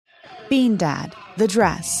Bean Dad, The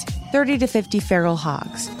Dress, 30 to 50 Feral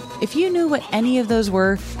Hogs. If you knew what any of those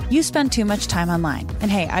were, you spend too much time online.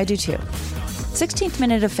 And hey, I do too. 16th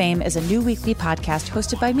Minute of Fame is a new weekly podcast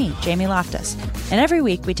hosted by me, Jamie Loftus. And every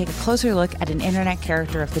week we take a closer look at an internet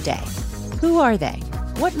character of the day. Who are they?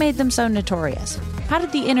 What made them so notorious? How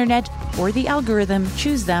did the internet or the algorithm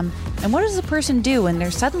choose them? And what does a person do when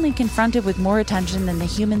they're suddenly confronted with more attention than the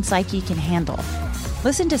human psyche can handle?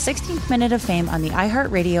 Listen to 16th Minute of Fame on the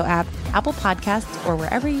iHeartRadio app, Apple Podcasts, or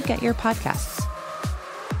wherever you get your podcasts.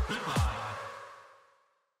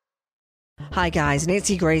 Hi guys,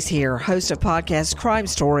 Nancy Grace here, host of podcast Crime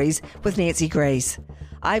Stories with Nancy Grace.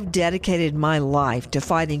 I've dedicated my life to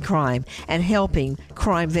fighting crime and helping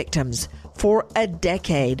crime victims. For a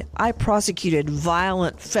decade, I prosecuted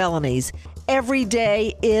violent felonies. Every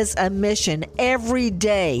day is a mission. Every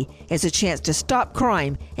day is a chance to stop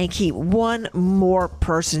crime and keep one more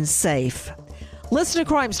person safe. Listen to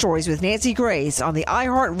Crime Stories with Nancy Grace on the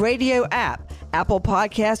iHeartRadio app, Apple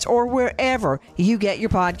Podcasts, or wherever you get your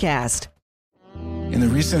podcast. In the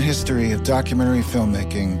recent history of documentary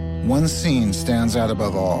filmmaking, one scene stands out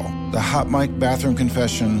above all: the hot mic bathroom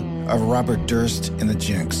confession of Robert Durst in The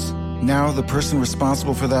Jinx. Now, the person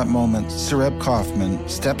responsible for that moment, Sareb Kaufman,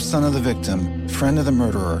 stepson of the victim, friend of the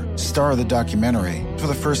murderer, star of the documentary, for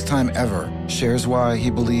the first time ever, shares why he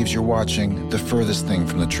believes you're watching the furthest thing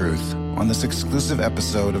from the truth on this exclusive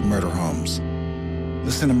episode of Murder Homes.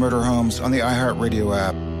 Listen to Murder Homes on the iHeartRadio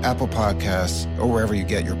app, Apple Podcasts, or wherever you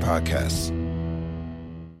get your podcasts.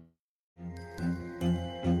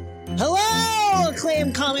 Hello,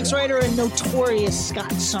 acclaimed comics writer and notorious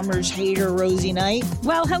Scott Summers hater, Rosie Knight.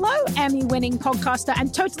 Well, hello, Emmy-winning podcaster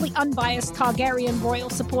and totally unbiased Targaryen royal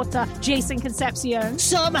supporter, Jason Concepcion.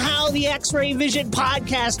 Somehow the X-Ray Vision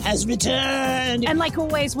podcast has returned. And like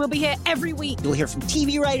always, we'll be here every week. You'll hear from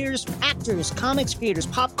TV writers, actors, comics creators,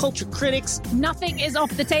 pop culture critics. Nothing is off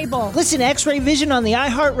the table. Listen to X-Ray Vision on the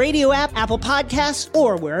iHeartRadio app, Apple Podcasts,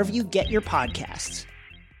 or wherever you get your podcasts.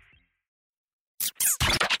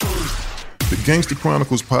 The Gangster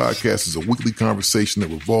Chronicles podcast is a weekly conversation that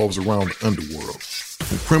revolves around the underworld.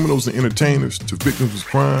 From criminals and entertainers to victims of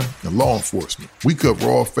crime and law enforcement, we cover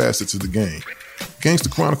all facets of the game. Gangster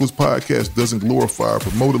Chronicles podcast doesn't glorify or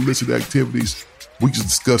promote illicit activities. We just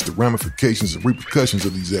discuss the ramifications and repercussions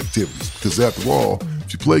of these activities. Because after all,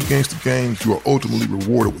 if you play gangster games, you are ultimately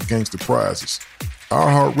rewarded with gangster prizes.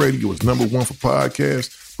 iHeartRadio is #1 for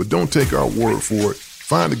podcasts, but don't take our word for it.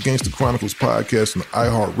 Find the Gangster Chronicles podcast on the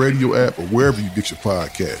iHeartRadio app or wherever you get your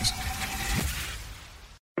podcasts.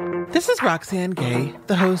 This is Roxanne Gay,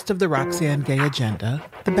 the host of the Roxanne Gay Agenda,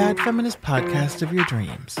 the bad feminist podcast of your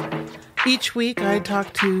dreams. Each week, I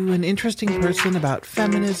talk to an interesting person about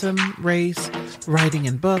feminism, race, writing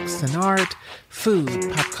and books and art,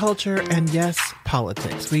 food, pop culture, and yes,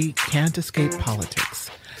 politics. We can't escape politics.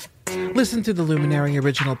 Listen to the Luminary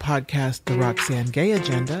original podcast, The Roxanne Gay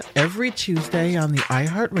Agenda, every Tuesday on the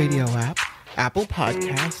iHeartRadio app, Apple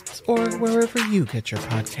Podcasts, or wherever you get your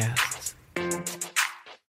podcasts.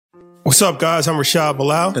 What's up, guys? I'm Rashad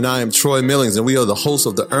Bilal. And I am Troy Millings, and we are the hosts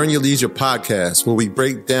of the Earn Your Leisure podcast, where we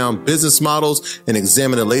break down business models and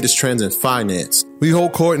examine the latest trends in finance. We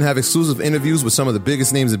hold court and have exclusive interviews with some of the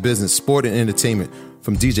biggest names in business, sport, and entertainment.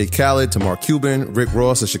 From DJ Khaled to Mark Cuban, Rick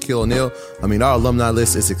Ross, and Shaquille O'Neal. I mean, our alumni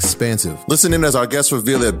list is expansive. Listen in as our guests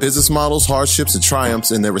reveal their business models, hardships, and triumphs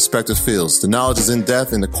in their respective fields. The knowledge is in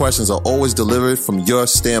depth, and the questions are always delivered from your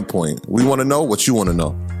standpoint. We want to know what you want to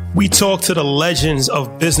know. We talk to the legends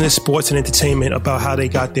of business, sports, and entertainment about how they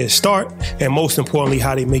got their start and, most importantly,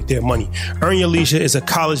 how they make their money. Earn Your Leisure is a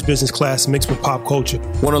college business class mixed with pop culture.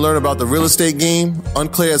 Want to learn about the real estate game?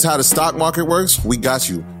 Unclear as how the stock market works? We got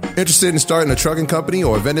you. Interested in starting a trucking company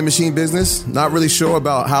or a vending machine business? Not really sure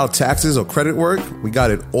about how taxes or credit work? We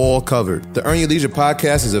got it all covered. The Earn Your Leisure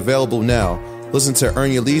podcast is available now. Listen to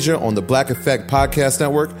Earn Your Leisure on the Black Effect Podcast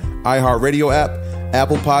Network, iHeartRadio app,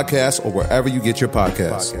 Apple Podcasts, or wherever you get your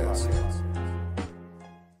podcasts.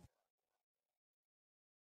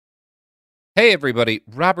 Hey everybody,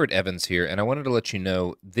 Robert Evans here, and I wanted to let you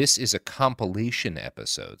know this is a compilation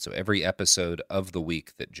episode. So every episode of the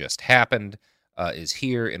week that just happened is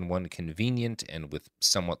here in one convenient and with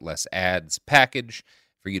somewhat less ads package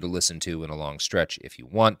for you to listen to in a long stretch if you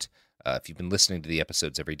want. If you've been listening to the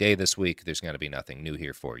episodes every day this week, there's going to be nothing new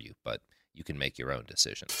here for you, but you can make your own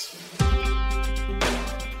decisions.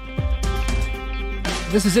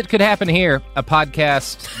 This is It Could Happen Here, a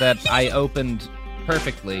podcast that I opened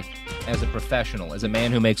perfectly as a professional, as a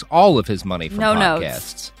man who makes all of his money from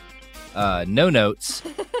podcasts. No notes.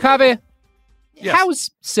 Kaveh, yes.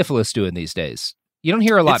 How's syphilis doing these days? You don't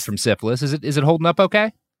hear a lot from syphilis. Is it holding up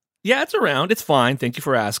okay? Yeah, it's around. It's fine. Thank you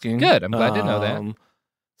for asking. Good. I'm glad to know that.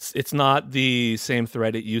 It's not the same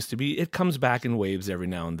thread it used to be. It comes back in waves every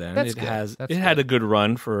now and then. That's it good. has. That's it good. had a good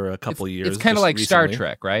run for a couple of years. It's kind of just like Star recently.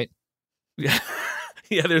 Trek, right? Yeah,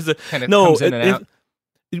 yeah. There's a Kind of no. comes in and out.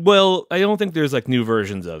 Well, I don't think there's like new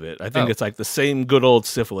versions of it. I think Oh. it's like the same good old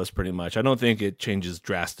syphilis, pretty much. I don't think it changes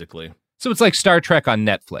drastically. So it's like Star Trek on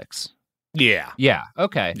Netflix. Yeah. Yeah.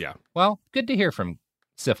 Okay. Yeah. Well, good to hear from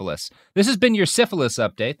Syphilis. This has been your Syphilis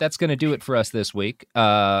update. That's going to do it for us this week.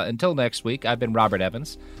 Until next week, I've been Robert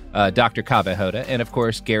Evans, Dr. Kaveh Hoda, and of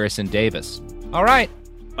course, Garrison Davis. All right.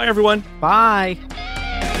 Bye, everyone. Bye.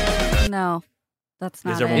 No, that's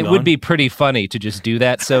not everyone it. It would be pretty funny to just do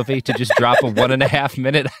that, Sophie, to just drop a 1.5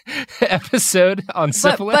 minute episode on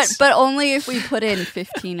syphilis. But only if we put in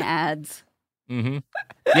 15 ads. Mm-hmm.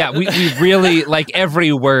 Yeah, we really, like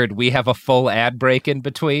every word, we have a full ad break in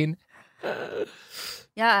between.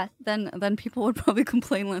 Yeah, then people would probably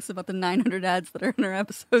complain less about the 900 ads that are in our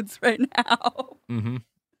episodes right now. Mm-hmm.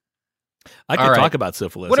 I could All right. talk about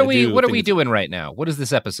syphilis. What are I we do What are think we it's- doing right now? What is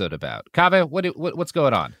this episode about? Kaveh, what's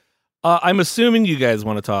going on? I'm assuming you guys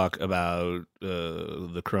want to talk about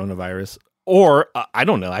the coronavirus, or I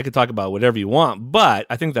don't know. I could talk about whatever you want, but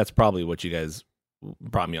I think that's probably what you guys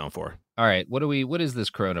brought me on for. All right, what is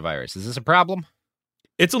this coronavirus? Is this a problem?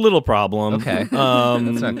 It's a little problem. Okay,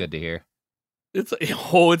 that's not good to hear.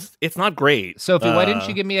 It's not great. Sophie, why didn't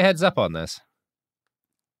you give me a heads up on this?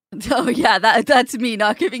 Oh yeah, that's me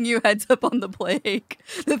not giving you heads up on the plague.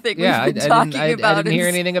 The thing Yeah, we've been talking I about. didn't hear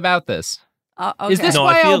anything about this. Okay. Is this No,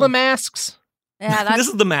 why I all feel- the masks? Yeah, that's, This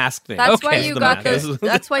is the mask thing. that's Okay. why This you is the got mask. those.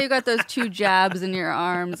 That's why you got those 2 jabs in your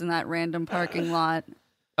arms in that random parking lot.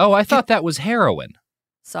 Oh, I thought that was heroin.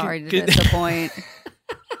 Sorry to Can- disappoint.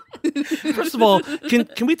 First of all,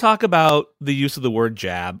 can we talk about the use of the word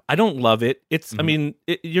jab? I don't love it. It's. I mean,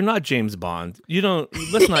 you're not James Bond. You don't.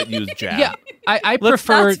 Let's not use jab. Yeah, I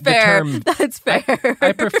prefer That's the fair. term. That's fair.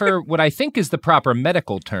 I prefer what I think is the proper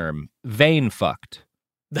medical term: vein fucked.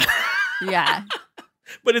 Yeah.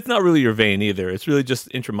 But it's not really your vein either. It's really just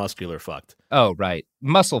intramuscular fucked. Oh, right,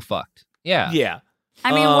 muscle fucked. Yeah, Yeah.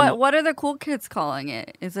 I mean, what are the cool kids calling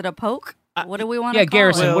it? Is it a poke? What do we want to yeah. call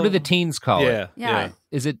Garrison, it? what do the teens call Yeah. it? Yeah.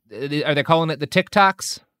 Is it? Are they calling it the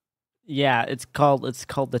TikToks? Yeah, it's called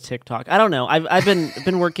the TikTok. I don't know. I've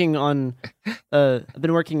been working on a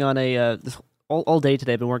this all day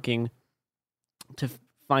today. I've been working to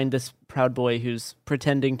find this Proud Boy who's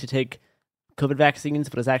pretending to take COVID vaccines,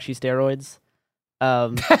 but it's actually steroids.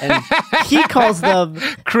 And he calls them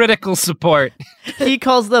critical support. He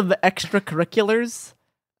calls them extracurriculars.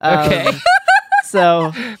 Okay.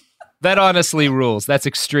 So that honestly rules. That's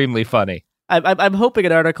extremely funny. I'm hoping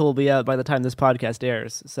an article will be out by the time this podcast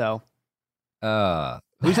airs. So,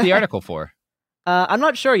 who's the article for? I'm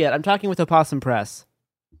not sure yet. I'm talking with Opossum Press.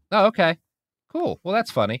 Oh, okay, cool. Well,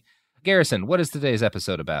 that's funny. Garrison, what is today's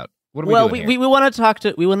episode about? What are we Well, doing we here? wanted to talk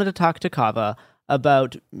to Kaveh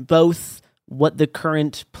about both what the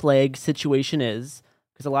current plague situation is,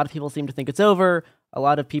 because a lot of people seem to think it's over. A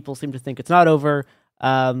lot of people seem to think it's not over.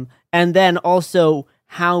 And then also,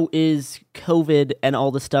 how is COVID and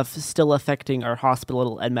all the stuff still affecting our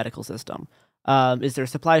hospital and medical system? Is there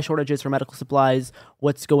supply shortages for medical supplies?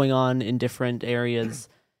 What's going on in different areas?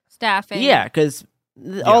 Staffing. Yeah, because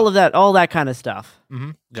all that kind of stuff.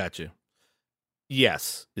 Mm-hmm. Got you.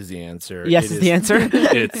 Yes is the answer. Yes is the answer.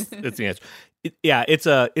 it's the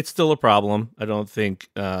answer. It's still a problem. I don't think.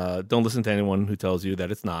 Don't listen to anyone who tells you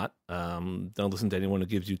that it's not. Don't listen to anyone who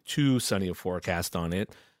gives you too sunny a forecast on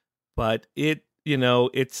it. But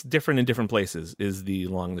it's different in different places. Is the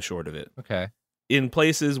long and the short of it. Okay. In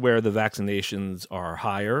places where the vaccinations are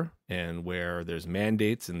higher and where there's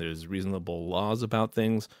mandates and there's reasonable laws about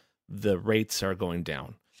things, the rates are going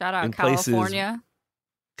down. Shout out In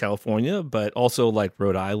California, but also like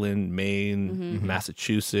Rhode Island, Maine, Mhm.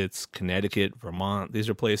 Massachusetts, Connecticut, Vermont. These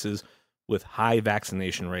are places with high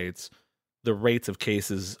vaccination rates. The rates of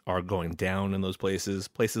cases are going down in those places.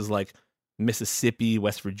 Places like Mississippi,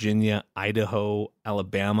 West Virginia, Idaho,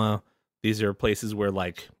 Alabama. These are places where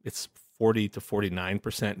like it's 40 to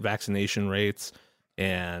 49% vaccination rates,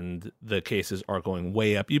 and the cases are going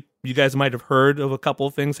way up. You guys might have heard of a couple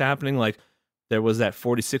of things happening. Like there was that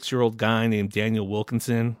 46-year-old guy named Daniel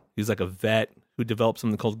Wilkinson. He's like a vet who developed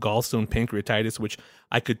something called gallstone pancreatitis, which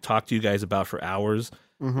I could talk to you guys about for hours.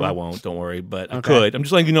 Mhm. Well, I won't. Don't worry. But I Okay. could. I'm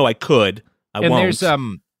just letting you know I could. I and won't. there's I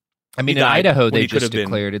mean, He in died Idaho when they he could just have been.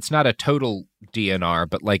 declared it's not a total DNR,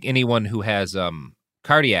 but like anyone who has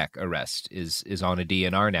cardiac arrest is on a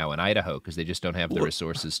DNR now in Idaho because they just don't have the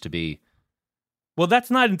resources to be. Well, that's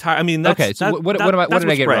not entire. I mean, that's, Okay, so what did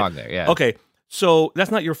I get spread. wrong there? Yeah. Okay, So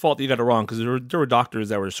that's not your fault that you got it wrong, because there were doctors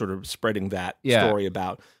that were sort of spreading that Yeah. story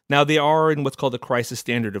about. Now, they are in what's called the crisis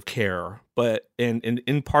standard of care, but and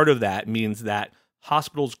in part of that means that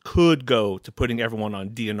hospitals could go to putting everyone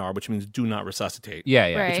on DNR, which means do not resuscitate. Yeah,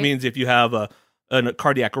 yeah. Right. Which means if you have a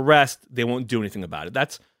cardiac arrest, they won't do anything about it.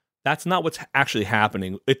 That's not what's actually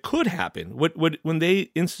happening. It could happen. When they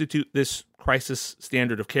institute this crisis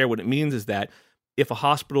standard of care, what it means is that if a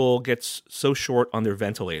hospital gets so short on their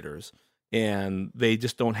ventilators and they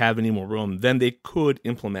just don't have any more room, then they could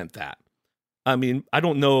implement that. I mean, I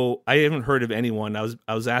don't know. I haven't heard of anyone.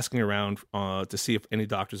 I was asking around to see if any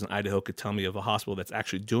doctors in Idaho could tell me of a hospital that's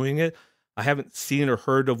actually doing it. I haven't seen or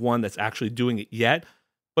heard of one that's actually doing it yet,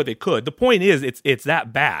 but they could. The point is, it's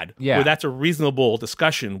that bad. Yeah. Where that's a reasonable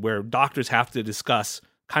discussion where doctors have to discuss,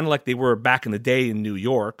 kind of like they were back in the day in New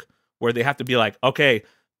York, where they have to be like, okay,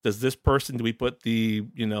 do we put the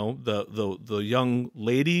young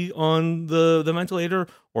lady on the ventilator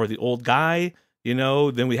or the old guy?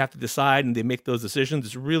 Then we have to decide, and they make those decisions.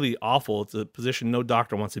 It's really awful. It's a position no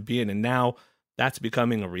doctor wants to be in, and now that's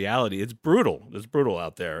becoming a reality. It's brutal. It's brutal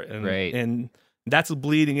out there, and Right. and that's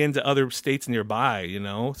bleeding into other states nearby.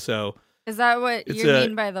 So Is that what It's you a-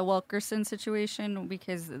 mean by the Wilkerson situation?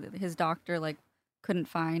 Because his doctor couldn't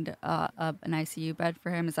find an ICU bed for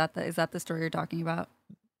him. Is that the story you're talking about?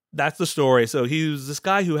 that's the story. So he was this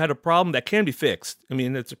guy who had a problem that can be fixed. I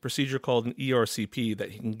mean, it's a procedure called an ERCP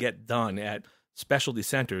that he can get done at specialty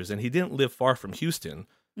centers, and he didn't live far from Houston.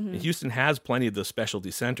 Mhm. And Houston has plenty of those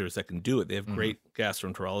specialty centers that can do it. They have great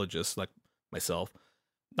gastroenterologists like myself.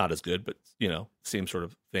 Not as good, but same sort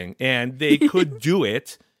of thing. And they could do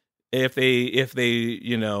it if they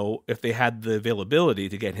had the availability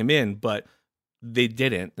to get him in, but they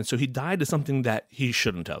didn't. And so he died of something that he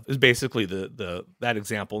shouldn't have. Is basically that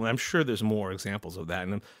example. And I'm sure there's more examples of that.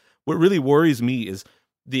 And what really worries me is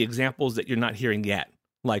the examples that you're not hearing yet.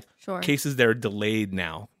 Like Sure. cases that are delayed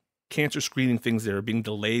now, cancer screening things that are being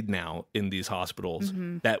delayed now in these hospitals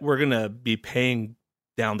Mhm. that we're going to be paying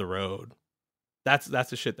down the road. That's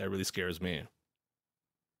the shit that really scares me.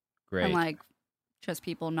 Great. And just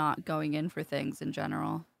people not going in for things in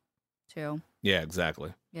general, too. Yeah,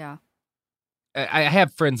 exactly. Yeah. I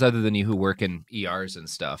have friends other than you who work in ERs and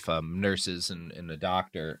stuff, nurses and a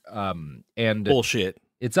doctor. And Bullshit.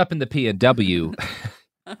 It's up in the P&W.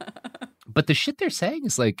 But the shit they're saying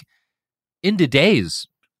is end of days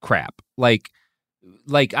crap. They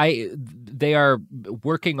are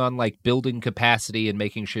working on building capacity and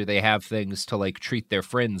making sure they have things to treat their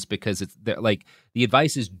friends, because the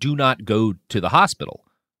advice is do not go to the hospital.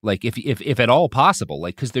 If at all possible,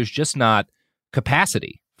 because there's just not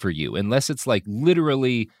capacity for you unless it's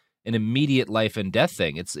literally an immediate life and death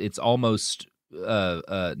thing. It's almost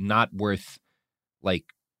not worth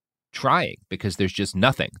trying, because there's just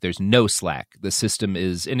nothing. There's no slack. The system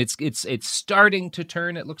is, and it's starting to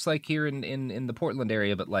turn. It looks like here in the Portland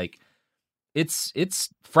area, but it's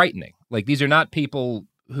frightening. These are not people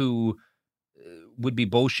who would be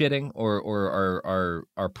bullshitting or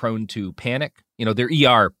are prone to panic. They're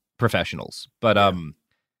ER professionals, but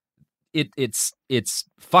it's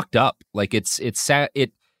fucked up.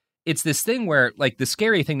 It's this thing where the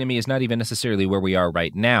scary thing to me is not even necessarily where we are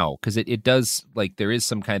right now, because it does there is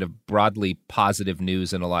some kind of broadly positive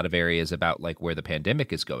news in a lot of areas about where the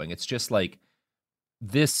pandemic is going. It's just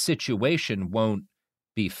this situation won't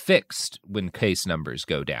be fixed when case numbers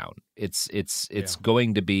go down. It's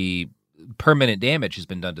going to be permanent damage has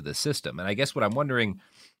been done to the system. And I guess what I'm wondering,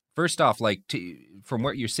 first off, from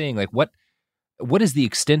what you're seeing, what is the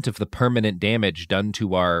extent of the permanent damage done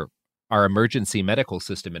to our emergency medical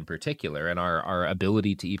system in particular, and our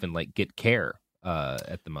ability to even get care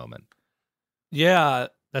at the moment? Yeah,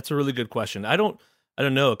 that's a really good question. I don't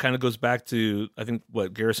know. It kind of goes back to, I think,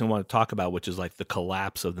 what Garrison wanted to talk about, which is the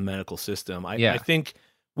collapse of the medical system. I think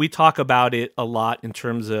we talk about it a lot in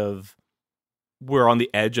terms of we're on the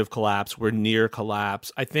edge of collapse. We're near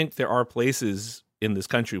collapse. I think there are places in this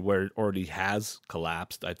country where it already has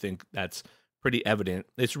collapsed. I think that's pretty evident.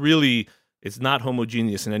 It's not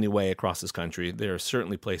homogeneous in any way across this country. There are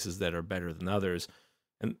certainly places that are better than others.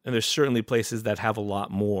 And there's certainly places that have a lot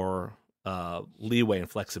more leeway and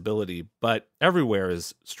flexibility, but everywhere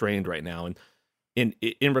is strained right now. And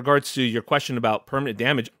in regards to your question about permanent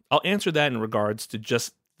damage, I'll answer that in regards to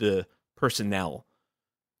just the personnel.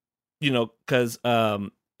 Because of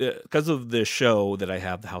the show that I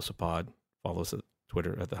have, The House of Pod, follow us at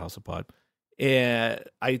Twitter at The House of Pod. And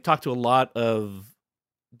I talk to a lot of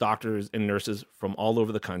doctors and nurses from all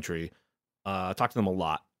over the country. I talk to them a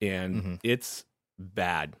lot, and it's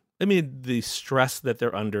bad. I mean, the stress that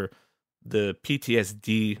they're under, the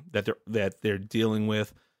PTSD that they're dealing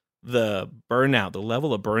with, the burnout, the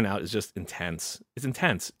level of burnout is just intense. It's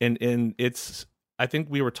intense. And it's, I think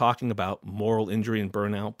we were talking about moral injury and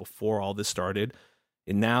burnout before all this started.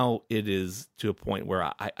 And now it is to a point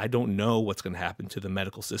where I don't know what's going to happen to the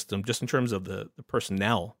medical system, just in terms of the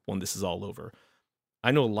personnel when this is all over.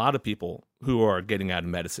 I know a lot of people who are getting out of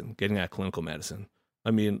medicine, getting out of clinical medicine. I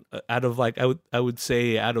mean, out of like, I would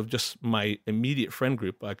say out of just my immediate friend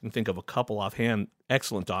group, I can think of a couple offhand,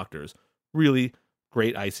 excellent doctors, really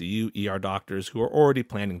great ICU, ER doctors who are already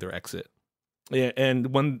planning their exit.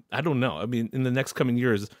 And when, I don't know, I mean, in the next coming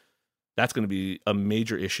years, that's going to be a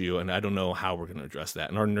major issue, and I don't know how we're going to address that.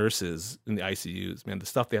 And our nurses in the ICUs, man, the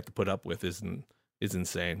stuff they have to put up with is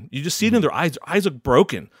insane. You just see it in their eyes. Their eyes look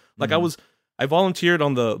broken. Like I volunteered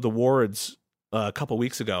on the wards a couple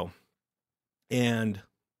weeks ago, and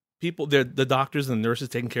people, the doctors and the nurses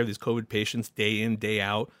taking care of these COVID patients day in, day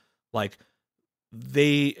out, like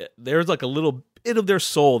there's like a little bit of their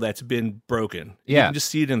soul that's been broken. You can just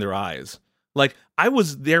see it in their eyes. Like I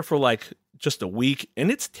was there for like just a week,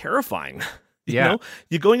 and it's terrifying. You know,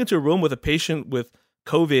 you're going into a room with a patient with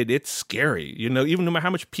COVID. It's scary. You know, even no matter how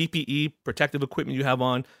much PPE, protective equipment you have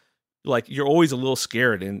on, like you're always a little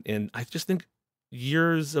scared. And I just think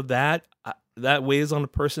years of that weighs on a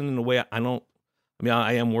person in a way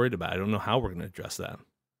I am worried about. I don't know how we're going to address that.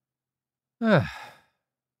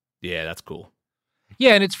 Yeah, that's cool.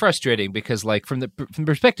 Yeah, and it's frustrating because, like, from the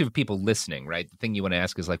perspective of people listening, right, the thing you want to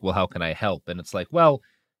ask is, like, well, how can I help? And it's like, well,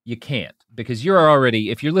 you can't, because you're already,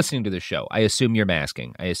 if you're listening to the show, I assume you're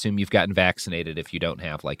masking. I assume you've gotten vaccinated if you don't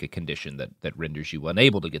have, like, a condition that renders you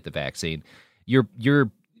unable to get the vaccine.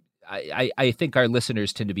 I think our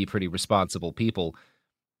listeners tend to be pretty responsible people.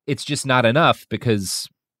 It's just not enough because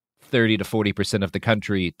 30 to 40% of the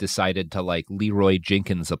country decided to, like, Leroy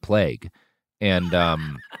Jenkins a plague. And,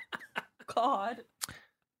 God.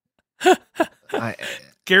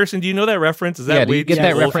 Garrison, do you know that reference? Is that do you get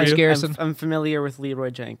that reference, Garrison? I'm familiar with Leroy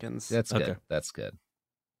Jenkins. That's good. That's good.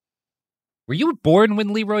 Were you born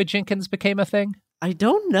when Leroy Jenkins became a thing? I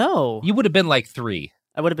don't know. You would have been like 3.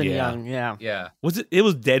 I would have been young. Yeah. Yeah. It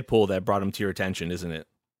was Deadpool that brought him to your attention, isn't it?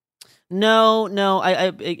 No.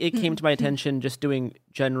 It came to my attention just doing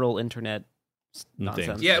general internet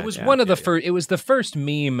nonsense. Yeah, it was one of the first. It was the first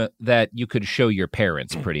meme that you could show your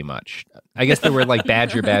parents, pretty much. I guess there were like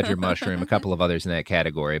Badger Mushroom, a couple of others in that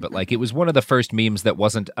category, but like it was one of the first memes that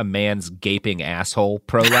wasn't a man's gaping asshole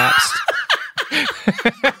prolapsed.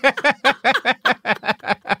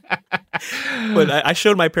 But I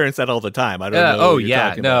showed my parents that all the time. I don't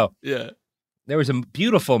know. Yeah. There was a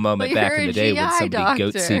beautiful moment back in the day when somebody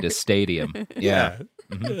goat-seed a stadium. Yeah.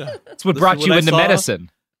 Mm-hmm. That's what brought you into medicine.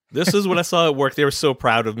 This is what I saw at work. They were so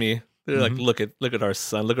proud of me. They're like, look at our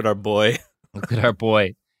son, look at our boy. Look at our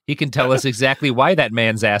boy. He can tell us exactly why that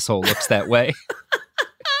man's asshole looks that way.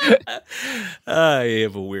 You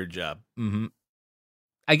have a weird job. Mm-hmm.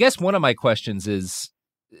 I guess one of my questions is,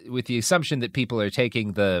 with the assumption that people are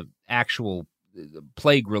taking the actual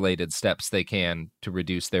plague-related steps they can to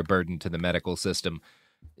reduce their burden to the medical system,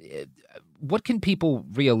 what can people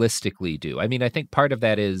realistically do? I mean, I think part of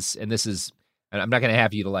that is, and this is, and I'm not going to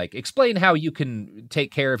have you to like explain how you can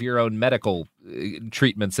take care of your own medical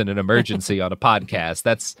treatments in an emergency on a podcast.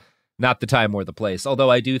 That's not the time or the place. Although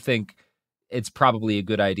I do think it's probably a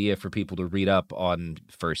good idea for people to read up on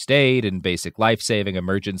first aid and basic life-saving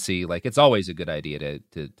emergency. Like it's always a good idea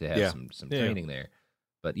to have some training there.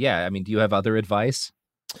 But yeah, I mean, do you have other advice?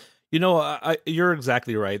 You know, you're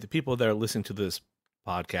exactly right. The people that are listening to this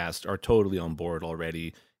podcast are totally on board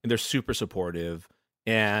already, and they're super supportive.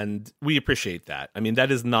 And we appreciate that. I mean,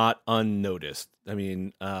 that is not unnoticed. I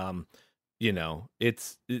mean, you know,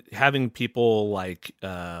 it's having people like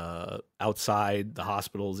outside the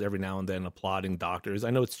hospitals every now and then applauding doctors. I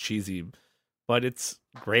know it's cheesy, but it's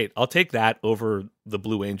great. I'll take that over the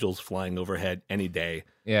Blue Angels flying overhead any day.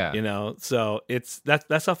 Yeah. You know, so it's that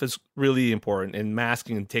stuff is really important, and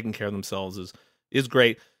masking and taking care of themselves is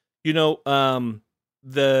great. You know,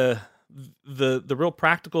 the real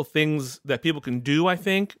practical things that people can do, I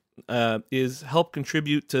think, is help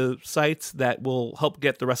contribute to sites that will help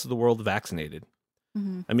get the rest of the world vaccinated.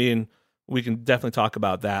 Mm-hmm. I mean, we can definitely talk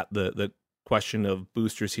about that, the question of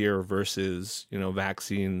boosters here versus, you know,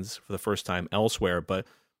 vaccines for the first time elsewhere. But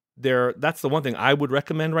that's the one thing I would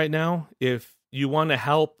recommend right now. If you want to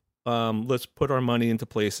help, let's put our money into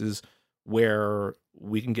places where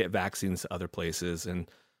we can get vaccines to other places. And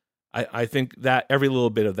I think that every little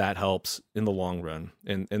bit of that helps in the long run.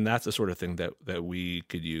 And that's the sort of thing that we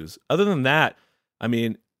could use. Other than that, I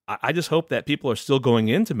mean, I just hope that people are still going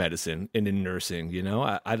into medicine and in nursing, you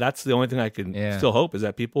know. That's the only thing I can still hope, is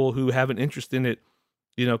that people who have an interest in it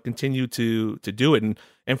continue to do it.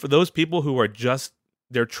 And for those people who are just,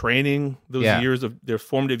 they're training those years of their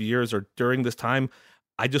formative years or during this time,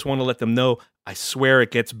 I just want to let them know, I swear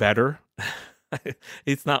it gets better.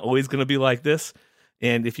 It's not always going to be like this.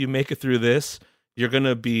 And if you make it through this, you're going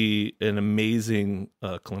to be an amazing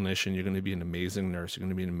clinician. You're going to be an amazing nurse. You're going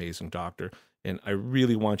to be an amazing doctor. And I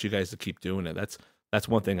really want you guys to keep doing it. That's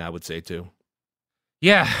one thing I would say too.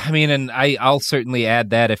 Yeah, I mean, and I'll certainly add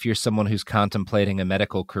that if you're someone who's contemplating a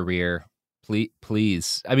medical career,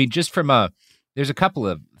 please. I mean, just there's a couple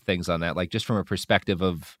of things on that, like just from a perspective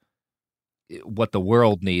of what the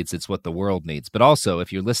world needs, it's what the world needs. But also,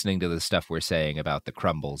 if you're listening to the stuff we're saying about the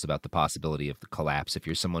crumbles, about the possibility of the collapse, if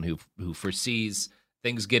you're someone who foresees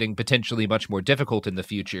things getting potentially much more difficult in the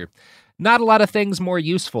future, not a lot of things more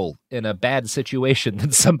useful in a bad situation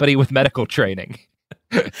than somebody with medical training.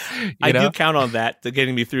 I do count on that to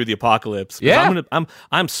getting me through the apocalypse. Yeah,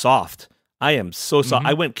 I'm soft. I am so soft.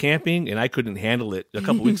 I went camping and I couldn't handle it. A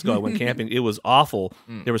couple weeks ago, I went camping. It was awful.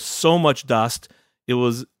 There was so much dust. It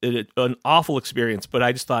was an awful experience. But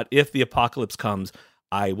I just thought, if the apocalypse comes,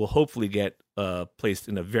 I will hopefully get placed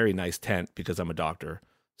in a very nice tent because I'm a doctor.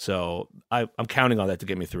 So I'm counting on that to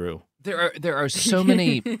get me through. There are so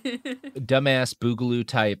many dumbass boogaloo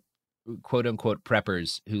type quote unquote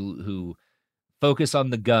preppers who focus on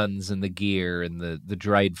the guns and the gear and the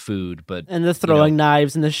dried food, and the throwing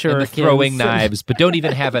knives and the shurikens. But don't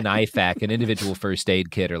even have an IFAK, an individual first aid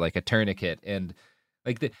kit, or like a tourniquet. And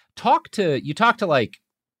like talk to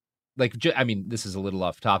I mean, this is a little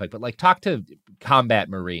off topic, but like talk to combat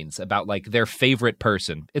Marines about like their favorite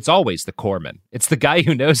person. It's always the corpsman. It's the guy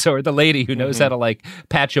who knows, or the lady who knows how to like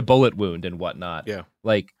patch a bullet wound and whatnot. Yeah,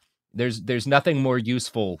 like there's nothing more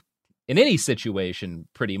useful in any situation,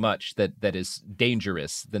 pretty much, that is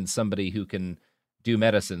dangerous than somebody who can do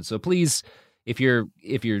medicine. So please, if you're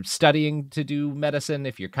studying to do medicine,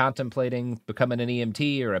 if you're contemplating becoming an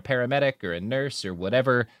EMT or a paramedic or a nurse or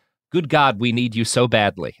whatever, good God, we need you so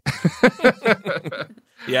badly.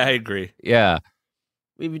 Yeah, I agree. Yeah.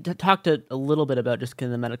 We've talked a little bit about just kind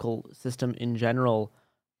of the medical system in general,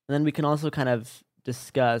 and then we can also kind of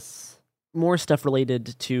discuss more stuff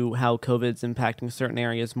related to how COVID's impacting certain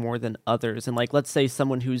areas more than others. And like, let's say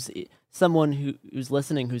someone who's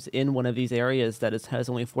listening, who's in one of these areas that has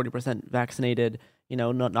only 40% vaccinated,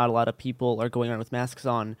 not a lot of people are going around with masks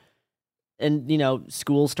on. And,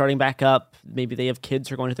 schools starting back up, maybe they have kids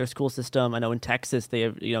who are going to their school system. I know in Texas, they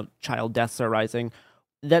have, child deaths are rising.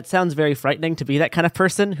 That sounds very frightening to be that kind of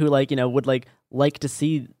person who would like to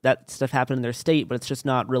see that stuff happen in their state, but it's just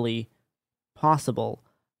not really possible.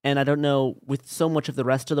 And I don't know, with so much of the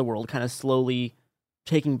rest of the world kind of slowly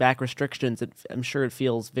taking back restrictions, I'm sure it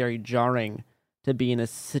feels very jarring to be in a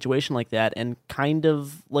situation like that, and kind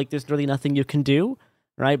of like there's really nothing you can do,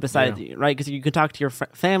 right? Besides, right? Because you can talk to your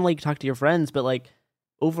family, you can talk to your friends, but like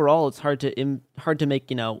overall, it's hard to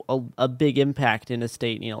make a big impact in a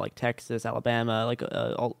state, like Texas, Alabama, like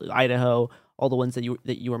Idaho, all the ones that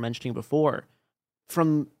you were mentioning before.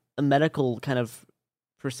 From a medical kind of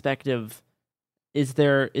perspective, is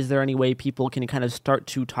there any way people can kind of start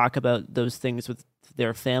to talk about those things with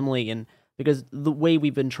their family? And because the way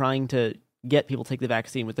we've been trying to get people to take the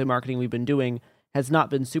vaccine with the marketing we've been doing has not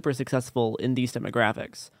been super successful in these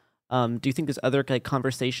demographics. Do you think there's other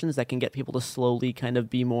conversations that can get people to slowly kind of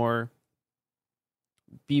be more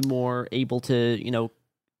able to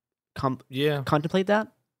contemplate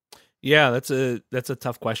that? Yeah, that's a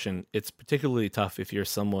tough question. It's particularly tough if you're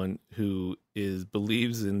someone who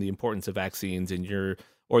believes in the importance of vaccines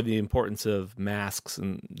or the importance of masks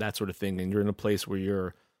and that sort of thing, and you're in a place where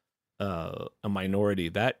you're a minority.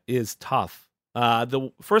 That is tough.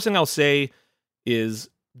 The first thing I'll say is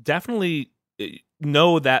definitely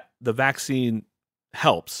know that the vaccine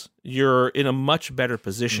helps. You're in a much better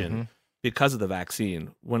position because of the vaccine.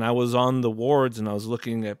 When I was on the wards and I was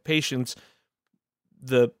looking at patients,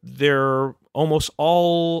 they're almost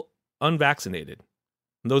all unvaccinated.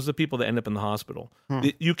 And those are the people that end up in the hospital.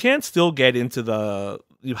 You can still get into the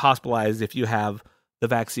hospitalized if you have the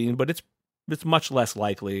vaccine, but it's much less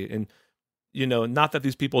likely. And not that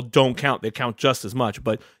these people don't count; they count just as much.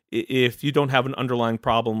 But if you don't have an underlying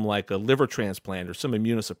problem like a liver transplant or some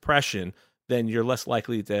immunosuppression, then you're less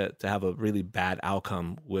likely to have a really bad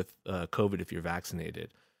outcome with COVID if you're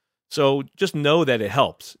vaccinated. So just know that it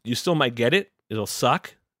helps. You still might get it. It'll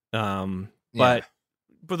suck. But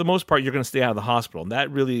for the most part, you're going to stay out of the hospital. And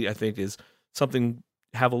that really, I think, is something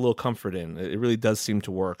to have a little comfort in. It really does seem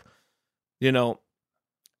to work.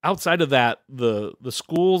 Outside of that, the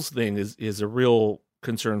schools thing is a real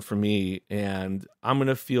concern for me. And I'm going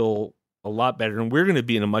to feel a lot better. And we're going to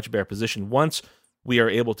be in a much better position once we are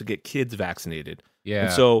able to get kids vaccinated. Yeah.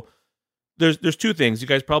 And so there's two things. You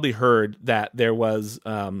guys probably heard that there was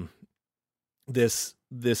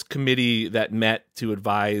this committee that met to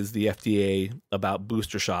advise the FDA about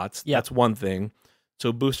booster shots. Yeah. That's one thing.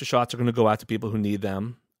 So booster shots are going to go out to people who need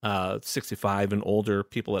them, 65 and older,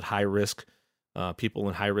 people at high risk, people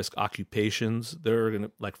in high risk occupations. They're going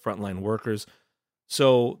to, like, frontline workers.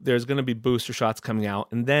 So there's going to be booster shots coming out.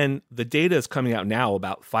 And then the data is coming out now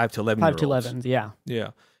about 5 to 11 year olds. 5 to 11s, yeah.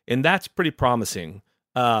 Yeah. And that's pretty promising.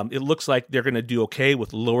 It looks like they're going to do okay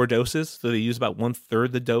with lower doses. So they use about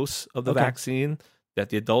 1/3 the dose of the vaccine that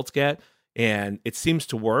the adults get. And it seems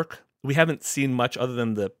to work. We haven't seen much other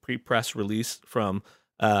than the pre-press release from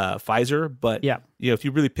Pfizer. But if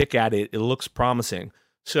you really pick at it, it looks promising.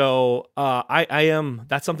 So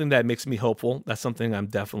that's something that makes me hopeful. That's something I'm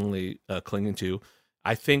definitely clinging to.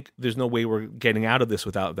 I think there's no way we're getting out of this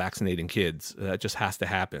without vaccinating kids. That just has to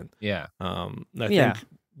happen. Yeah. I think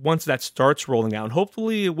once that starts rolling out, and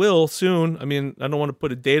hopefully it will soon. I mean, I don't want to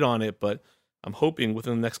put a date on it, but I'm hoping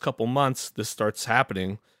within the next couple months this starts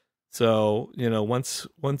happening. So, once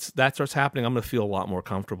that starts happening, I'm going to feel a lot more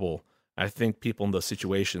comfortable. I think people in those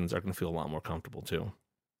situations are going to feel a lot more comfortable too.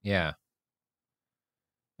 Yeah.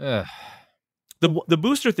 The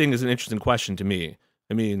booster thing is an interesting question to me.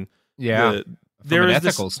 I mean, from an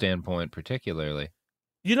ethical standpoint, particularly.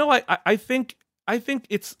 I think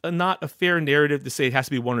it's not a fair narrative to say it has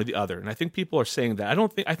to be one or the other, and I think people are saying that.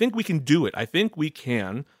 I think we can do it. I think we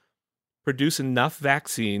can produce enough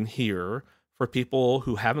vaccine here for people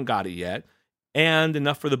who haven't got it yet, and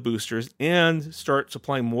enough for the boosters, and start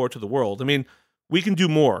supplying more to the world. I mean, we can do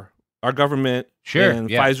more. Our government and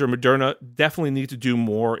Pfizer, Moderna definitely need to do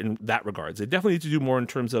more in that regards. They definitely need to do more in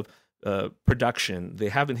terms of production. They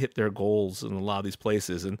haven't hit their goals in a lot of these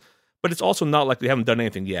places, but it's also not like they haven't done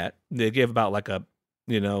anything yet. They gave about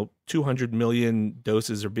 200 million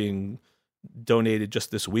doses are being donated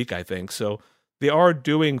just this week, I think. So they are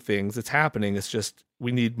doing things. It's happening. It's just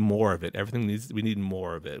we need more of it. We need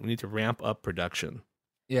more of it. We need to ramp up production.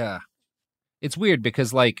 Yeah. It's weird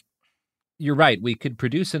because, you're right. We could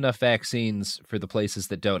produce enough vaccines for the places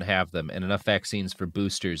that don't have them and enough vaccines for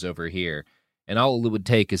boosters over here. And all it would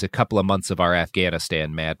take is a couple of months of our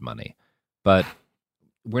Afghanistan mad money. But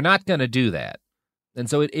we're not going to do that. And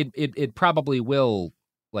so it probably will,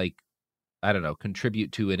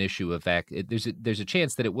 contribute to an issue of there's a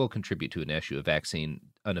chance that it will contribute to an issue of vaccine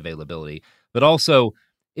unavailability. But also,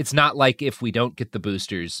 it's not like if we don't get the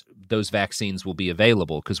boosters, those vaccines will be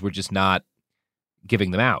available because we're just not giving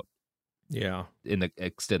them out. Yeah. In the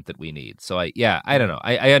extent that we need. So I don't know.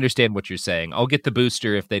 I understand what you're saying. I'll get the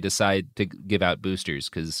booster if they decide to give out boosters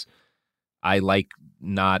because I like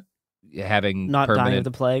not having not permanent dying of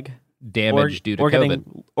the plague damage due to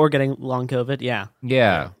COVID. Getting long COVID. Yeah.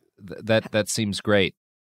 Yeah. That seems great.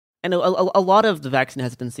 And a lot of the vaccine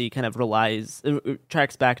hesitancy kind of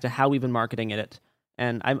tracks back to how we've been marketing it.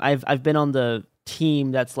 And I've been on the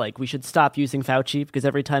team that's like, we should stop using Fauci because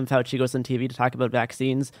every time Fauci goes on TV to talk about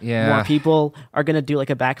vaccines, more people are going to do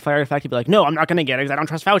a backfire effect. He'd be like, no, I'm not going to get it because I don't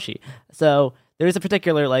trust Fauci. So there is a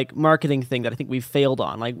particular marketing thing that I think we've failed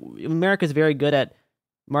on. America's very good at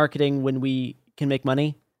marketing when we can make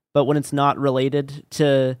money, but when it's not related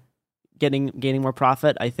to gaining more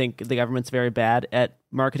profit, I think the government's very bad at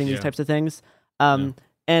marketing these types of things.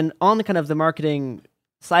 And on the kind of the marketing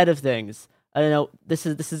side of things, I don't know, this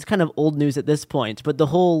is kind of old news at this point, but the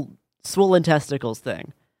whole swollen testicles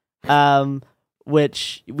thing,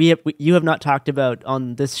 which you have not talked about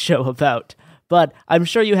on this show about, but I'm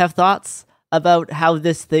sure you have thoughts about how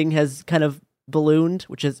this thing has kind of ballooned,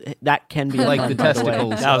 that can be like the testicles,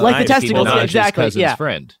 the testicles, exactly. Yeah.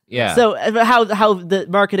 Friend. Yeah. So how the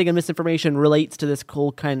marketing and misinformation relates to this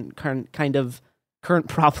whole kind of current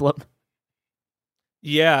problem.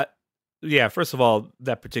 Yeah. Yeah, first of all,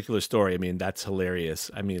 that particular story, I mean, that's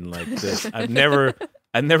hilarious. I mean, this, I've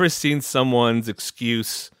never seen someone's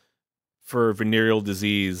excuse for venereal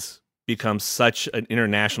disease become such an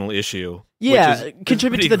international issue. Yeah,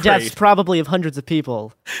 contribute to the deaths probably of hundreds of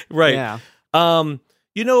people. Right. Yeah.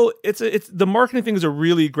 It's the marketing thing is a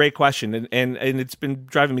really great question, and it's been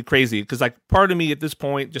driving me crazy because part of me at this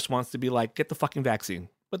point just wants to be like, get the fucking vaccine.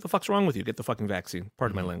 What the fuck's wrong with you? Get the fucking vaccine.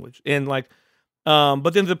 Pardon my language. And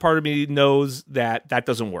but then the part of me knows that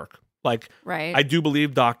doesn't work. Right. I do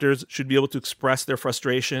believe doctors should be able to express their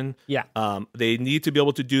frustration. Yeah. They need to be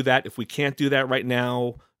able to do that. If we can't do that right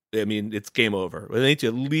now, I mean, it's game over. They need to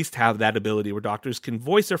at least have that ability where doctors can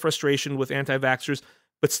voice their frustration with anti-vaxxers,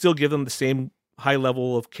 but still give them the same high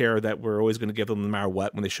level of care that we're always going to give them no matter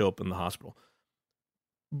what when they show up in the hospital.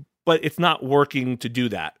 But it's not working to do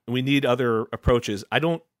that. We need other approaches. I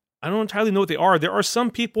don't entirely know what they are. There are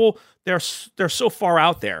some people they're so far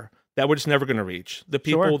out there that we're just never going to reach. The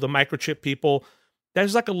people, the microchip people.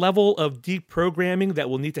 There's like a level of deprogramming that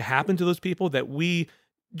will need to happen to those people that we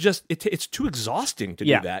just it's too exhausting to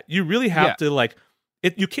do that. You really have to like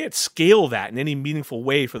it. You can't scale that in any meaningful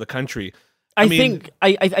way for the country. I think.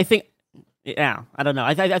 Yeah, I don't know.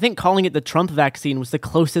 I think calling it the Trump vaccine was the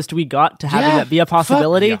closest we got to having that be a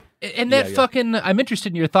possibility. And that fucking, I'm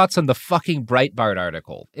interested in your thoughts on the fucking Breitbart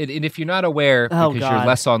article. And if you're not aware, because you're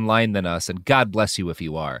less online than us, and God bless you if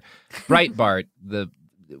you are, Breitbart,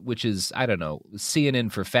 which is, I don't know, CNN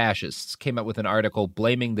for fascists, came out with an article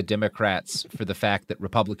blaming the Democrats for the fact that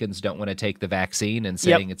Republicans don't want to take the vaccine and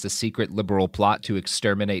saying it's a secret liberal plot to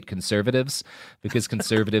exterminate conservatives because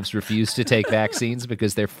conservatives refuse to take vaccines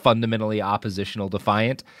because they're fundamentally oppositional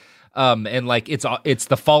defiant. And like it's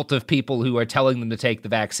the fault of people who are telling them to take the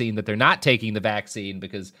vaccine that they're not taking the vaccine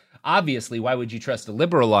because obviously, why would you trust a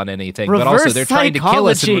liberal on anything? Reverse but also, they're trying to kill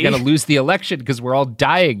us and we're going to psychology. lose the election because we're all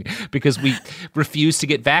dying because we refuse to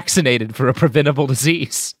get vaccinated for a preventable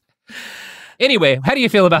disease. Anyway, how do you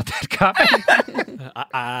feel about that comment?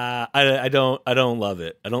 I don't love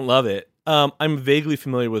it. I don't love it. I'm vaguely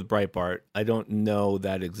familiar with Breitbart. I don't know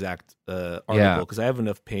that exact article because I have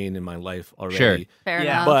enough pain in my life already. Sure. Fair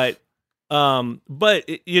enough. But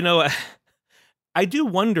you know, I do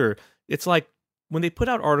wonder. It's like when they put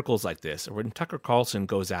out articles like this, or when Tucker Carlson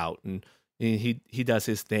goes out and he does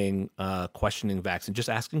his thing, questioning vaccine, just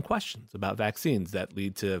asking questions about vaccines that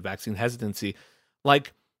lead to vaccine hesitancy,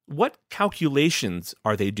 like. What calculations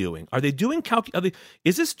are they doing? Are they doing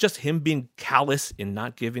is this just him being callous and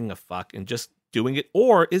not giving a fuck and just doing it?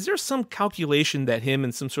 Or is there some calculation that him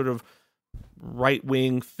and some sort of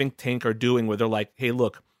right-wing think tank are doing where they're like, hey,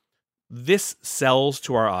 look, this sells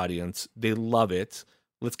to our audience. They love it.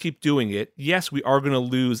 Let's keep doing it. Yes, we are going to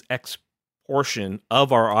lose X portion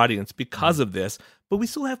of our audience because of this, but we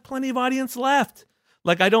still have plenty of audience left.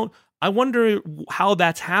 Like, I wonder how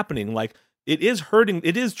that's happening. Like, it is hurting.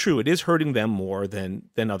 It is true. It is hurting them more than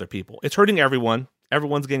other people. It's hurting everyone.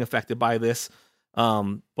 Everyone's getting affected by this.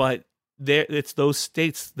 But it's those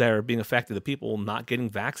states that are being affected. The people not getting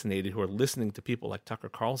vaccinated who are listening to people like Tucker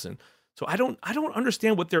Carlson. So I don't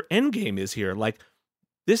understand what their end game is here. Like,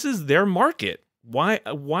 this is their market. Why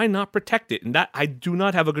not protect it? And that I do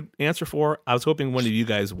not have a good answer for. I was hoping one of you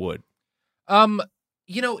guys would.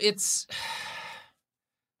 You know,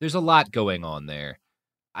 there's a lot going on there.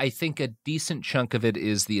 I think a decent chunk of it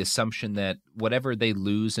is the assumption that whatever they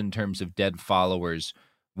lose in terms of dead followers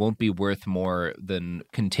won't be worth more than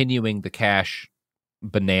continuing the cash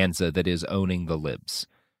bonanza that is owning the libs,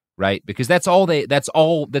 right? Because that's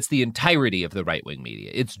the entirety of the right-wing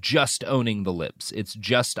media. It's just owning the libs. It's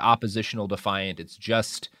just oppositional defiant. It's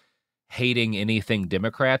just hating anything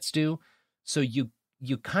Democrats do. So you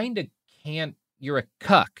kind of can't, you're a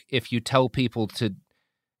cuck if you tell people to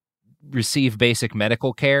receive basic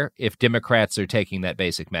medical care if Democrats are taking that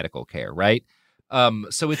basic medical care, right?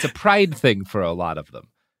 So it's a pride thing for a lot of them.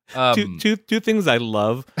 Two things I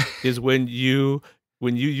love is when you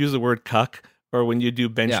use the word cuck or when you do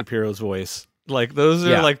Ben Shapiro's voice. Like, those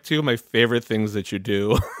are like two of my favorite things that you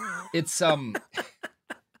do. It's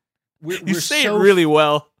you say it really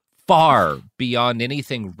well. Far beyond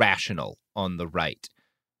anything rational on the right.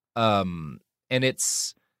 And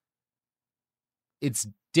it's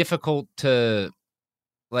difficult to,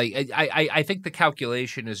 like, I think the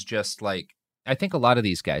calculation is just like, I think a lot of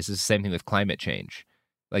these guys, it's the same thing with climate change.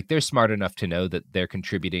 Like, they're smart enough to know that they're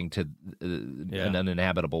contributing to an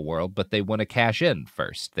uninhabitable world, but they want to cash in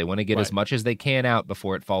first. They want to get as much as they can out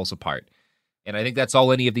before it falls apart. And I think that's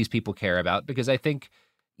all any of these people care about, because I think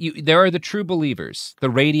there are the true believers. The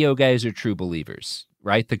radio guys are true believers,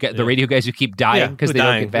 right? The radio guys who keep dying because they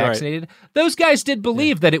don't get vaccinated. Right. Those guys did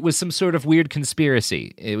believe that it was some sort of weird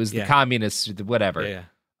conspiracy. It was the communists, whatever.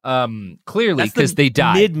 Clearly, because they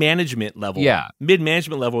died. Mid-management level.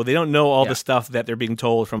 Mid-management level. They don't know all the stuff that they're being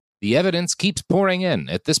told from. The evidence keeps pouring in.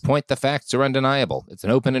 At this point, the facts are undeniable. It's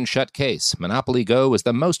an open and shut case. Monopoly Go is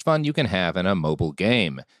the most fun you can have in a mobile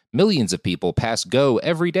game. Millions of people pass Go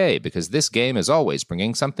every day because this game is always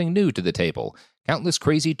bringing something new to the table. Countless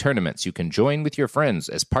crazy tournaments you can join with your friends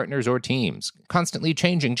as partners or teams. Constantly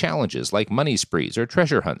changing challenges like money sprees or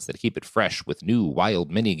treasure hunts that keep it fresh with new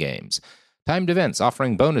wild mini-games. Timed events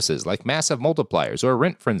offering bonuses like massive multipliers or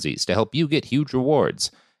rent frenzies to help you get huge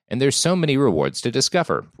rewards. And there's so many rewards to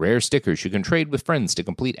discover. Rare stickers you can trade with friends to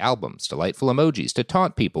complete albums, delightful emojis to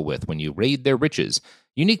taunt people with when you raid their riches,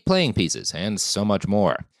 unique playing pieces, and so much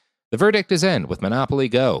more. The verdict is in with Monopoly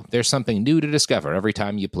Go. There's something new to discover every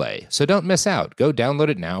time you play. So don't miss out. Go download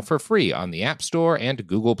it now for free on the App Store and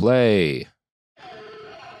Google Play.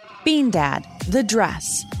 Bean Dad, The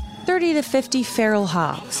Dress, 30 to 50 Feral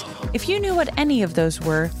Hogs. If you knew what any of those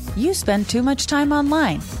were, you spend too much time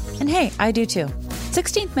online. And hey, I do too.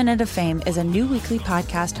 16th Minute of Fame is a new weekly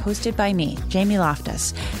podcast hosted by me, Jamie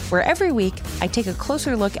Loftus, where every week I take a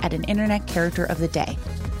closer look at an internet character of the day.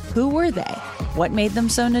 Who were they? What made them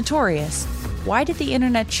so notorious? Why did the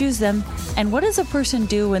internet choose them? And what does a person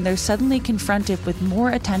do when they're suddenly confronted with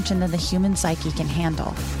more attention than the human psyche can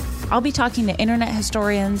handle? I'll be talking to internet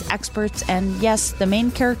historians, experts, and yes, the main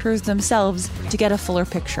characters themselves to get a fuller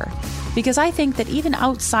picture. Because I think that even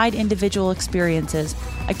outside individual experiences,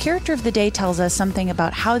 a character of the day tells us something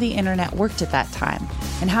about how the internet worked at that time,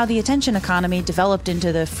 and how the attention economy developed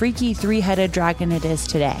into the freaky three-headed dragon it is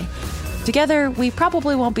today. Together, we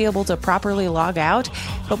probably won't be able to properly log out,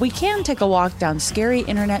 but we can take a walk down scary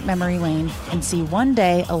internet memory lane and see one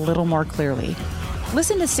day a little more clearly.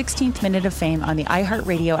 Listen to 16th Minute of Fame on the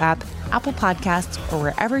iHeartRadio app, Apple Podcasts, or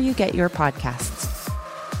wherever you get your podcasts.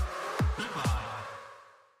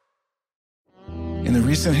 In the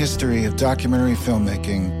recent history of documentary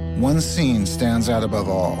filmmaking, one scene stands out above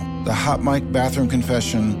all: the hot mic bathroom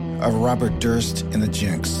confession of Robert Durst in The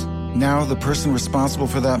Jinx. Now, the person responsible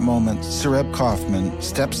for that moment, Sareb Kaufman,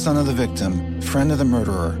 stepson of the victim, friend of the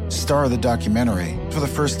murderer, star of the documentary, for the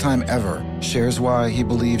first time ever, shares why he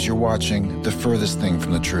believes you're watching the furthest thing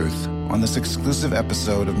from the truth on this exclusive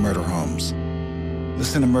episode of Murder Homes.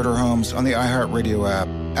 Listen to Murder Homes on the iHeartRadio app,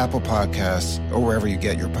 Apple Podcasts, or wherever you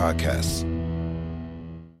get your podcasts.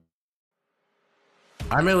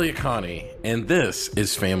 I'm Elliot Connie, and this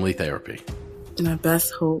is Family Therapy. My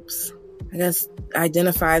best hopes, I guess,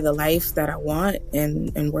 identify the life that I want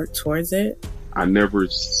and work towards it. I never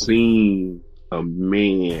seen a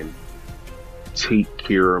man take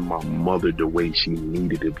care of my mother the way she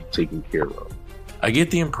needed to be taken care of. I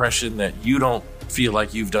get the impression that you don't feel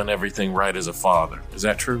like you've done everything right as a father. Is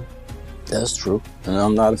that true? That's true, and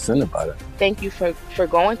I'm not offended by that. Thank you for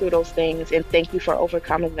going through those things, and thank you for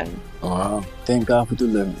overcoming them. Thank God for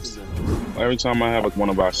deliverance. Every time I have one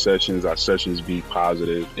of our sessions be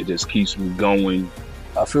positive. It just keeps me going.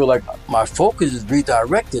 I feel like my focus is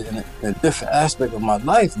redirected in a different aspect of my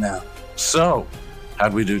life now. So,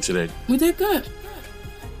 how'd we do today? We did good.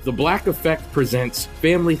 The Black Effect presents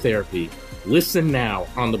Family Therapy. Listen now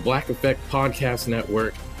on the Black Effect Podcast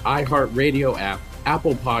Network, iHeartRadio app,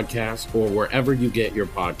 Apple Podcasts, or wherever you get your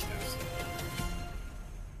podcasts.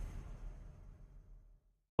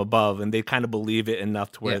 Above, and they kind of believe it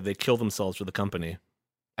enough to where they kill themselves for the company.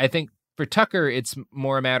 I think for Tucker, it's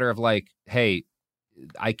more a matter of like, hey,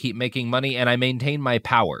 I keep making money and I maintain my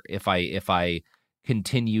power if I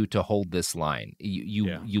continue to hold this line.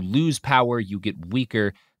 You lose power, you get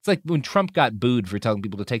weaker. It's like when Trump got booed for telling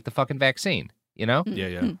people to take the fucking vaccine, you know?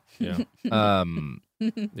 Yeah.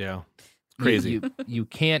 Yeah. Crazy. You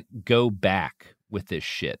can't go back with this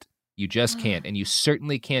shit. You just can't. And you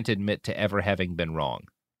certainly can't admit to ever having been wrong.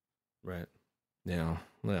 Right. Yeah.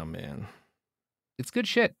 Oh, man. It's good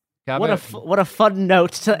shit. What a fun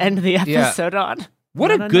note to end the episode on. What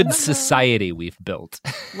a good society we've built.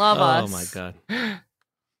 Love us. Oh, my God.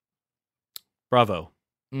 Bravo.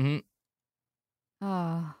 Mm-hmm.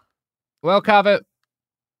 Oh. Well, Kava,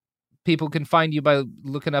 people can find you by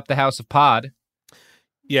looking up the House of Pod.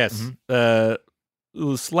 Yes. It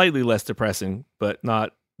was slightly less depressing, but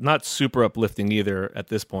not super uplifting either at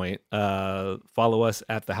this point. Follow us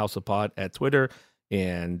at the House of Pod at Twitter,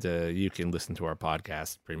 and you can listen to our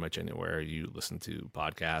podcast pretty much anywhere you listen to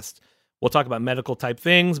podcasts. We'll talk about medical type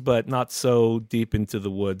things, but not so deep into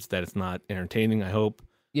the woods that it's not entertaining, I hope.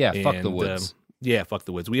 Yeah, fuck the woods. Fuck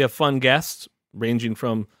the woods. We have fun guests ranging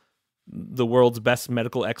from the world's best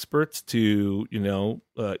medical experts to,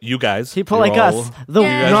 you guys. People like us,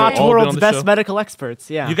 not world's best medical experts.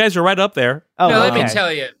 Yeah. You guys are right up there. Oh, no, let me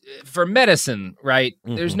tell you, for medicine, right,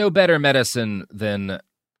 there's no better medicine than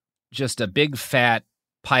just a big fat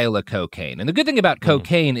pile of cocaine. And the good thing about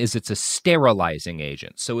cocaine is it's a sterilizing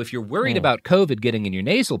agent. So if you're worried about COVID getting in your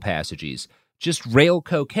nasal passages, just rail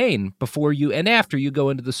cocaine before you and after you go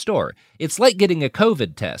into the store. It's like getting a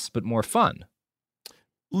COVID test, but more fun.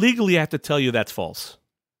 Legally, I have to tell you that's false.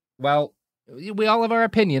 Well, we all have our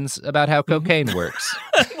opinions about how cocaine works.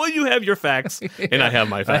 Well, you have your facts, and I have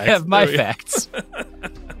my facts. I have my facts.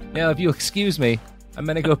 Now, if you excuse me, I'm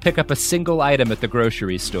going to go pick up a single item at the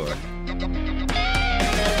grocery store.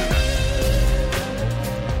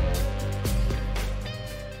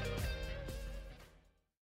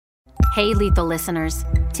 Hey, Lethal listeners.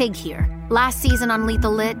 Tig here. Last season on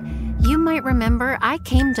Lethal Lit, you might remember I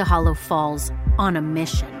came to Hollow Falls on a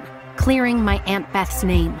mission, clearing my Aunt Beth's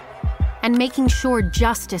name and making sure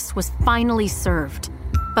justice was finally served.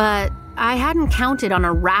 But I hadn't counted on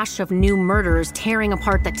a rash of new murders tearing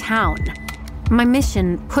apart the town. My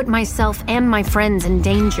mission put myself and my friends in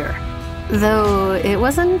danger. Though it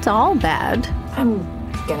wasn't all bad. I'm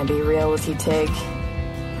gonna be real with you, Tig.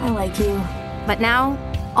 I like you. But now,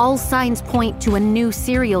 all signs point to a new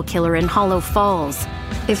serial killer in Hollow Falls.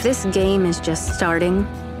 If this game is just starting,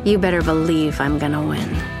 you better believe I'm gonna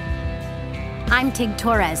win. I'm Tig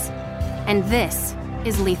Torres, and this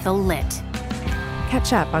is Lethal Lit.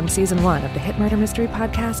 Catch up on Season 1 of the hit murder mystery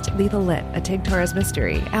podcast Lethal Lit, a Tig Torres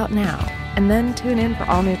mystery, out now. And then tune in for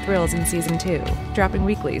all new thrills in Season 2, dropping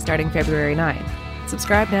weekly starting February 9th.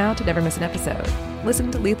 Subscribe now to never miss an episode. Listen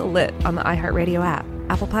to Lethal Lit on the iHeartRadio app,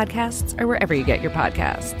 Apple Podcasts, or wherever you get your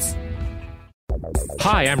podcasts.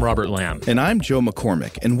 Hi, I'm Robert Lamb. And I'm Joe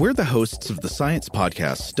McCormick, and we're the hosts of the science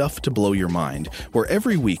podcast Stuff to Blow Your Mind, where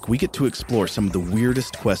every week we get to explore some of the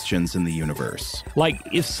weirdest questions in the universe. Like,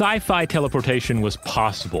 if sci-fi teleportation was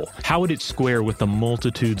possible, how would it square with the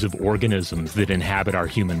multitudes of organisms that inhabit our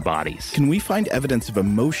human bodies? Can we find evidence of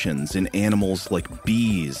emotions in animals like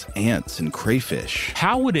bees, ants, and crayfish?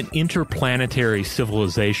 How would an interplanetary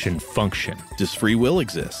civilization function? Does free will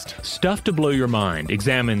exist? Stuff to Blow Your Mind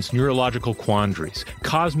examines neurological quandaries,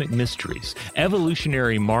 cosmic mysteries,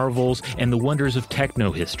 evolutionary marvels, and the wonders of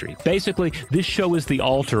techno-history. Basically, this show is the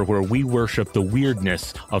altar where we worship the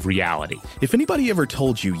weirdness of reality. If anybody ever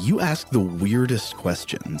told you you ask the weirdest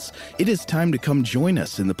questions, it is time to come join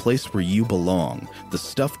us in the place where you belong, the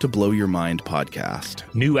Stuff to Blow Your Mind podcast.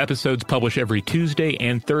 New episodes publish every Tuesday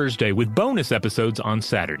and Thursday, with bonus episodes on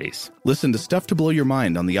Saturdays. Listen to Stuff to Blow Your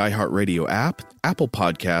Mind on the iHeartRadio app, Apple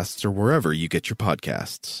Podcasts, or wherever you get your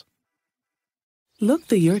podcasts. Look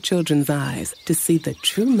through your children's eyes to see the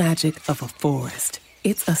true magic of a forest.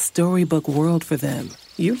 It's a storybook world for them.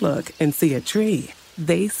 You look and see a tree.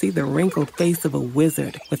 They see the wrinkled face of a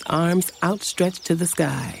wizard with arms outstretched to the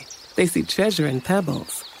sky. They see treasure in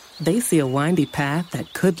pebbles. They see a windy path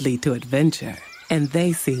that could lead to adventure. And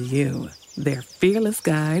they see you, their fearless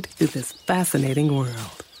guide through this fascinating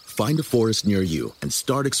world. Find a forest near you and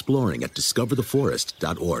start exploring at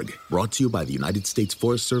discovertheforest.org. Brought to you by the United States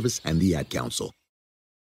Forest Service and the Ad Council.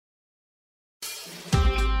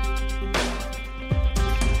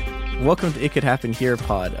 Welcome to It Could Happen Here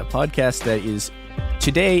Pod, a podcast that is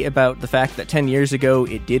today about the fact that 10 years ago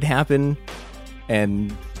it did happen.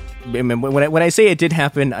 And when I say it did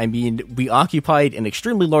happen, I mean we occupied an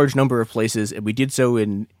extremely large number of places, and we did so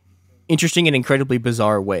in interesting and incredibly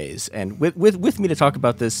bizarre ways. And with me to talk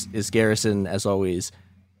about this is Garrison, as always.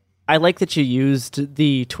 I like that you used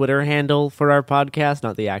the Twitter handle for our podcast,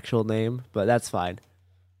 not the actual name, but that's fine.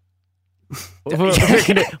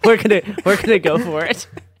 we're gonna go for it.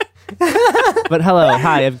 But hello,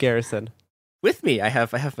 hi, I'm Garrison. With me, I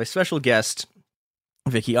have my special guest,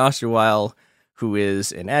 Vicky Osterweil, who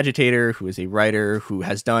is an agitator, who is a writer, who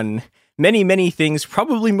has done many, many things,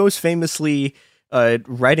 probably most famously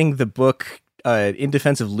writing the book In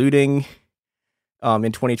Defense of Looting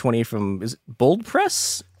in 2020 from Bold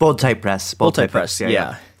Press? Bold Type Press. Bold Type Press,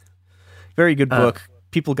 yeah. Very good book.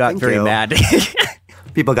 People got very mad.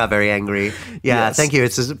 People got very angry. Yeah, Yes. Thank you.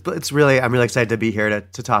 It's really, I'm really excited to be here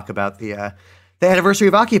to talk about the anniversary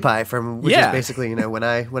of Occupy, which is basically when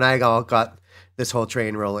I all got this whole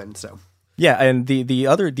train rolling. So yeah, and the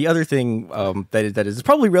other thing that is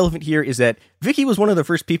probably relevant here is that Vicky was one of the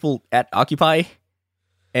first people at Occupy,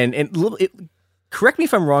 and correct me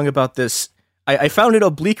if I'm wrong about this. I found an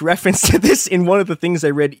oblique reference to this in one of the things I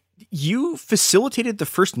read. You facilitated the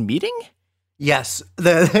first meeting? yes,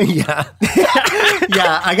 yeah.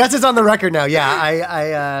 I guess it's on the record now.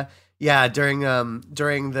 Yeah, during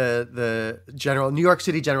the New York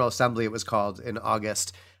City General Assembly, it was called in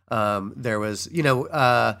August. There was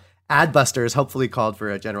Adbusters hopefully called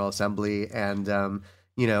for a General Assembly, and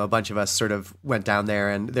a bunch of us sort of went down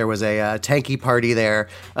there, and there was a tanky party there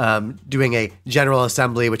doing a General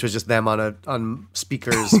Assembly, which was just them on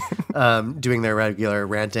speakers doing their regular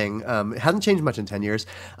ranting. It hasn't changed much in 10 years.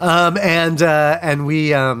 And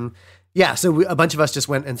we, so a bunch of us just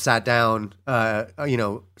went and sat down,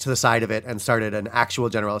 to the side of it and started an actual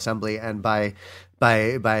General Assembly. And by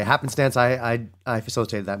happenstance, I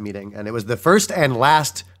facilitated that meeting, and it was the first and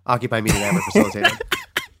last Occupy meeting I ever facilitated.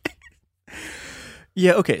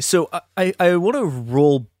 Yeah, okay, so I want to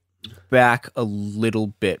roll back a little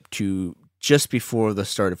bit to just before the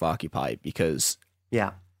start of Occupy, because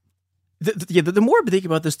the more I think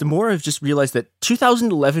about this, the more I've just realized that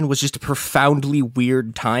 2011 was just a profoundly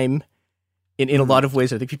weird time in a lot of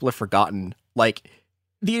ways. I think people have forgotten. Like,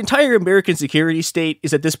 the entire American security state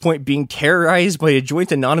is at this point being terrorized by a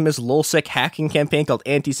joint anonymous LulzSec hacking campaign called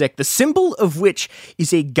Antisec, the symbol of which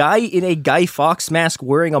is a guy in a Guy Fawkes mask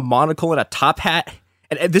wearing a monocle and a top hat.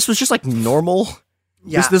 And this was just like normal.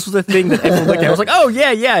 Yeah. This was the thing that everyone looked at. I was like, oh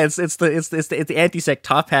yeah, it's the Antisec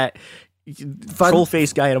top hat, troll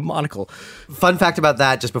face guy in a monocle. Fun fact about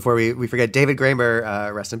that, just before we forget, David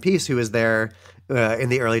Graeber, rest in peace, who was there in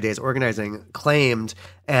the early days organizing, claimed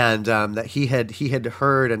and that he had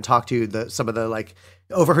heard and talked to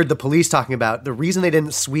overheard the police talking about the reason they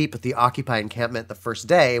didn't sweep the Occupy encampment the first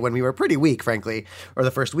day when we were pretty weak, frankly, or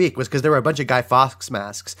the first week, was because there were a bunch of Guy Fawkes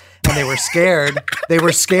masks and they were scared. They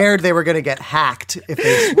were scared they were going to get hacked if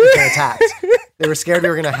they attacked. They were scared we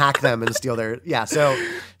were going to hack them and steal their So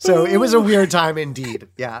it was a weird time indeed.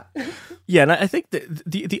 Yeah. Yeah, and I think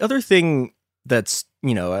the other thing that's,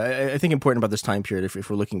 I think important about this time period, if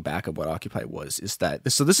we're looking back at what Occupy was, is that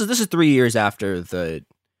this is 3 years after the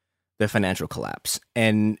financial collapse,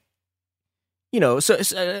 and so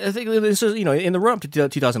I think this is, in the run up to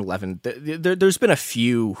 2011, there's been a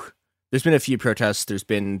few protests. There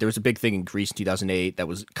was a big thing in Greece in 2008 that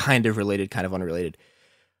was kind of related, kind of unrelated.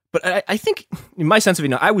 But I think, in my sense of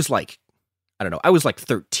it, I was like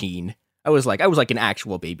 13. I was like an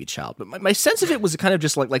actual baby child. But my sense of it was kind of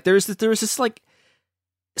just like there was this like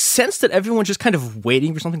sense that everyone's just kind of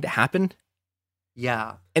waiting for something to happen.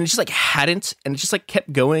 Yeah. And it just like hadn't, and it just like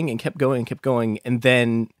kept going and kept going and kept going. And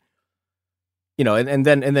then, and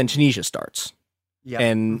then Tunisia starts. Yeah.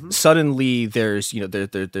 And suddenly there's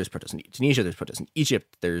protests in Tunisia, there's protests in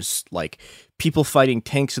Egypt, there's like people fighting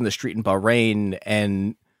tanks in the street in Bahrain,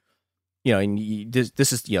 and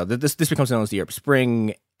this becomes known as the Arab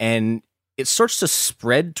Spring, and it starts to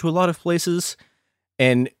spread to a lot of places.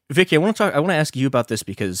 And Vicky, I want to ask you about this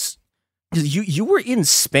because you were in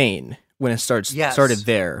Spain when it started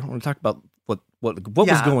there. I want to talk about what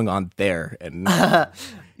was going on there. And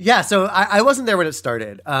yeah, so I wasn't there when it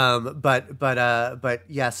started. But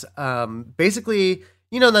yes, basically,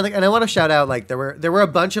 and I want to shout out, like, there were a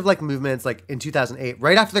bunch of like movements, like in 2008,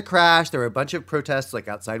 right after the crash, there were a bunch of protests like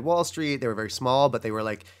outside Wall Street. They were very small, but they were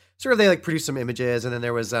like they like produced some images. And then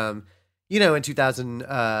there was in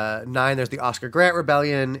 2009, there's the Oscar Grant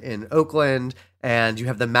rebellion in Oakland, and you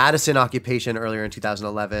have the Madison occupation earlier in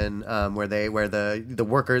 2011, where the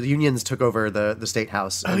workers unions took over the state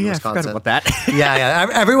house in Wisconsin. I forgot about that. yeah,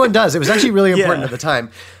 everyone does. It was actually really important at the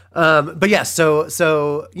time. But yeah,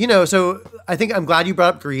 so I think I'm glad you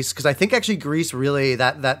brought up Greece, because I think actually Greece really,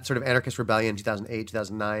 that sort of anarchist rebellion 2008,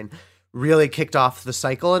 2009 really kicked off the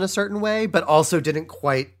cycle in a certain way, but also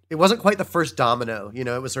it wasn't quite the first domino,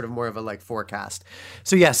 it was sort of more of a like forecast.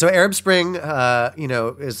 So yeah, so Arab Spring,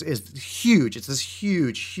 is huge. It's this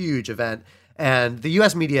huge event, and the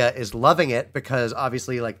US media is loving it because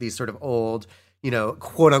obviously like these sort of old,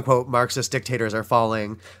 quote unquote Marxist dictators are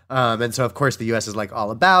falling. And so of course the US is like all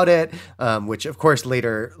about it, which of course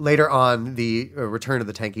later on the return of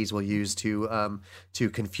the tankies will use to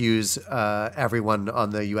confuse everyone on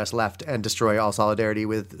the US left and destroy all solidarity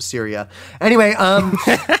with Syria. Anyway,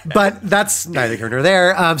 but that's neither here nor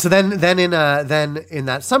there. So then in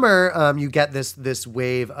that summer, you get this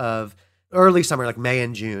wave of early summer, like May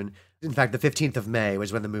and June. In fact, the 15th of May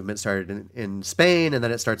was when the movement started in Spain, and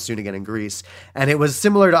then it starts soon again in Greece. And it was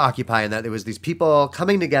similar to Occupy in that there was these people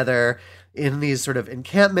coming together in these sort of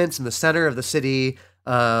encampments in the center of the city.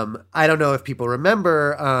 I don't know if people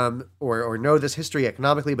remember or know this history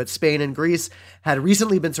economically, but Spain and Greece had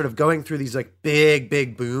recently been sort of going through these like big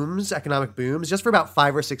economic booms, just for about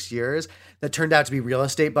 5 or 6 years, that turned out to be real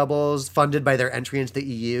estate bubbles funded by their entry into the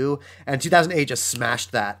EU. And 2008 just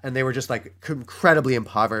smashed that, and they were just like incredibly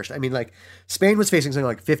impoverished. I mean, like Spain was facing something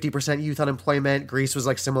like 50% youth unemployment. Greece was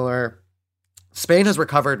like similar. Spain has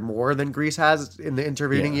recovered more than Greece has in the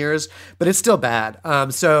intervening years, but it's still bad.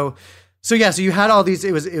 So you had all these,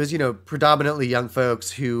 it was predominantly young folks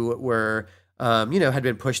who were, had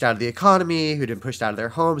been pushed out of the economy, who'd been pushed out of their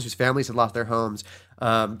homes, whose families had lost their homes,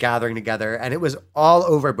 gathering together. And it was all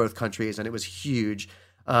over both countries, and it was huge.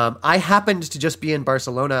 I happened to just be in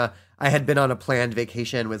Barcelona. I had been on a planned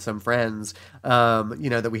vacation with some friends,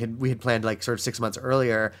 that we had planned like sort of 6 months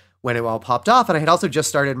earlier when it all popped off. And I had also just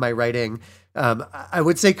started my writing, I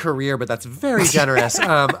would say career, but that's very generous.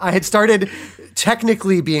 I had started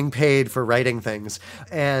technically being paid for writing things,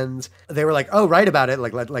 and they were like, "Oh, write about it,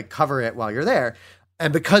 like cover it while you're there."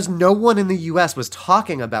 And because no one in the US was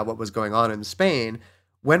talking about what was going on in Spain,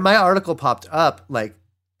 when my article popped up,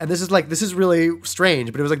 and this is really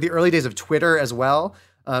strange, but it was like the early days of Twitter as well,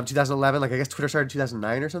 2011. Like I guess Twitter started in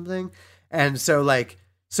 2009 or something, and so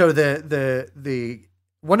the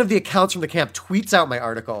one of the accounts from the camp tweets out my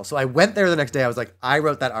article. So I went there the next day. I was like, I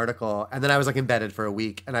wrote that article. And then I was like embedded for a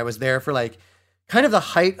week. And I was there for like kind of the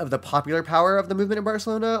height of the popular power of the movement in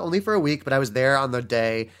Barcelona, only for a week. But I was there on the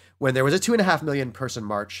day when there was a 2.5 million person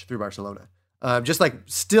march through Barcelona. Just like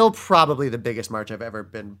still probably the biggest march I've ever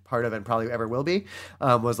been part of and probably ever will be,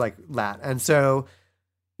 was like that. And so,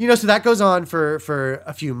 so that goes on for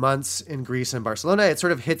a few months in Greece and Barcelona. It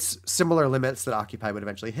sort of hits similar limits that Occupy would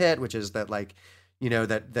eventually hit, which is that like,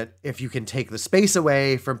 that if you can take the space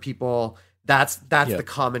away from people, that's the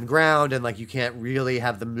common ground. And like, you can't really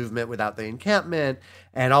have the movement without the encampment.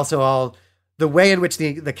 And also all the way in which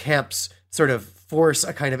the camps sort of force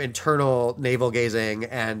a kind of internal navel gazing,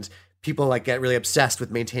 and people like get really obsessed with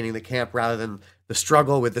maintaining the camp rather than the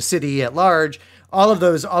struggle with the city at large. All of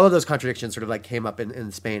those contradictions sort of like came up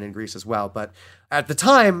in Spain and Greece as well. But at the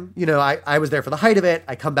time, I was there for the height of it.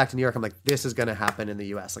 I come back to New York. I'm like, this is going to happen in the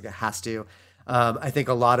US. Like it has to. I think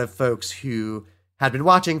a lot of folks who had been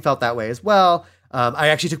watching felt that way as well. I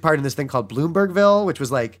actually took part in this thing called Bloombergville, which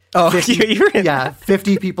was like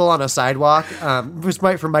 50 people on a sidewalk. It was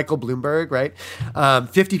from Michael Bloomberg, right?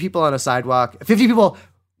 50 people on a sidewalk. 50 people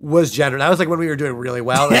was generous. That was like when we were doing really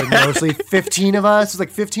well. There were mostly 15 of us. It was like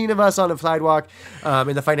 15 of us on a sidewalk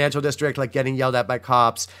in the financial district, like getting yelled at by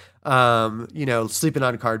cops, sleeping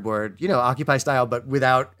on cardboard, Occupy style, but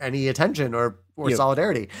without any attention or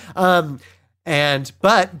solidarity.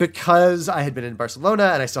 But because I had been in Barcelona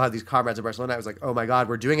and I still had these comrades in Barcelona, I was like, oh my God,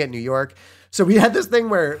 we're doing it in New York. So we had this thing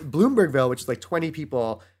where Bloombergville, which is like 20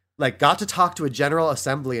 people, like got to talk to a general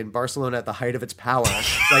assembly in Barcelona at the height of its power,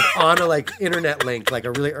 like on a like internet link, like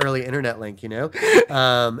a really early internet link, so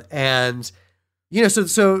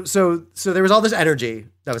there was all this energy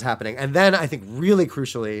that was happening. And then I think really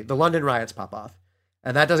crucially, the London riots pop off,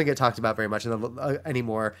 and that doesn't get talked about very much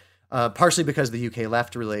anymore. Partially because the UK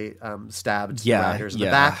left really stabbed the rioters in the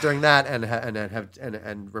back during that,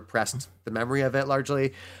 and repressed the memory of it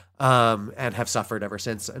largely, and have suffered ever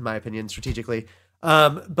since, in my opinion, strategically.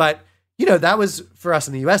 But that was for us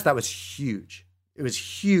in the US. That was huge. It was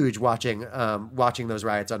huge watching those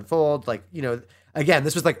riots unfold. Like again,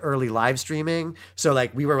 this was like early live streaming, so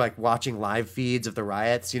like we were like watching live feeds of the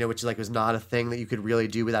riots, which like was not a thing that you could really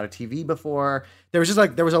do without a TV before. There was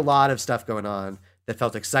a lot of stuff going on that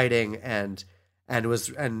felt exciting and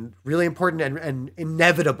really important and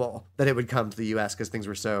inevitable that it would come to the US because things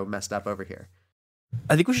were so messed up over here.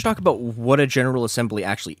 I think we should talk about what a General Assembly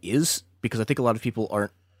actually is, because I think a lot of people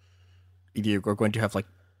are going to have like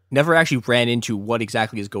never actually ran into what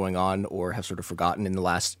exactly is going on, or have sort of forgotten in the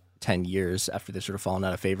last 10 years after they've sort of fallen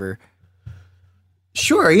out of favor.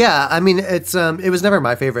 Sure, yeah. I mean, it was never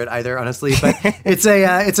my favorite either, honestly, but it's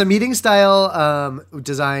a meeting style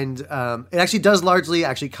designed. It actually does largely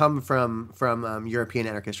come from European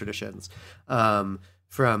anarchist traditions.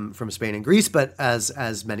 From Spain and Greece, but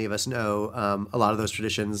as many of us know, a lot of those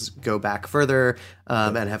traditions go back further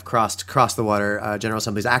and have crossed the water. General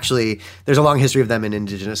Assemblies, actually, there's a long history of them in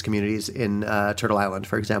indigenous communities in Turtle Island,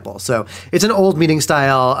 for example. So it's an old meeting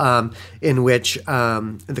style in which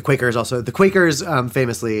the Quakers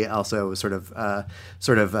famously also sort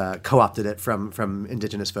of co-opted it from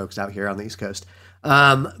indigenous folks out here on the East Coast.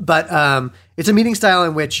 But it's a meeting style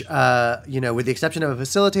in which, with the exception of a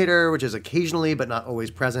facilitator, which is occasionally but not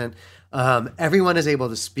always present, everyone is able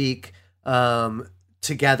to speak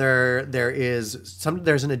together.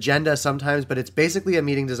 There's an agenda sometimes, but it's basically a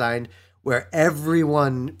meeting designed where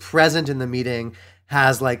everyone present in the meeting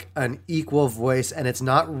has like an equal voice, and it's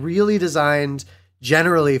not really designed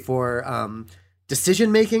generally for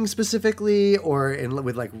decision making specifically, or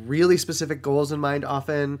with like really specific goals in mind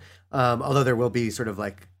often, although there will be sort of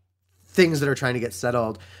like things that are trying to get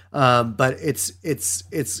settled, but it's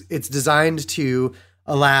designed to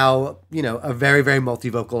allow a very, very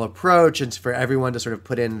multivocal approach, and for everyone to sort of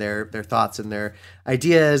put in their thoughts and their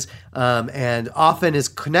ideas, and often is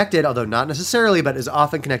connected, although not necessarily, but is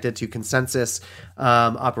often connected to consensus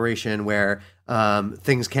operation where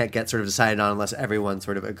things can't get sort of decided on unless everyone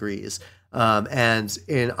sort of agrees. And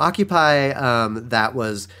in Occupy,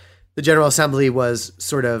 the General Assembly was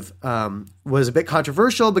sort of was a bit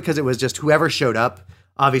controversial because it was just whoever showed up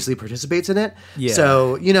obviously participates in it. Yeah.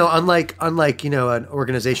 So, unlike an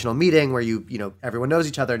organizational meeting where everyone knows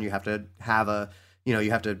each other and you have to have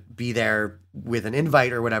you have to be there with an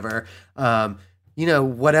invite or whatever,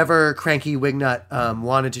 whatever cranky wingnut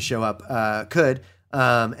wanted to show up could,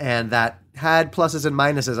 and that had pluses and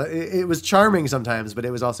minuses. It was charming sometimes, but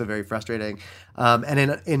it was also very frustrating.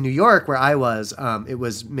 And in New York, where I was, it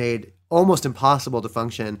was made almost impossible to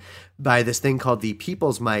function by this thing called the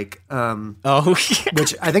People's Mic,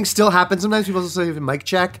 which I think still happens sometimes. People also say mic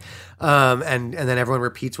check, and then everyone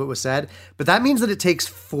repeats what was said. But that means that it takes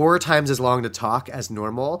 4 times as long to talk as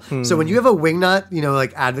normal. So when you have a wingnut,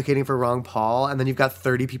 like advocating for Ron Paul, and then you've got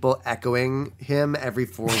 30 people echoing him every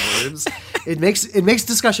 4 words, it makes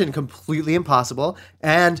discussion completely impossible.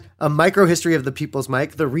 And a micro history of the People's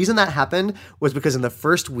Mic. The reason that happened was because in the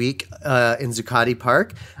first week in Zuccotti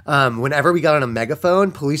Park, whenever we got on a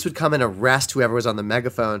megaphone, police would come and arrest whoever was on the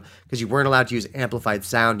megaphone because you weren't allowed to use amplified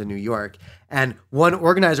sound in New York. And one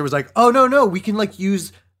organizer was like, "Oh no, we can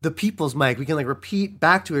use the People's Mic. We can repeat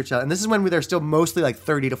back to each other." And this is when there's still mostly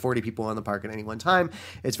 30 to 40 people on the park at any one time.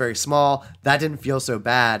 It's very small. That didn't feel so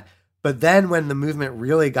bad. But then when the movement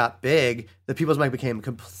really got big, the People's Mic became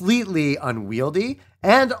completely unwieldy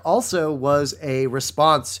and also was a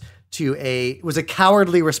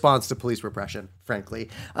cowardly response to police repression, frankly,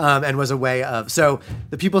 and was a way of. So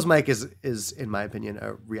the People's Mic is, in my opinion,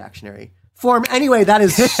 a reactionary form. Anyway, that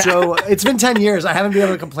is so. It's been 10 years. I haven't been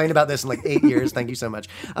able to complain about this in 8 years. Thank you so much.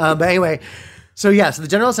 But anyway. So the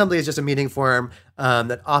General Assembly is just a meeting forum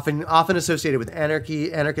that often associated with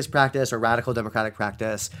anarchist practice or radical democratic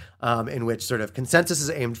practice, in which sort of consensus is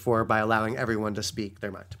aimed for by allowing everyone to speak their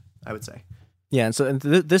mind, I would say. Yeah, and so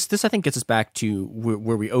this I think gets us back to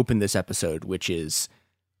where we opened this episode, which is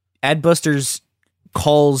Adbusters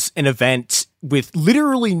calls an event with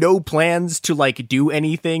literally no plans to do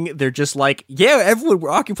anything. They're just everyone, we're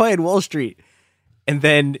occupying Wall Street, and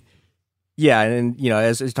then. Yeah, and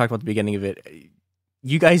as we talked about at the beginning of it,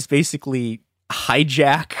 you guys basically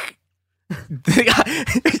hijack.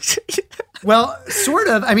 Well, sort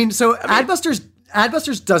of. So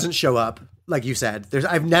Adbusters doesn't show up, like you said.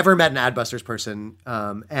 I've never met an Adbusters person,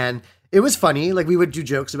 and it was funny. We would do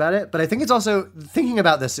jokes about it, but I think it's also thinking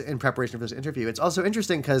about this in preparation for this interview. It's also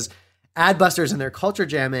interesting because Adbusters and their culture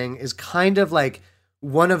jamming is kind of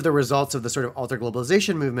one of the results of the sort of alter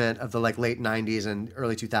globalization movement of the late 90s and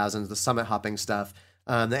early 2000s, the summit hopping stuff,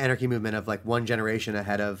 the anarchy movement of one generation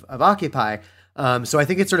ahead of Occupy. So I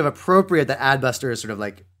think it's sort of appropriate that Adbusters sort of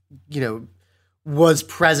was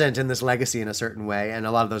present in this legacy in a certain way, and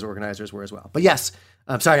a lot of those organizers were as well. But yes,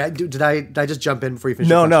 I'm sorry, did I just jump in before you finish?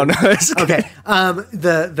 No. It's okay.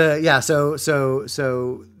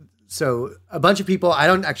 So a bunch of people, I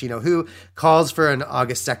don't actually know who, calls for an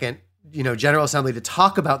August 2nd General Assembly to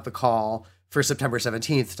talk about the call for September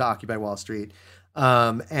 17th to occupy Wall Street.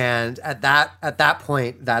 And at that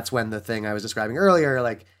point, that's when the thing I was describing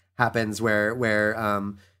earlier, happens where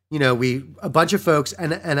a bunch of folks,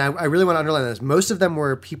 and I really want to underline this. Most of them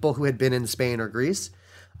were people who had been in Spain or Greece.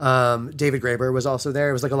 David Graeber was also there.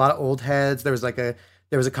 It was a lot of old heads. There was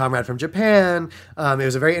a comrade from Japan. It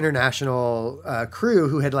was a very international crew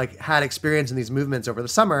who had had experience in these movements over the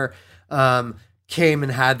summer. Came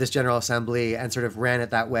and had this General Assembly and sort of ran it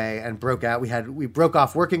that way and broke out. We broke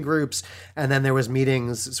off working groups, and then there was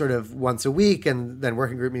meetings sort of once a week, and then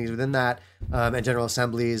working group meetings within that, and General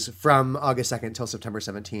Assemblies from August 2nd until September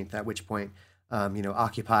 17th, at which point,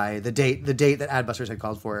 Occupy, the date that Adbusters had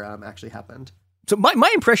called for, actually happened. So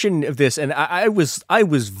my impression of this, and I was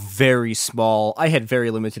very small. I had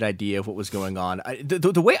very limited idea of what was going on.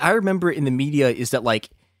 The way I remember it in the media is that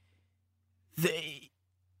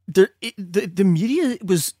the media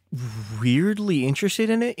was weirdly interested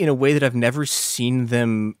in it in a way that I've never seen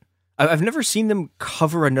them. I've never seen them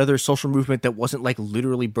cover another social movement that wasn't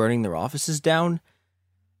literally burning their offices down.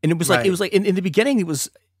 And it was Right. in the beginning, it was,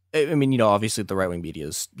 obviously the right wing media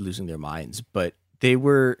is losing their minds, but they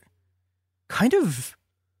were kind of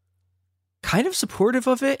supportive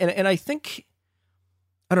of it. And I think,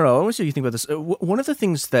 I don't know, I want to see what you think about this. One of the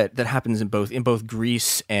things that happens in both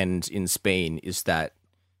Greece and in Spain is that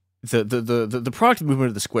the product movement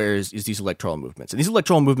of the squares is these electoral movements, and these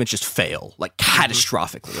electoral movements just fail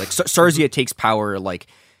catastrophically. Sarzia takes power,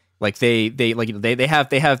 they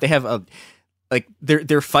have a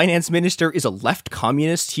their finance minister is a left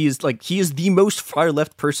communist. He is the most far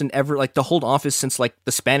left person ever to hold office since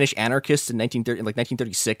the Spanish anarchists in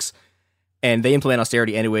 1936. And they implement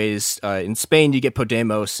austerity anyways. In Spain, you get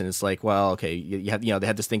Podemos, and it's okay, you have, they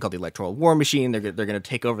had this thing called the electoral war machine. They're going to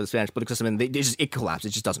take over the Spanish political system, and it collapsed.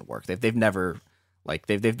 It just doesn't work. They've never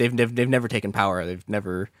they've never taken power. They've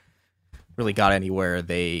never really got anywhere.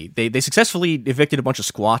 They successfully evicted a bunch of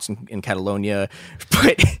squats in Catalonia,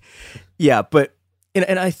 but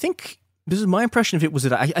and I think this is my impression of it was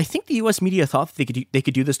that I think the U.S. media thought that they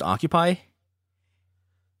could do this to Occupy.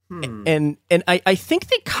 And I think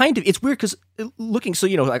they kind of, it's weird because looking, so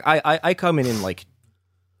I come in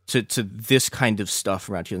to this kind of stuff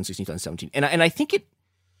around 2016, 2017, and I think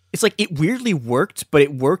it's like it weirdly worked, but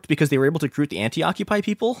it worked because they were able to recruit the anti-Occupy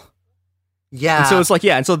people. Yeah. And so it's like,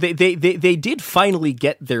 yeah. And so they did finally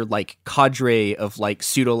get their like cadre of like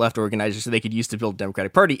pseudo left organizers so they could use to build a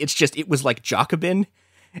Democratic Party. It's just, it was like Jacobin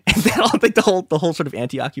and then all like the whole sort of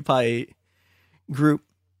anti-Occupy group.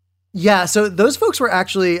 Yeah. So those folks were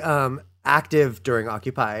actually active during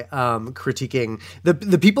Occupy, critiquing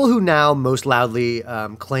the people who now most loudly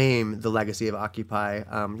claim the legacy of Occupy.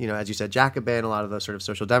 As you said, Jacobin, a lot of those sort of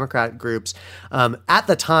social democrat groups at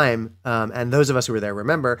the time, and those of us who were there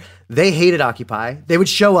remember, they hated Occupy. They would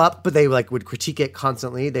show up, but they would critique it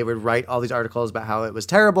constantly. They would write all these articles about how it was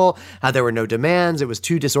terrible, how there were no demands, it was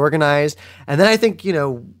too disorganized. And then I think,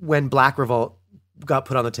 when Black Revolt got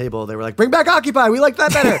put on the table, they were like, bring back Occupy, we like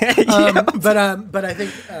that better. But I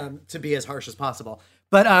think to be as harsh as possible,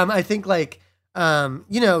 but I think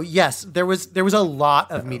yes, there was a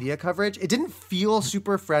lot of media coverage. It didn't feel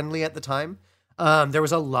super friendly at the time. There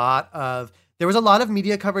was a lot of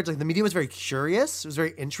media coverage. Like the media was very curious, it was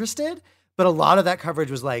very interested, but a lot of that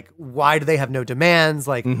coverage was like, why do they have no demands?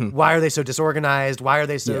 Like, why are they so disorganized? Why are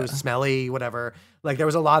they so smelly? Whatever. Like there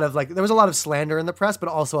was a lot of slander in the press, but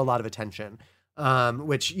also a lot of attention.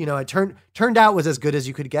 Which it turned out was as good as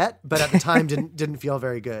you could get, but at the time didn't feel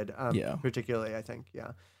very good. Particularly, I think,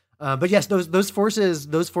 but yes, those forces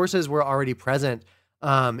were already present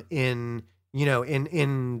in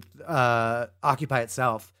Occupy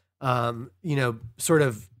itself. Sort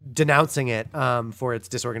of denouncing it for its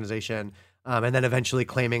disorganization, and then eventually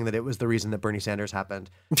claiming that it was the reason that Bernie Sanders happened,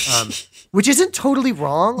 which isn't totally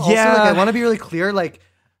wrong. Also, I want to be really clear.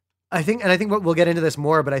 I think we'll get into this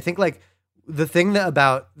more, but I think the thing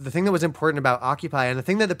that was important about Occupy, and the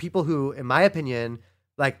thing that the people who, in my opinion,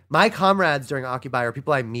 like my comrades during Occupy or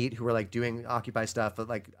people I meet who were like doing Occupy stuff, but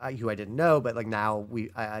who I didn't know, but like now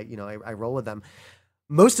I roll with them.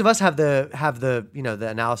 Most of us have the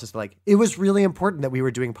analysis of like, it was really important that we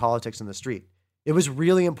were doing politics in the street. It was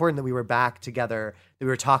really important that we were back together, that we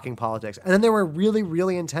were talking politics. And then there were really,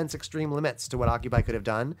 really intense extreme limits to what Occupy could have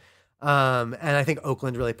done. And I think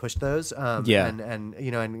Oakland really pushed those, and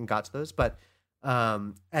got to those. But,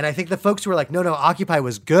 and I think the folks who were like, no, Occupy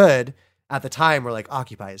was good at the time were like,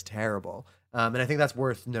 Occupy is terrible. And I think that's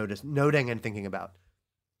worth noting and thinking about.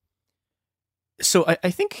 So I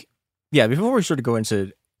think, before we sort of go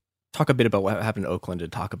into talk a bit about what happened in Oakland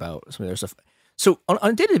and talk about some of their stuff. So on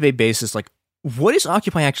a day-to-day basis, like what is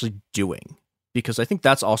Occupy actually doing? Because I think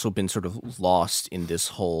that's also been sort of lost in this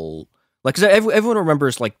whole, like, because everyone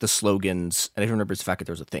remembers like the slogans and everyone remembers the fact that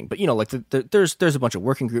there was a thing, but there's a bunch of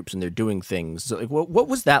working groups and they're doing things. So, like, what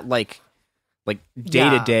was that like day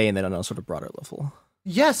to day, and then on a sort of broader level?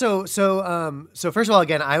 Yeah. So first of all,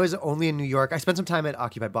 again, I was only in New York. I spent some time at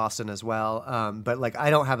Occupy Boston as well. But like,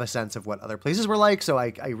 I don't have a sense of what other places were like. So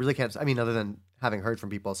I really can't, other than having heard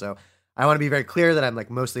from people. So I want to be very clear that I'm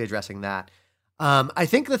like mostly addressing that. I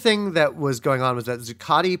think the thing that was going on was that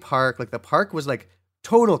Zuccotti Park, like the park was like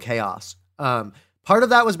total chaos. Part of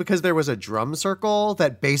that was because there was a drum circle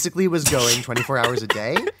that basically was going 24 hours a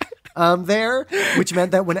day there, which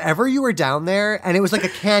meant that whenever you were down there, and it was like a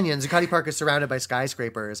canyon, Zuccotti Park is surrounded by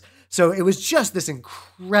skyscrapers. So it was just this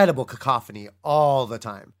incredible cacophony all the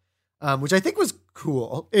time, which I think was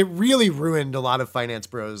cool. It really ruined a lot of finance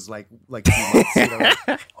bros like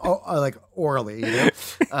orally,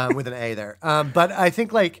 with an A there. But I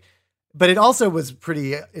think but it also was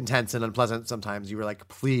pretty intense and unpleasant sometimes. You were like,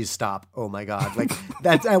 please stop. Oh my God. Like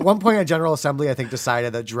that's at one point at General Assembly, I think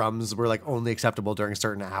decided that drums were like only acceptable during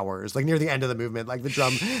certain hours, like near the end of the movement. Like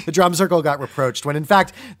the drum circle got reproached when in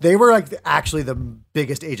fact they were like actually the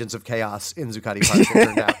biggest agents of chaos in Zuccotti Park, it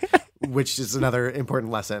turned out, which is another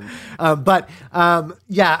important lesson.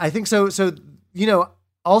 I think so. So,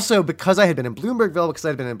 also because I had been in Bloombergville, because I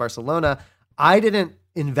had been in Barcelona, I didn't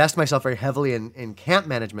invest myself very heavily in camp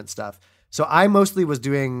management stuff. So I mostly was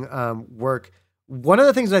doing work. One of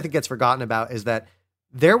the things that I think gets forgotten about is that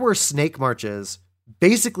there were snake marches,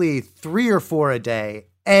 basically 3 or 4 a day,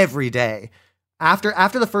 every day.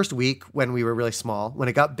 After the first week, when we were really small, when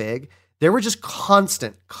it got big, there were just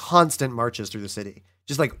constant marches through the city,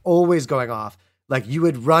 just like always going off. Like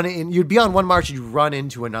you'd be on one march, you'd run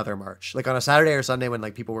into another march, like on a Saturday or Sunday when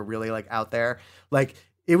like people were really like out there, like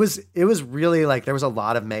it was really like there was a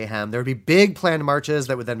lot of mayhem. There would be big planned marches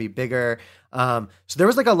that would then be bigger. So there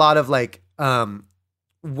was like a lot of like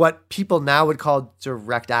what people now would call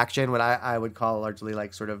direct action, what I would call largely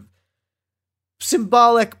like sort of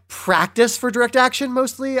symbolic practice for direct action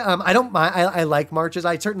mostly. I don't mind. I like marches.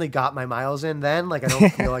 I certainly got my miles in then. Like I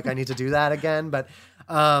don't feel like I need to do that again. But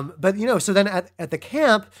so then at the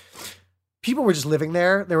camp, people were just living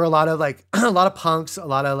there. There were a lot of like a lot of punks, a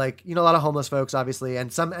lot of like, a lot of homeless folks, obviously,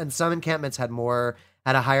 and some encampments had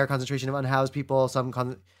a higher concentration of unhoused people.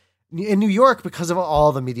 In New York, because of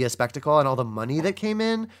all the media spectacle and all the money that came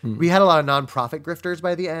in, we had a lot of nonprofit grifters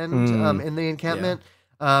by the end in the encampment.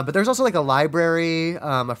 Yeah. But there's also like a library,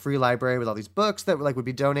 a free library with all these books that like would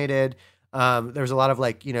be donated. There was a lot of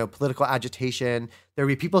like, political agitation. There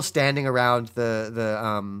would be people standing around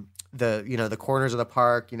the corners of the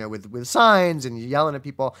park, with signs and yelling at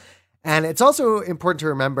people. And it's also important to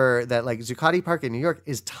remember that like Zuccotti Park in New York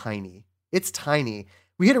is tiny. It's tiny.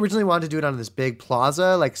 We had originally wanted to do it on this big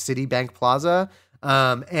plaza, like Citibank Plaza.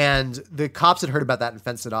 And the cops had heard about that and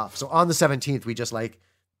fenced it off. So on the 17th, we just what's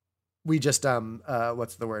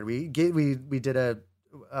the word? We did a,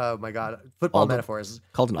 oh my God, football metaphors.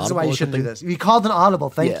 Called an audible. This is why you shouldn't do this. We called an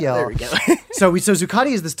audible. Thank you. There we go. So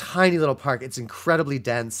Zuccotti is this tiny little park. It's incredibly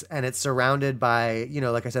dense and it's surrounded by,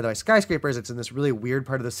 like I said, by skyscrapers. It's in this really weird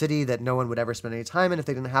part of the city that no one would ever spend any time in if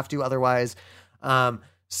they didn't have to otherwise.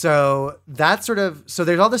 So that's so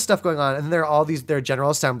there's all this stuff going on. And then there are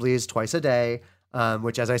general assemblies twice a day,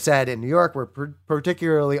 which, as I said, in New York were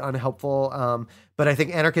particularly unhelpful. But I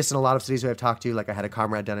think anarchists in a lot of cities who I've talked to, like I had a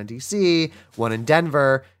comrade down in DC, one in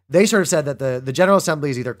Denver, they sort of said that the general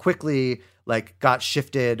assemblies either quickly like got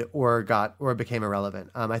shifted or became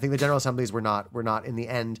irrelevant. I think the general assemblies were not in the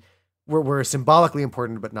end, were symbolically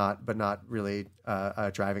important, but not really a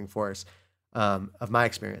driving force of my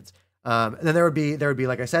experience. And then there would be,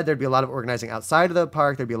 like I said, there'd be a lot of organizing outside of the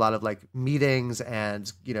park. There'd be a lot of like meetings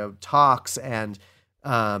and, talks and,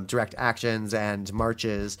 direct actions and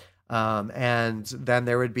marches. And then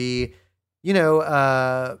there would be,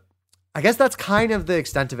 I guess that's kind of the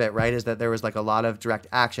extent of it, right? Is that there was like a lot of direct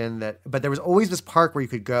action but there was always this park where you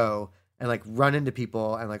could go and like run into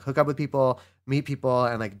people and like hook up with people, meet people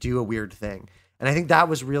and like do a weird thing. And I think that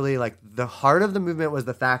was really like the heart of the movement, was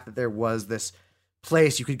the fact that there was this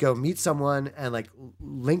place you could go meet someone and like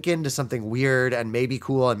link into something weird and maybe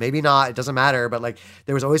cool and maybe not, it doesn't matter, but like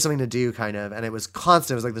there was always something to do kind of, and it was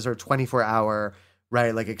constant. It was like this sort of 24-hour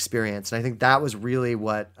right like experience. And I think that was really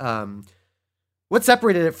what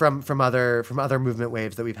separated it from other movement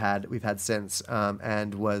waves that we've had since,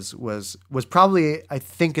 and was probably, I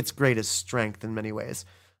think, its greatest strength in many ways.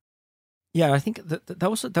 Yeah, I think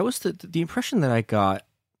that was the impression that I got,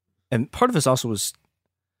 and part of this also was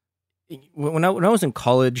when I was in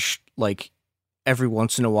college, like every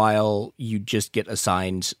once in a while you just get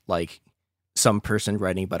assigned like some person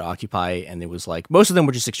writing about Occupy, and it was like most of them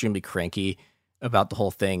were just extremely cranky about the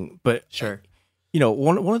whole thing. But sure,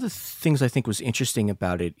 one of the things I think was interesting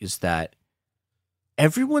about it is that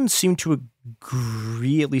everyone seemed to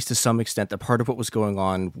agree, at least to some extent, that part of what was going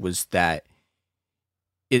on was that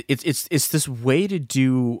it's this way to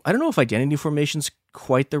do, I don't know if identity formation's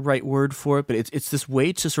quite the right word for it, but it's this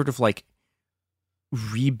way to sort of like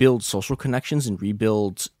rebuild social connections and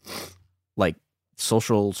rebuild like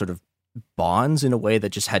social sort of bonds in a way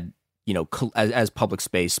that just had, as public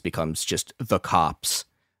space becomes just the cops.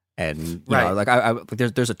 And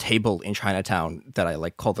there's a table in Chinatown that I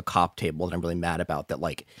like call the cop table that I'm really mad about. That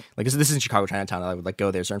like this is in Chicago Chinatown. I would like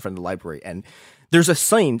go there, so in front of the library, and there's a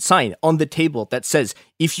sign on the table that says,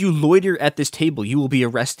 "If you loiter at this table, you will be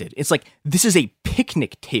arrested." It's like, this is a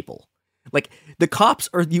picnic table. Like the cops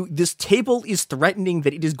this table is threatening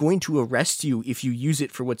that it is going to arrest you if you use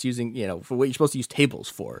it for for what you're supposed to use tables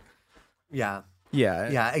for. Yeah,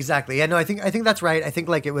 exactly. Yeah, no, I think that's right. I think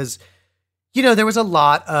like it was. There was a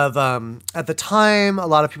lot of, at the time, a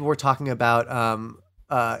lot of people were talking about,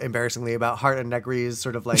 embarrassingly, about Hart and Negri's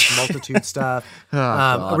sort of like multitude stuff.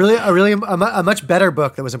 A much better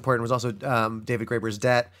book that was important was also David Graeber's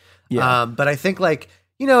Debt. Yeah. But I think like,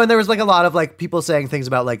 and there was like a lot of like people saying things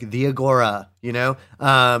about like the Agora,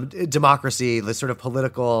 democracy, the sort of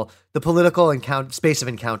political space of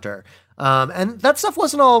encounter. And that stuff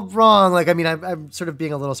wasn't all wrong. Like, I mean, I'm sort of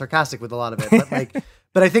being a little sarcastic with a lot of it, but like,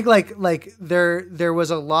 but I think like there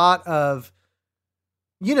was a lot of,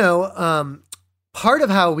 part of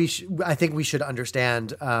how I think we should understand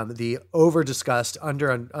the over discussed,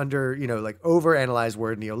 under like over analyzed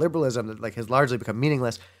word neoliberalism that like has largely become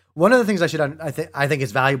meaningless. One of the things I think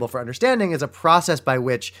is valuable for understanding is a process by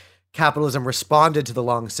which capitalism responded to the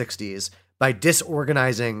long 60s by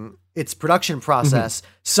disorganizing its production process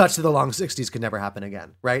such that the long 60s could never happen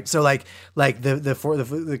again, right? So like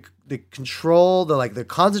the control, the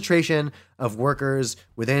concentration of workers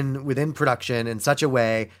within production in such a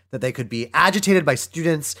way that they could be agitated by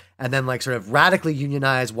students and then like sort of radically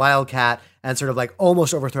unionize, wildcat, and sort of like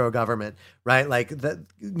almost overthrow a government, right? Like the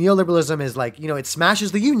neoliberalism is like, it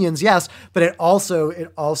smashes the unions, yes, but it also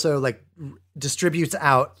like distributes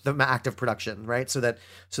out the act of production, right? So that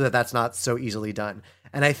that's not so easily done.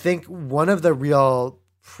 And I think one of the real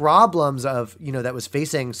problems of, that was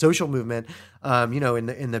facing social movement,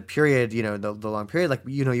 in the period, the long period, like,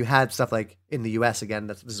 you had stuff like in the US, again,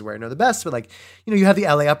 this is where I know the best, but like, you have the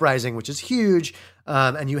LA uprising, which is huge.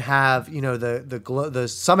 And you have,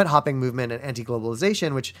 the summit hopping movement and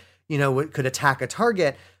anti-globalization, which, could attack a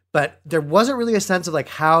target, but there wasn't really a sense of like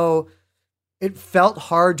how it felt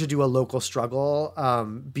hard to do a local struggle,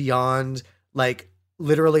 beyond like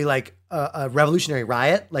literally like a revolutionary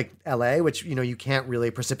riot like LA, which, you can't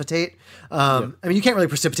really precipitate. I mean, you can't really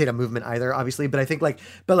precipitate a movement either, obviously, but I think like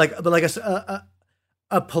a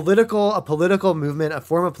political movement, a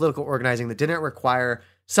form of political organizing that didn't require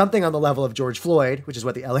something on the level of George Floyd, which is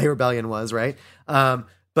what the LA Rebellion was, right?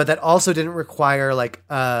 But that also didn't require like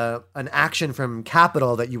an action from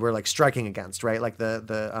capital that you were like striking against, right? Like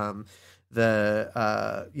the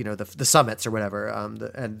summits or whatever.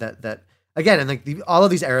 And that again, and like all of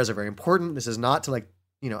these eras are very important. This is not to like,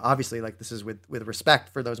 obviously like this is with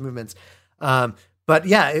respect for those movements. But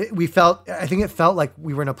yeah, I think it felt like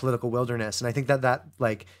we were in a political wilderness. And I think that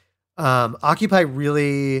like Occupy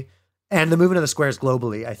really, and the movement of the squares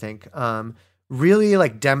globally, I think, really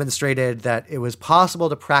like demonstrated that it was possible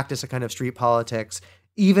to practice a kind of street politics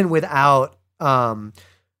even without, a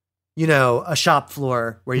shop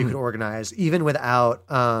floor where you could organize, even without,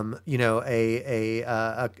 a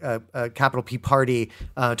capital P party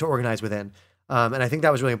to organize within. And I think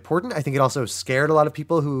that was really important. I think it also scared a lot of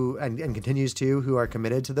people and continues to, who are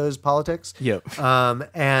committed to those politics. Yep.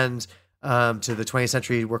 And to the 20th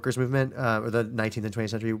century workers movement, or the 19th and 20th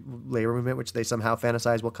century labor movement, which they somehow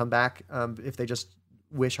fantasize will come back if they just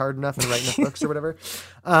wish hard enough and write enough books or whatever.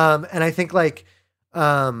 And I think like,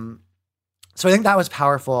 so I think that was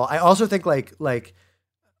powerful. I also think sorry,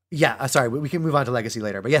 we can move on to legacy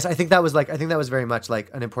later, but yes, I think that was very much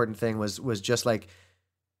like an important thing was just like,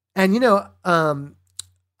 and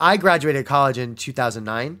I graduated college in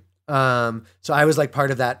 2009. So I was like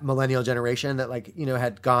part of that millennial generation that like,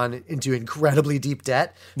 had gone into incredibly deep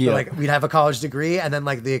debt. Yeah. So, like we'd have a college degree and then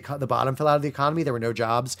like the bottom fell out of the economy. There were no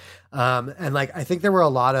jobs. And like, I think there were a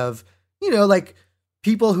lot of, like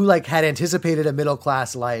people who like had anticipated a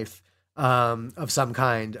middle-class life, of some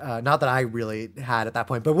kind. Not that I really had at that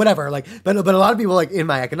point, but whatever. Like, but a lot of people like in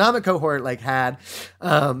my economic cohort, like had,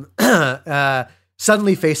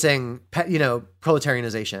 suddenly facing,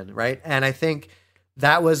 proletarianization. Right. And I think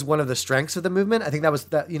that was one of the strengths of the movement. I think that was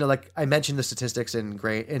like I mentioned the statistics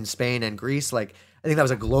in Spain and Greece. Like, I think that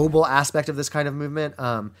was a global aspect of this kind of movement.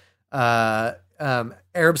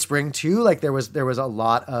 Arab Spring too. Like there was a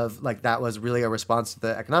lot of like, that was really a response to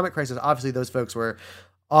the economic crisis. Obviously those folks were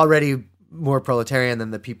already more proletarian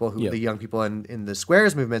than the people the young people in the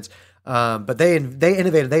squares movements. But they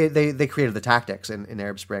innovated, they created the tactics in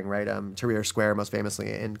Arab Spring, right? Tahrir Square, most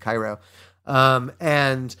famously in Cairo.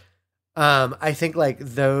 And I think like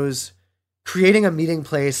those creating a meeting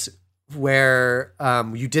place where,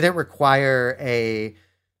 you didn't require a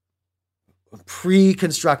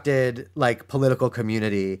pre-constructed like political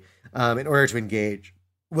community, in order to engage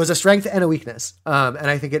was a strength and a weakness. And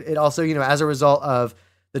I think it also, as a result of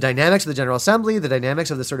the dynamics of the General Assembly, the dynamics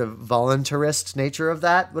of the sort of voluntarist nature of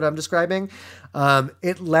that, what I'm describing,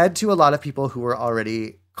 it led to a lot of people who were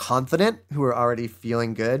already confident, who were already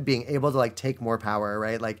feeling good, being able to like take more power,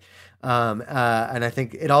 right? Like, and I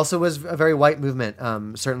think it also was a very white movement,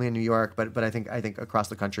 certainly in New York, but I think across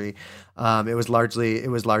the country, it was largely, it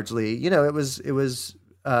was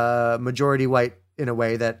majority white in a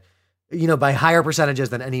way that, by higher percentages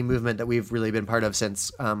than any movement that we've really been part of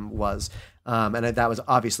since, was. And that was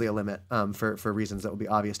obviously a limit, for reasons that will be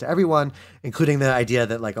obvious to everyone, including the idea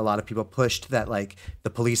that like a lot of people pushed that like the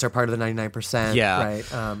police are part of the 99%. Yeah. Right.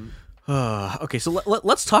 Okay. So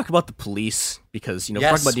let's talk about the police because, talking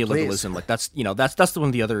about neoliberalism, like that's the one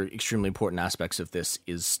of the other extremely important aspects of this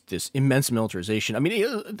is this immense militarization. I mean,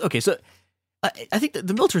 okay. So I think that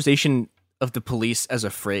the militarization of the police as a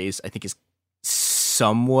phrase, I think is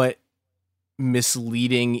somewhat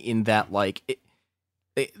misleading in that like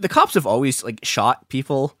the cops have always like shot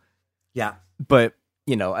people, but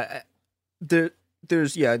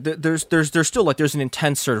there's still like there's an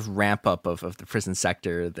intense sort of ramp up of the prison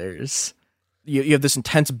sector. There's you have this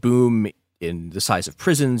intense boom in the size of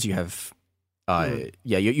prisons. You have,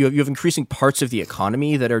 you have increasing parts of the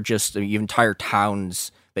economy that are just you have entire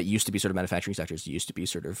towns that used to be sort of manufacturing sectors, used to be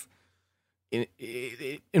sort of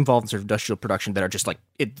involved in sort of industrial production that are just like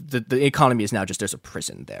the economy is now just there's a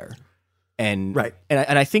prison there. And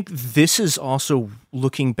and I think this is also,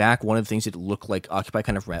 looking back, one of the things that looked like Occupy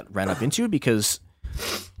kind of ran up into, because,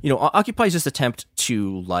 Occupy's this attempt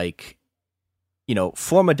to, like,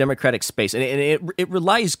 form a democratic space, and it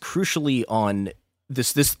relies crucially on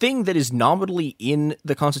this thing that is nominally in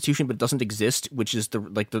the Constitution but doesn't exist, which is the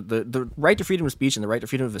right to freedom of speech and the right to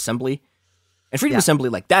freedom of assembly. And freedom of assembly,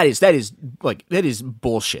 like, that is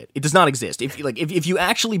bullshit. It does not exist. If you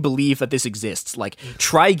actually believe that this exists, like,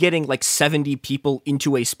 try getting like 70 people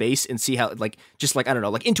into a space and see how, like, just like, I don't know,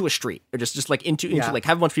 like into a street, or just like into like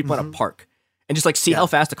have a bunch of people in a park and just like see how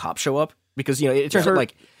fast the cops show up, because it turns out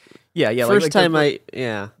like first time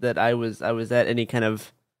that I was at any kind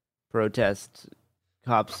of protest,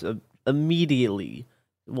 cops immediately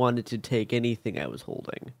wanted to take anything I was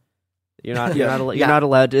holding. You're not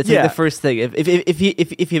allowed to. It's like the first thing. If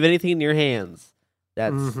you have anything in your hands,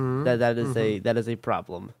 that is a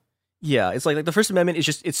problem. Yeah, it's like the First Amendment is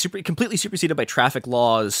just completely superseded by traffic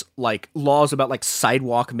laws, like laws about like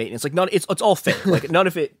sidewalk maintenance. Like it's all fake. Like none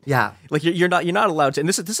of it. Like you're not allowed to. And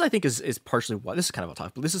this I think is partially why, this is kind of a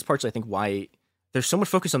talk, but this is partially I think why there's so much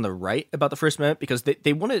focus on the right about the First Amendment, because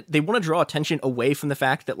they want to draw attention away from the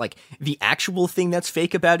fact that, like, the actual thing that's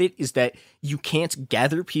fake about it is that you can't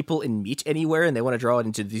gather people and meet anywhere, and they want to draw it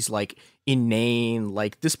into these, like, inane,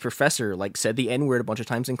 like, this professor, like, said the N-word a bunch of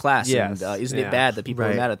times in class, and isn't it bad that people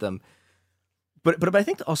are mad at them? But I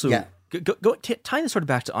think also, tying this sort of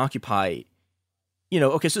back to Occupy,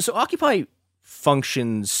 okay, so Occupy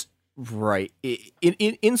functions right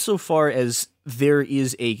insofar as there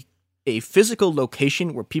is a physical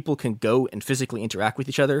location where people can go and physically interact with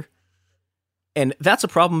each other. And that's a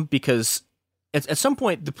problem because at some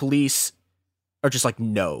point the police are just like,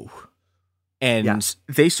 no. And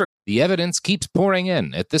they start... The evidence keeps pouring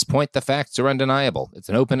in. At this point, the facts are undeniable. It's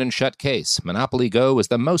an open and shut case. Monopoly Go is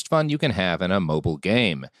the most fun you can have in a mobile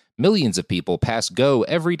game. Millions of people pass Go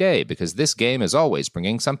every day because this game is always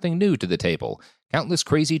bringing something new to the table. Countless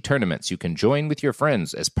crazy tournaments you can join with your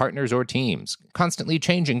friends as partners or teams. Constantly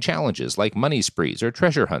changing challenges like money sprees or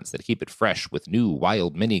treasure hunts that keep it fresh with new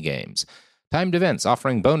wild mini-games. Timed events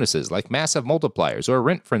offering bonuses like massive multipliers or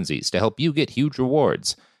rent frenzies to help you get huge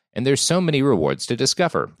rewards. And there's so many rewards to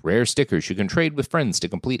discover. Rare stickers you can trade with friends to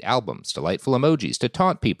complete albums, delightful emojis to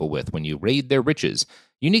taunt people with when you raid their riches,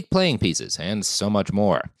 unique playing pieces, and so much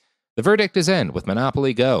more. The verdict is in with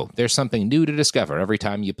Monopoly Go. There's something new to discover every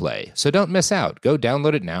time you play. So don't miss out. Go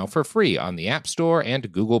download it now for free on the App Store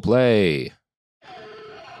and Google Play.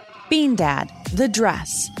 Bean Dad, The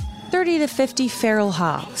Dress, 30 to 50 Feral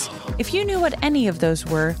Hogs. If you knew what any of those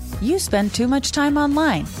were, you spend too much time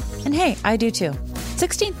online. And hey, I do too.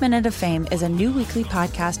 16th Minute of Fame is a new weekly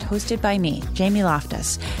podcast hosted by me, Jamie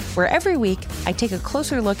Loftus, where every week I take a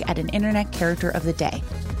closer look at an internet character of the day.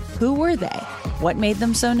 Who were they? What made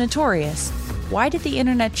them so notorious? Why did the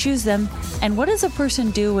internet choose them? And what does a person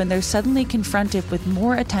do when they're suddenly confronted with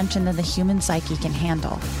more attention than the human psyche can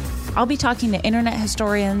handle? I'll be talking to internet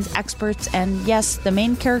historians, experts, and yes, the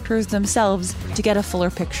main characters themselves to get a fuller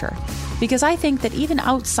picture. Because I think that even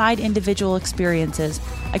outside individual experiences,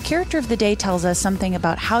 a character of the day tells us something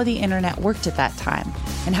about how the internet worked at that time,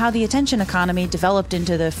 and how the attention economy developed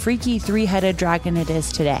into the freaky three-headed dragon it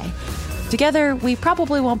is today. Together, we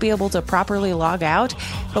probably won't be able to properly log out,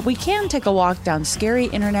 but we can take a walk down scary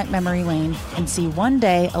internet memory lane and see one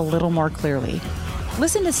day a little more clearly.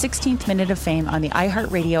 Listen to 16th Minute of Fame on the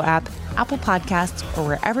iHeartRadio app, Apple Podcasts, or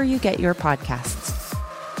wherever you get your podcasts.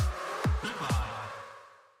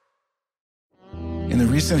 In the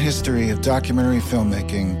recent history of documentary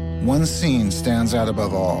filmmaking, one scene stands out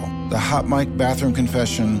above all: the hot mic bathroom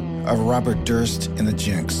confession of Robert Durst in The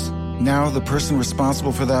Jinx. Now, the person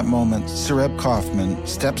responsible for that moment, Sareb Kaufman,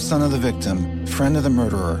 stepson of the victim, friend of the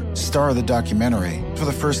murderer, star of the documentary, for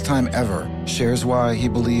the first time ever, shares why he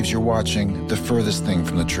believes you're watching the furthest thing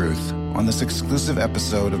from the truth on this exclusive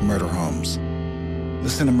episode of Murder Homes.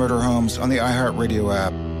 Listen to Murder Homes on the iHeartRadio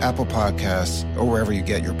app, Apple Podcasts, or wherever you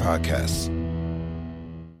get your podcasts.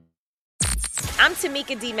 I'm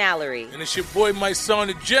Tamika D. Mallory. And it's your boy, my son,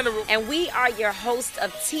 the General. And we are your hosts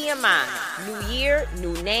of TMI. New year,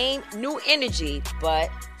 new name, new energy, but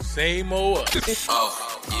same old us.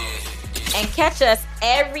 Oh, yeah. And catch us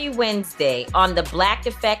every Wednesday on the Black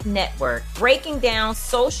Effect Network, breaking down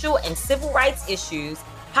social and civil rights issues,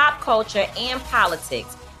 pop culture, and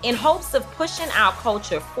politics, in hopes of pushing our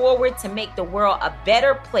culture forward to make the world a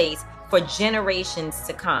better place for generations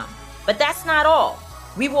to come. But that's not all.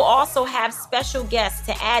 We will also have special guests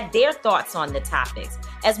to add their thoughts on the topics,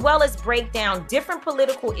 as well as break down different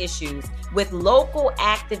political issues with local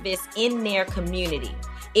activists in their community.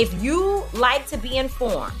 If you like to be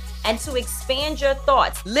informed and to expand your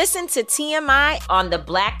thoughts, listen to TMI on the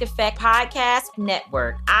Black Effect Podcast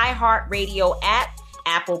Network, iHeartRadio app,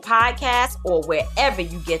 Apple Podcasts, or wherever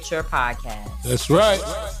you get your podcasts. That's right.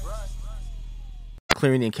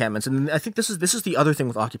 Clearing the encampments. And I think this is the other thing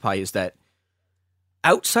with Occupy is that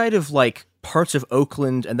outside of like parts of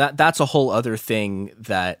Oakland, and that's a whole other thing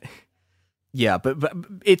that, yeah, but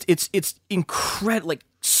it's incredible, like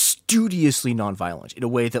studiously nonviolent in a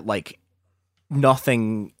way that like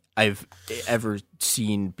nothing I've ever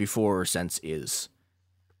seen before or since is.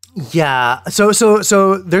 Yeah. So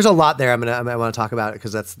there's a lot there. I want to talk about it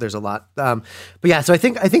because there's a lot. But yeah, so I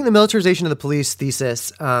think the militarization of the police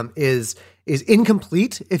thesis is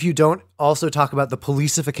incomplete if you don't also talk about the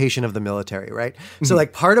policification of the military, right? Mm-hmm. So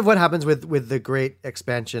like part of what happens with the great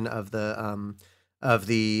expansion of the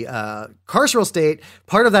carceral state,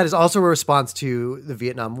 part of that is also a response to the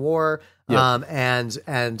Vietnam War,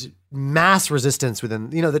 and mass resistance within,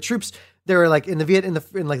 the troops. There were like in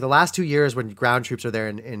the last 2 years when ground troops are there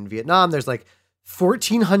in Vietnam, there's like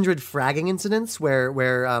 1,400 fragging incidents where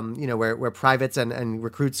privates and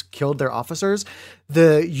recruits killed their officers.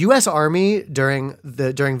 The U.S. Army during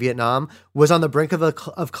Vietnam was on the brink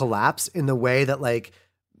of collapse in the way that like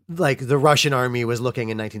the Russian army was looking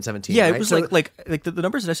in 1917. Yeah, right? it was like the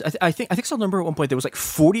numbers that I think I saw a number at one point. There was like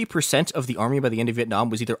 40% of the army by the end of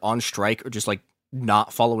Vietnam was either on strike or just like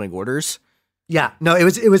not following orders. Yeah, no,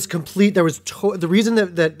 it was complete. There was the reason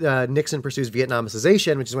that Nixon pursues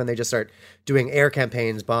Vietnamicization, which is when they just start doing air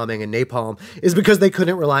campaigns, bombing, and napalm, is because they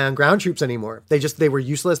couldn't rely on ground troops anymore. They were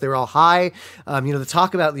useless. They were all high. The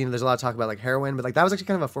talk about there's a lot of talk about like heroin, but like that was actually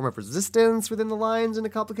kind of a form of resistance within the lines in a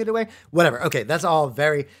complicated way. Whatever. Okay, that's all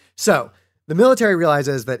very. So the military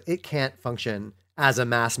realizes that it can't function as a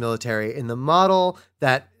mass military in the model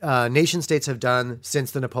that nation states have done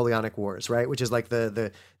since the Napoleonic Wars, right? Which is like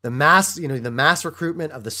the mass, the mass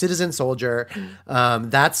recruitment of the citizen soldier.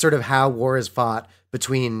 That's sort of how war is fought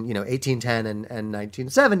between 1810 and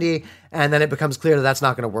 1970, and then it becomes clear that that's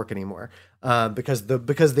not going to work anymore because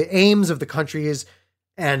the aims of the countries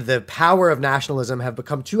and the power of nationalism have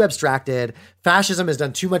become too abstracted. Fascism has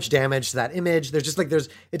done too much damage to that image.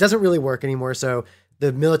 It doesn't really work anymore. So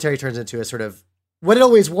the military turns into a sort of what it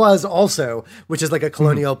always was also, which is like a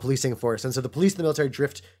colonial policing force. And so the police and the military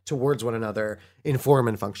drift towards one another in form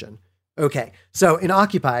and function. Okay. So in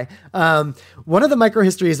Occupy, one of the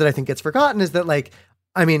microhistories that I think gets forgotten is that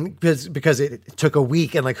because it took a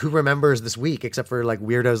week and like who remembers this week except for like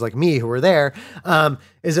weirdos like me who were there,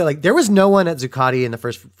 is that like there was no one at Zuccotti in the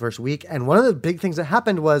first week. And one of the big things that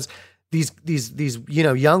happened was these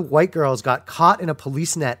young white girls got caught in a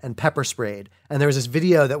police net and pepper sprayed. And there was this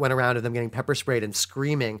video that went around of them getting pepper sprayed and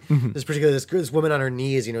screaming. Mm-hmm. This woman on her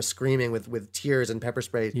knees, screaming with tears and pepper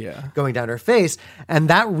spray going down her face. And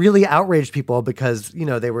that really outraged people because,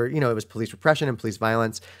 they were, it was police repression and police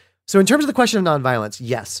violence. So in terms of the question of nonviolence,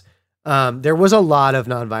 yes, there was a lot of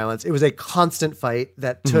nonviolence. It was a constant fight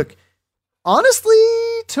that took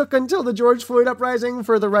until the George Floyd uprising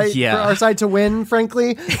for for our side to win,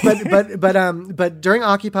 frankly. But during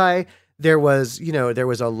Occupy, there was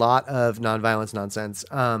a lot of nonviolence nonsense.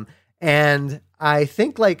 And I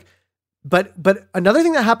think but another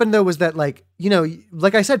thing that happened though was that like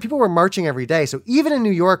I said, people were marching every day. So even in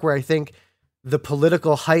New York, where I think the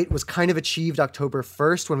political height was kind of achieved October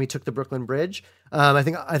 1st when we took the Brooklyn Bridge. I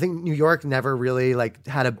think New York never really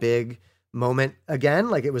had a big moment again.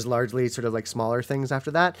 Like it was largely sort of like smaller things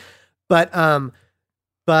after that. And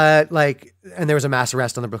there was a mass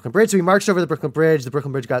arrest on the Brooklyn Bridge. So we marched over the Brooklyn Bridge. The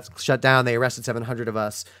Brooklyn Bridge got shut down. They arrested 700 of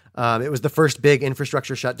us. It was the first big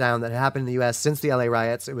infrastructure shutdown that had happened in the U.S. since the LA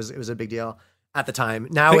riots. It was a big deal at the time.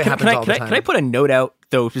 Now it happens all the time. Can I put a note out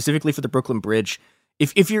though, specifically for the Brooklyn Bridge?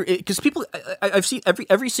 If you're, because people, I've seen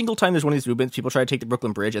every single time there's one of these movements, people try to take the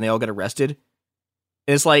Brooklyn Bridge and they all get arrested.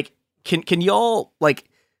 And it's like, can y'all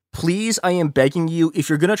please, I am begging you, if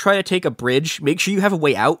you're going to try to take a bridge, make sure you have a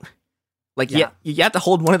way out. You have to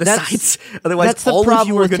hold one of the sides. Otherwise, all of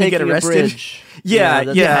you are going to get arrested.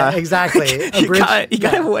 Yeah, exactly. You got to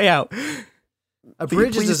have a way out. A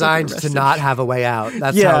bridge is designed to not have a a out.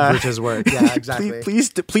 That's how bridges work. Yeah, exactly.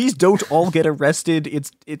 Please don't all get arrested.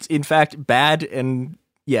 It's in fact bad and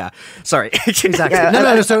sorry. Exactly.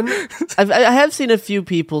 No. So I have seen a few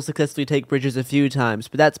people successfully take bridges a few times,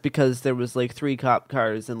 but that's because there was 3 cop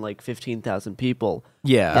cars and 15,000 people.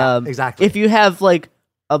 Yeah, exactly. If you have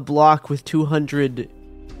a block with 200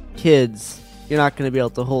 kids, you're not going to be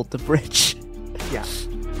able to hold the bridge. Yeah.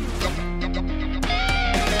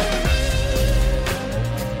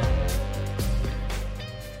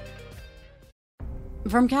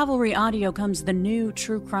 From Cavalry Audio comes the new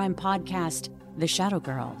true crime podcast, The Shadow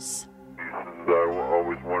Girls. I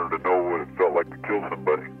always wanted to know what it felt like to kill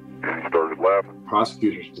somebody. And he started laughing.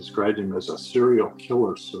 Prosecutors described him as a serial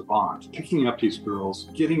killer savant, picking up these girls,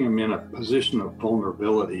 getting them in a position of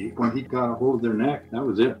vulnerability. When he got a hold of their neck, that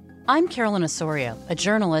was it. I'm Carolyn Osorio, a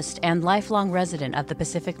journalist and lifelong resident of the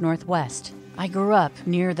Pacific Northwest. I grew up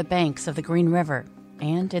near the banks of the Green River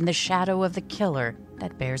and in the shadow of the killer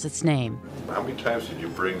that bears its name. How many times did you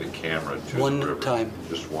bring the camera to One the river? time.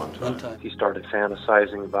 Just one time? One time. He started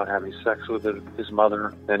fantasizing about having sex with his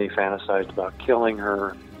mother. Then he fantasized about killing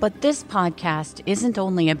her. But this podcast isn't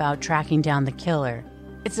only about tracking down the killer.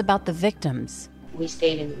 It's about the victims. We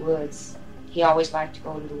stayed in the woods. He always liked to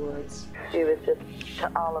go to the woods. She was just,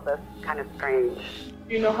 to all of us, kind of strange.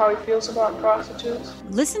 You know how he feels about prostitutes?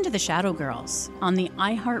 Listen to The Shadow Girls on the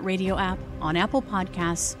iHeartRadio app, on Apple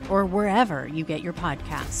Podcasts, or wherever you get your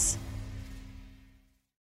podcasts.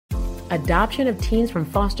 Adoption of teens from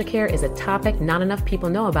foster care is a topic not enough people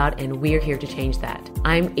know about, and we're here to change that.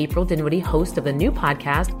 I'm April Dinwiddie, host of the new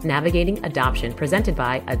podcast, Navigating Adoption, presented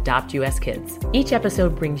by Adopt US Kids. Each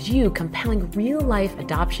episode brings you compelling real-life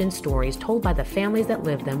adoption stories told by the families that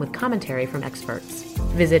live them with commentary from experts.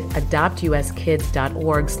 Visit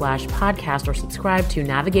adoptuskids.org/podcast or subscribe to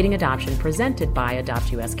Navigating Adoption, presented by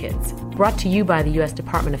Adopt US Kids. Brought to you by the U.S.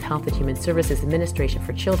 Department of Health and Human Services Administration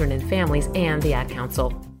for Children and Families and the Ad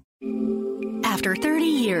Council. After 30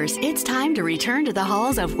 years, it's time to return to the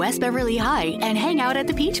halls of West Beverly High and hang out at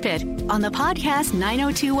the Peach Pit. On the podcast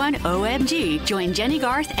 9021 OMG, join Jenny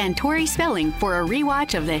Garth and Tori Spelling for a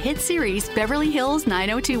rewatch of the hit series Beverly Hills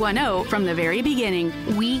 90210 from the very beginning.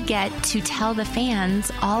 We get to tell the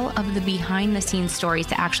fans all of the behind-the-scenes stories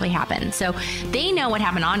that actually happen. So they know what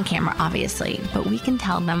happened on camera, obviously, but we can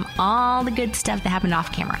tell them all the good stuff that happened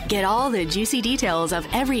off camera. Get all the juicy details of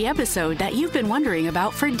every episode that you've been wondering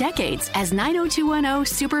about for decades as 90210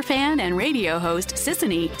 superfan and radio host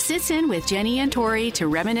Sissany sits in with Jenny and Tori to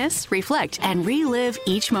reminisce, reflect, and relive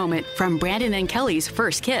each moment, from Brandon and Kelly's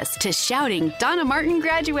first kiss to shouting, Donna Martin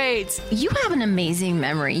graduates. You have an amazing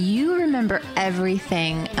memory. You remember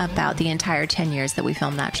everything about the entire 10 years that we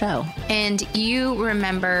filmed that show. And you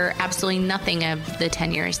remember absolutely nothing of the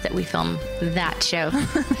 10 years that we filmed that show.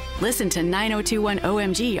 Listen to 9021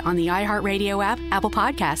 OMG on the iHeartRadio app, Apple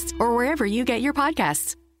Podcasts, or wherever you get your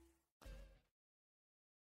podcasts.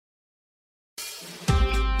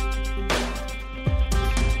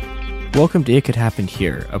 Welcome to It Could Happen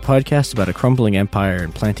Here, a podcast about a crumbling empire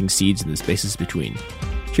and planting seeds in the spaces between.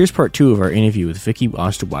 Here's part 2 of our interview with Vicky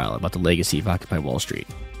Osterweil about the legacy of Occupy Wall Street.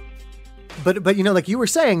 But you know, like you were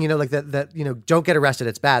saying, you know, like that you know, don't get arrested,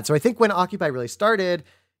 it's bad. So I think when Occupy really started,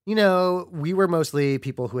 you know, we were mostly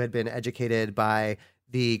people who had been educated by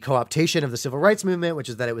the co-optation of the civil rights movement, which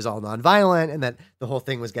is that it was all nonviolent and that the whole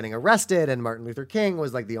thing was getting arrested and Martin Luther King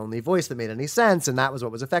was like the only voice that made any sense. And that was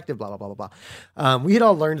what was effective, blah, blah, blah, blah, blah. We had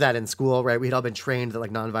all learned that in school, right? We had all been trained that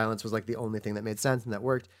like nonviolence was like the only thing that made sense and that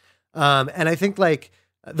worked. And I think like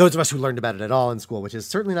those of us who learned about it at all in school, which is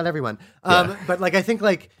certainly not everyone. But like, I think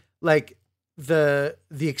like the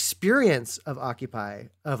experience of Occupy,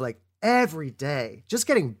 of like every day, just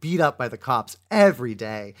getting beat up by the cops every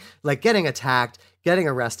day, like getting attacked, getting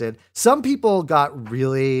arrested. Some people got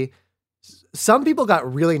really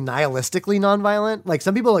nihilistically nonviolent. Like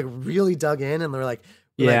some people like really dug in and they're like,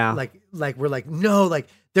 we're like, no, like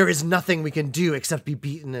there is nothing we can do except be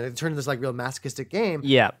beaten. And it turned into this like real masochistic game.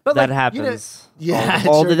 Yeah, but that like, happens. You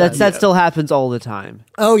know, That still happens all the time.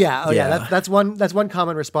 Oh yeah. That's one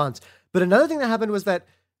common response. But another thing that happened was that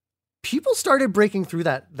people started breaking through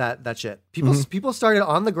that shit. People started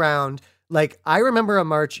on the ground. Like I remember a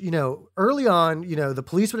march, you know, early on, you know, the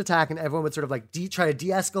police would attack and everyone would sort of like try to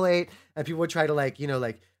de-escalate, and people would try to like, you know,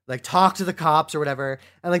 like talk to the cops or whatever.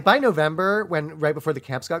 And like by November, right before the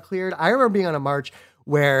camps got cleared, I remember being on a march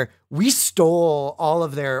where we stole all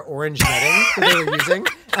of their orange netting that they were using,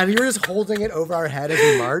 and we were just holding it over our head as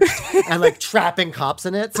we marched and like trapping cops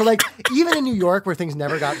in it. So like even in New York, where things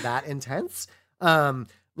never got that intense,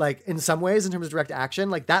 like in some ways in terms of direct action,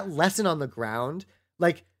 like that lesson on the ground,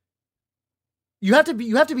 like you have to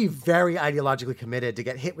be very ideologically committed to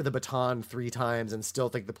get hit with a baton 3 times and still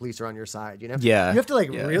think the police are on your side, you know? Yeah. You have to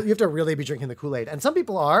you have to really be drinking the Kool-Aid. And some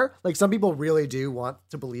people are, like some people really do want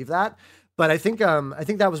to believe that. But I think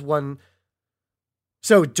that was one.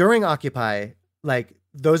 So during Occupy, like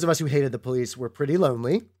those of us who hated the police were pretty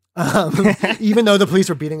lonely. Even though the police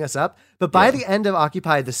were beating us up. But by the end of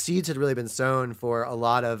Occupy, the seeds had really been sown for a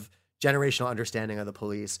lot of generational understanding of the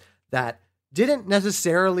police that didn't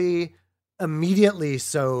necessarily immediately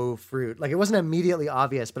sow fruit. Like it wasn't immediately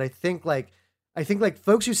obvious, but I think like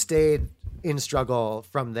folks who stayed in struggle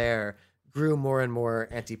from there grew more and more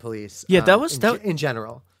anti-police. Yeah, that was in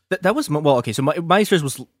general. That was well. Okay, so my experience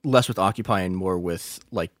was less with Occupy and more with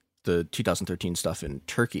like the 2013 stuff in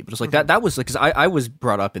Turkey. But it's like that was like, because I was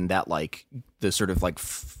brought up in that, like the sort of like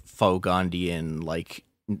faux Gandhian, like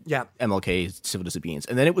MLK civil disobedience,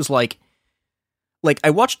 and then it was like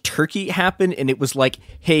I watched Turkey happen, and it was like,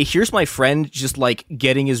 hey, here's my friend just like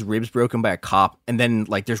getting his ribs broken by a cop, and then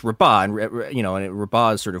like there's Rabah, and and Rabah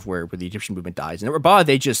is sort of where the Egyptian movement dies, and at Rabah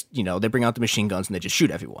they just they bring out the machine guns and they just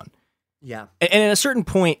shoot everyone. Yeah, and at a certain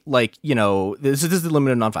point, like this is the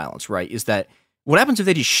limit of nonviolence, right? Is that what happens if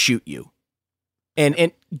they just shoot you?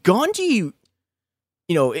 And Gandhi,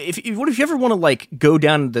 if you ever want to like go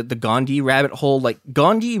down the Gandhi rabbit hole, like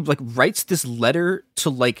Gandhi like writes this letter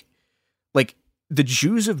to like the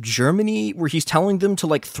Jews of Germany where he's telling them to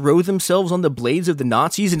like throw themselves on the blades of the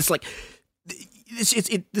Nazis, and it's like this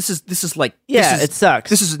is like it sucks.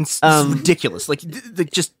 This is ridiculous. Like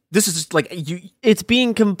this is just like it's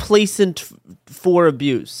being complacent for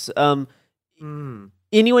abuse.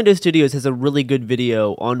 Innuendo Studios has a really good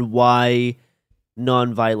video on why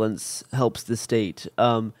nonviolence helps the state,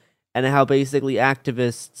 and how basically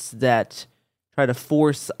activists that try to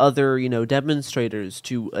force other, demonstrators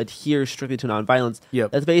to adhere strictly to nonviolence.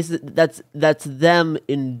 Yep. That's them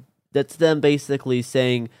basically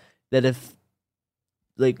saying that if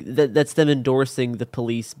that's them endorsing the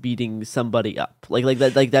police beating somebody up.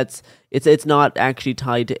 It's not actually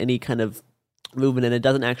tied to any kind of movement, and it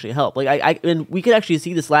doesn't actually help. And we could actually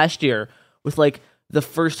see this last year with like the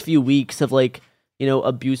first few weeks of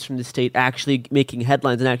abuse from the state actually making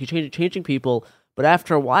headlines and actually changing people. But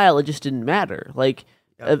after a while, it just didn't matter. Like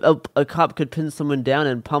a cop could pin someone down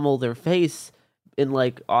and pummel their face in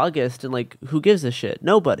like August, and like who gives a shit?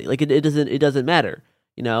 Nobody. Like it doesn't matter.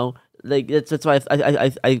 Like that's why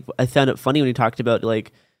I found it funny when he talked about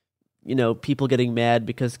like people getting mad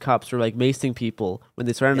because cops were like macing people when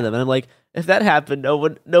they surrounded them, and I'm like, if that happened, no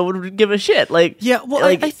one would give a shit. Like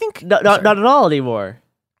I think not at all anymore.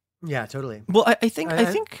 Yeah, totally. Well, I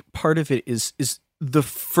think part of it is the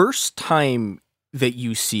first time that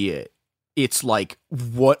you see it, it's like,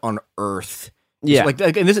 what on earth? Yeah. Like,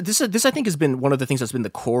 and this I think has been one of the things that's been the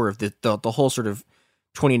core of the whole sort of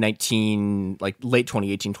 2019, like late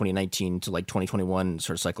 2018, 2019 to like 2021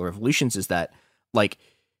 sort of cycle of revolutions, is that like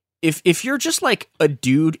if you're just like a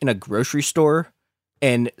dude in a grocery store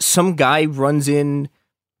and some guy runs in,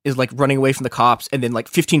 is like running away from the cops, and then like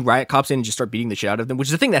 15 riot cops in and just start beating the shit out of them, which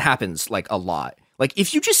is a thing that happens like a lot. Like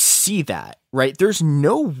if you just see that, right, there's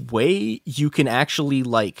no way you can actually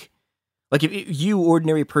like if you,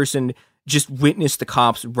 ordinary person, just witness the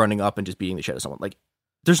cops running up and just beating the shit out of someone, like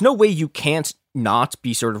there's no way you can't not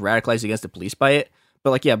be sort of radicalized against the police by it. But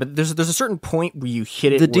like, but there's a certain point where you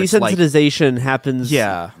hit it. The desensitization happens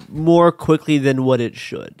more quickly than what it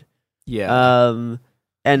should. Yeah.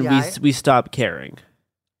 We stop caring.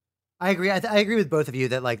 I agree. I agree with both of you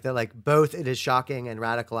that both it is shocking and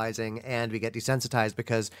radicalizing, and we get desensitized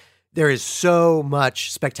because there is so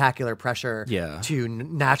much spectacular pressure to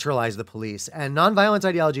naturalize the police, and nonviolence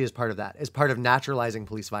ideology is part of that. Is part of naturalizing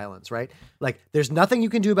police violence, right? Like, there's nothing you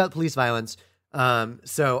can do about police violence,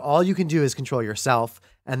 so all you can do is control yourself,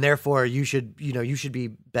 and therefore you should be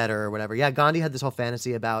better or whatever. Yeah, Gandhi had this whole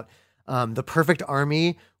fantasy about the perfect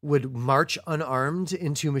army would march unarmed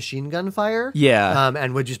into machine gun fire. Yeah.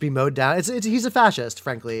 And would just be mowed down. He's a fascist,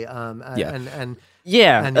 frankly. You only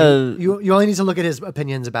need to look at his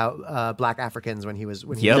opinions about black Africans when he was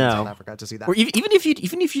in South Africa to see that. Or even if you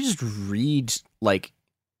just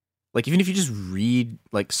read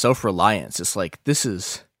like Self-Reliance, it's like, this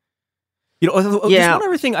is, there's one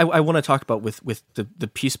other thing I want to talk about with the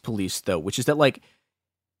peace police though, which is that like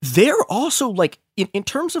they're also like in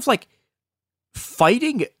terms of like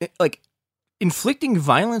fighting, like inflicting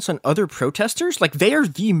violence on other protesters, like they are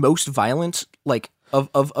the most violent like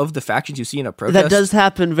of the factions you see in a protest. That does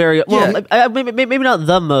happen very well. Yeah. Maybe not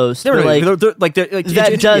the most.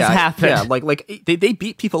 That does happen. Yeah, like they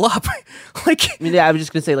beat people up. Like, I was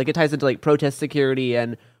just gonna say, like, it ties into like protest security,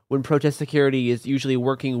 and when protest security is usually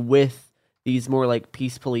working with these more like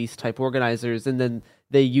peace police type organizers, and then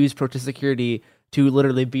they use protest security to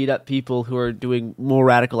literally beat up people who are doing more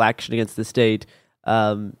radical action against the state.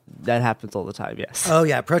 That happens all the time. Yes. Oh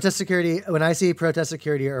yeah, protest security. When I see protest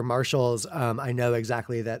security or marshals, I know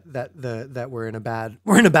exactly that we're in a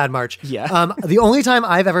bad march. Yeah. The only time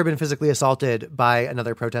I've ever been physically assaulted by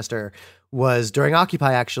another protester was during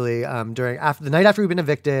Occupy. Actually, the night after we've been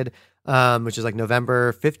evicted, which is like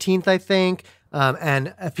November 15th, I think.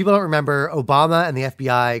 And if people don't remember, Obama and the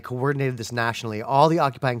FBI coordinated this nationally. All the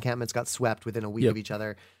Occupy encampments got swept within a week of each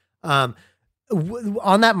other.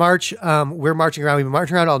 on that march, we're marching around. We've been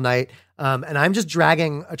marching around all night. And I'm just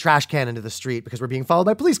dragging a trash can into the street because we're being followed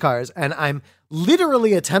by police cars. And I'm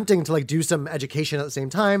literally attempting to like do some education at the same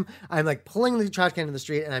time. I'm like pulling the trash can in the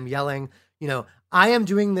street and I'm yelling, you know, I am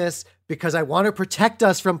doing this because I want to protect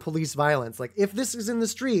us from police violence. Like if this is in the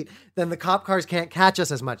street, then the cop cars can't catch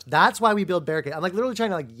us as much. That's why we build barricades. I'm like literally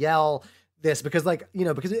trying to like yell this because like, you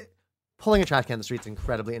know, because pulling a trash can in the street is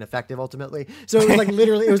incredibly ineffective ultimately. So it was like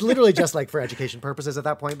literally just like for education purposes at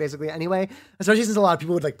that point, basically anyway, especially since a lot of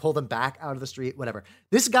people would like pull them back out of the street, whatever.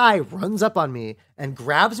 This guy runs up on me and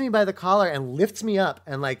grabs me by the collar and lifts me up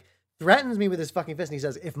and like threatens me with his fucking fist. And he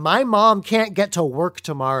says, if my mom can't get to work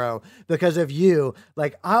tomorrow because of you,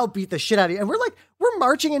 like I'll beat the shit out of you. And we're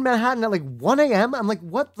marching in Manhattan at like 1 a.m. I'm like,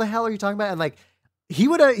 what the hell are you talking about? And like, he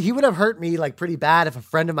would have hurt me like pretty bad if a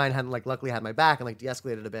friend of mine hadn't like luckily had my back and like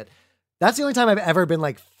de-escalated a bit. That's the only time I've ever been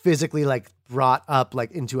like physically like brought up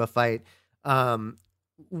like into a fight by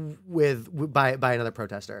another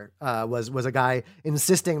protester. Was a guy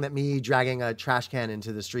insisting that me dragging a trash can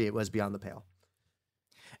into the street was beyond the pale.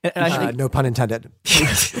 And I think, no pun intended.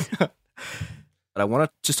 But I want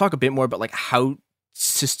to just talk a bit more about like how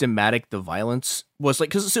systematic the violence was.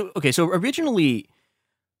 Like, so originally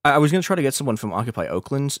I was going to try to get someone from Occupy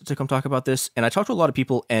Oakland to come talk about this, and I talked to a lot of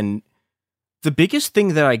people, and the biggest thing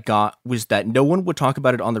that I got was that no one would talk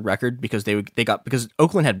about it on the record because because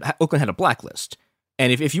Oakland had a blacklist.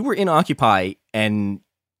 And if you were in Occupy and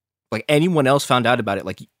like anyone else found out about it,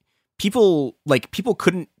 like people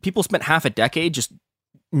spent half a decade just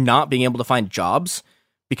not being able to find jobs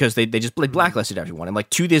because they just like blacklisted everyone. And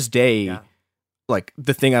like to this day, like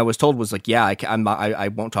the thing I was told was like, yeah, I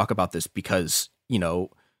won't talk about this because, you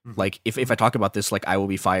know, like if I talk about this, like I will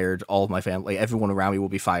be fired. All of my family, everyone around me will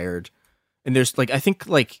be fired. And there's like, I think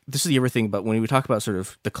like this is the other thing, but when we talk about sort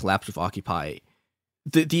of the collapse of Occupy,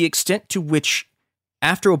 the extent to which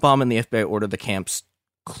after Obama and the FBI ordered the camps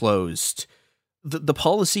closed, the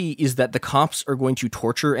policy is that the cops are going to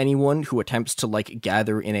torture anyone who attempts to like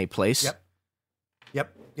gather in a place.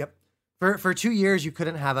 Yep. For 2 years, you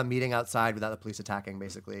couldn't have a meeting outside without the police attacking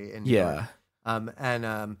that in New York.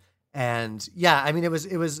 And yeah, I mean, it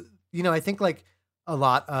was, you know, I think like a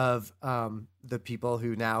lot of the people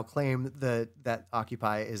who now claim that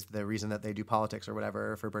Occupy is the reason that they do politics or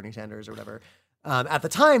whatever for Bernie Sanders or whatever. At the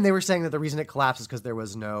time, they were saying that the reason it collapsed is because there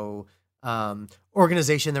was no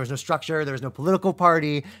organization, there was no structure, there was no political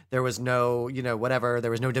party, there was no, you know, whatever,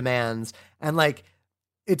 there was no demands. And like,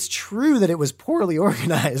 it's true that it was poorly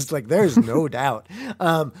organized. Like, there's no doubt.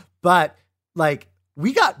 But like,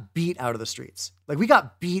 we got beat out of the streets.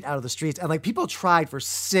 And like people tried for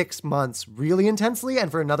 6 months really intensely.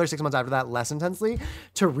 And for another 6 months after that, less intensely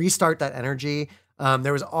to restart that energy.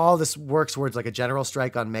 There was all this work towards like a general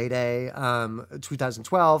strike on May Day,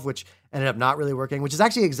 2012, which ended up not really working, which is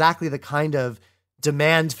actually exactly the kind of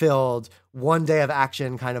demand-filled one day of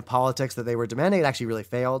action kind of politics that they were demanding. It actually really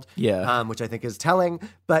failed. Yeah. Which I think is telling.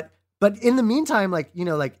 But in the meantime, like, you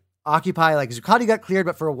know, like Occupy, like Zuccotti got cleared,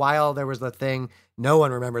 but for a while there was the thing, no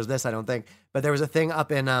one remembers this, I don't think, but there was a thing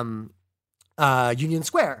up in Union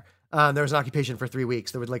Square. There was an occupation for 3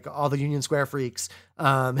 weeks. There was like all the Union Square freaks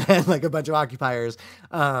and like a bunch of occupiers.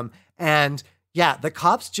 And yeah, the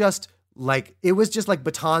cops just like, it was just like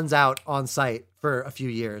batons out on site for a few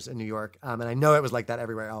years in New York. And I know it was like that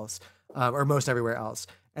everywhere else, or most everywhere else.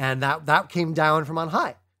 And that came down from on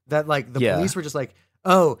high, that like the police were just like,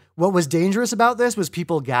 oh, what was dangerous about this was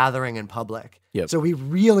people gathering in public. Yep. So we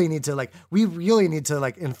really need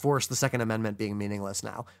to enforce the Second Amendment being meaningless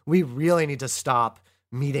now. We really need to stop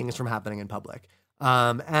meetings from happening in public.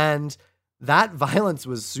 And that violence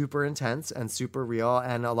was super intense and super real.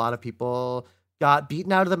 And a lot of people got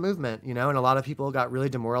beaten out of the movement, you know, and a lot of people got really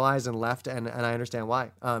demoralized and left. And I understand why.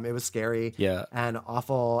 It was scary and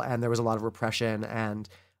awful. And there was a lot of repression and,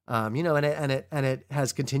 you know, and it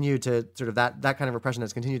has continued to sort of that kind of repression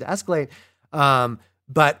has continued to escalate.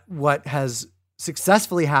 But what has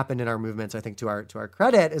successfully happened in our movements, I think to our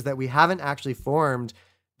credit, is that we haven't actually formed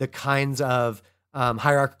the kinds of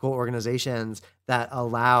hierarchical organizations that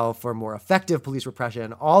allow for more effective police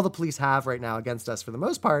repression. All the police have right now against us, for the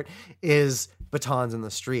most part, is batons in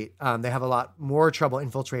the street. They have a lot more trouble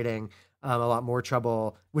infiltrating. A lot more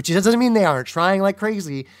trouble, which doesn't mean they aren't trying like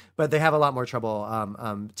crazy, but they have a lot more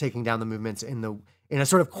trouble taking down the movements in a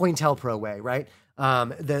sort of COINTELPRO way, right?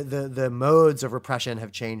 The modes of repression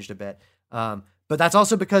have changed a bit, but that's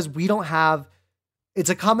also because we don't have. It's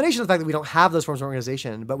a combination of the fact that we don't have those forms of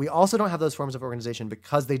organization, but we also don't have those forms of organization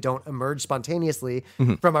because they don't emerge spontaneously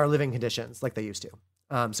from our living conditions like they used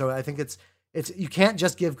to. So I think it's you can't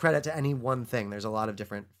just give credit to any one thing. There's a lot of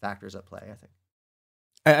different factors at play, I think.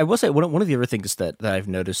 I will say one of the other things that I've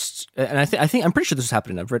noticed, and I think I'm pretty sure this is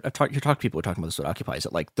happening. You're talking to people who are talking about this with Occupy, is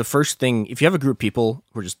that like the first thing, if you have a group of people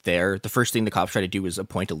who are just there, the first thing the cops try to do is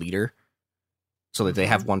appoint a leader, so that they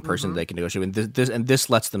have one person they can negotiate with. This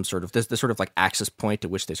lets them sort of this sort of like access point to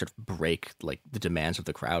which they sort of break like the demands of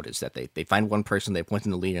the crowd is that they find one person, they appoint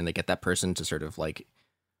the leader, and they get that person to sort of like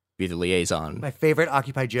be the liaison. My favorite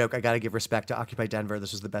Occupy joke, I got to give respect to Occupy Denver.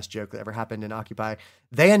 This was the best joke that ever happened in Occupy.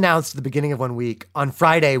 They announced at the beginning of one week, on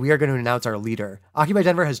Friday, we are going to announce our leader. Occupy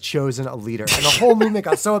Denver has chosen a leader. And the whole movement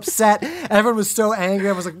got so upset. Everyone was so angry.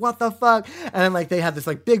 I was like, what the fuck? And then like they had this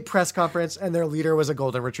like big press conference and their leader was a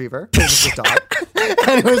golden retriever. It was just a dog.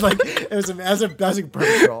 And it was like, it was a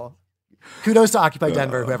perfect role. Kudos to Occupy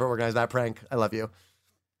Denver, whoever organized that prank. I love you.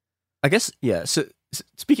 I guess, yeah. So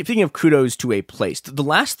speaking of kudos to a place, the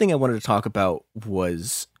last thing I wanted to talk about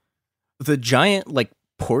was the giant like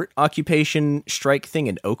port occupation strike thing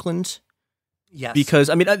in Oakland. Yes. Because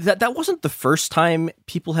I mean that wasn't the first time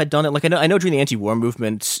people had done it. Like I know during the anti-war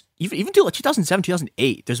movement, even till like 2007,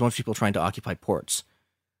 2008, there's a bunch of people trying to occupy ports.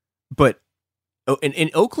 But in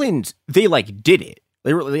Oakland, they like did it.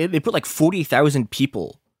 They put like 40,000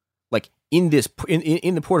 people like in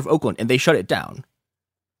the port of Oakland, and they shut it down.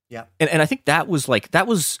 Yeah. And I think that was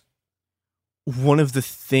one of the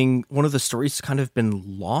stories that's kind of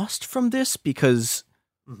been lost from this because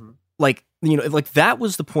like, you know, like that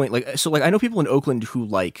was the point. Like, so like I know people in Oakland who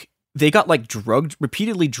like, they got like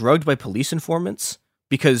repeatedly drugged by police informants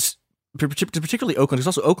because particularly Oakland,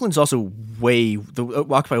 because Oakland's also the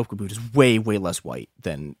Occupy Oakland movement is way less white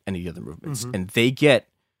than any of the other movements. And they get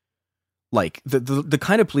like the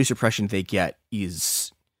kind of police repression they get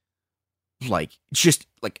is like just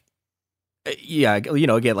like yeah, you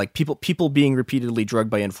know, again, like people being repeatedly drugged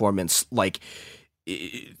by informants, like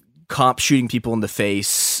cops shooting people in the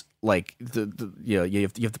face, like the you know, you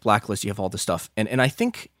have the blacklist, you have all this stuff, and I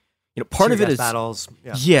think, you know, part of it is battles,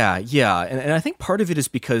 yeah, and I think part of it's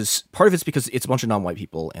because it's a bunch of non-white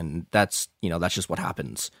people, and that's, you know, that's just what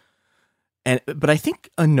happens, but I think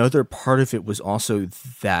another part of it was also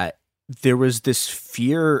that there was this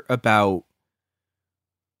fear about.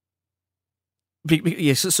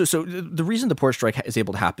 So the reason the port strike is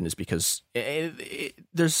able to happen is because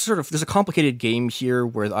there's a complicated game here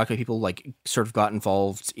where the Occupy people like sort of got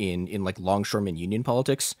involved in like longshoreman union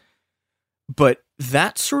politics, but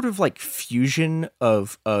that sort of like fusion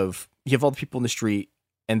of you have all the people in the street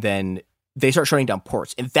and then they start shutting down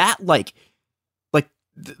ports, and that like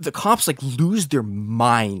the cops like lose their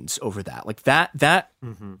minds over that, like that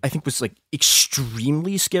I think was like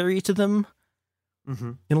extremely scary to them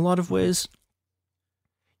in a lot of ways.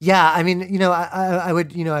 Yeah, I mean, you know, I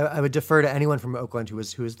would defer to anyone from Oakland who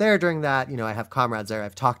was there during that. You know, I have comrades there.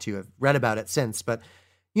 I've talked to, I've read about it since. But,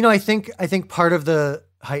 you know, I think part of the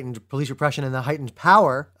heightened police repression and the heightened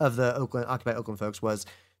power of the Occupy Oakland folks was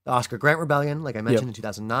the Oscar Grant Rebellion, like I mentioned in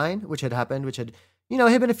 2009, which had you know,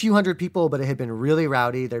 it had been a few hundred people, but it had been really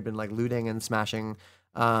rowdy. There'd been like looting and smashing,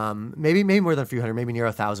 maybe more than a few hundred, maybe near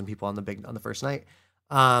 1,000 people on the first night.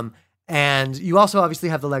 And you also obviously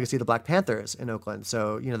have the legacy of the Black Panthers in Oakland.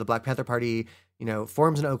 So, you know, the Black Panther Party, you know,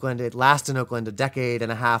 forms in Oakland. It lasts in Oakland a decade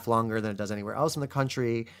and a half longer than it does anywhere else in the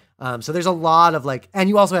country. So there's a lot of like, and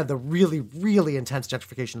you also have the really, really intense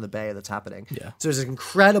gentrification of the Bay that's happening. Yeah. So there's an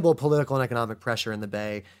incredible political and economic pressure in the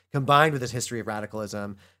Bay combined with this history of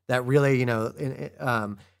radicalism that really, you know,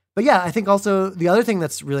 but yeah, I think also the other thing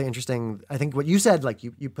that's really interesting, I think what you said, like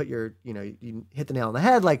you put your, you know, you hit the nail on the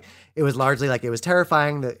head. Like it was largely like, it was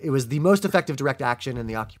terrifying that it was the most effective direct action in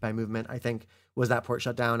the Occupy movement, I think, was that port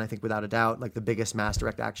shutdown. I think without a doubt, like the biggest mass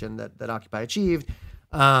direct action that Occupy achieved.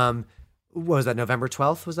 What was that? November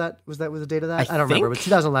 12th? Was the date of that? I don't remember, but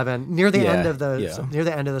 2011, near the end of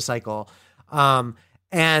the cycle.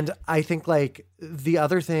 And I think like the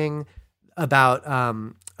other thing about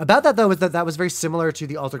that though was that was very similar to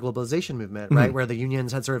the alter globalization movement, right? Where the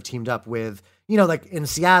unions had sort of teamed up with, you know, like in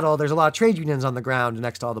Seattle, there's a lot of trade unions on the ground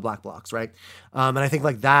next to all the black blocs, right? And I think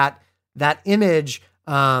like that image,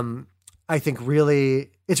 I think it's really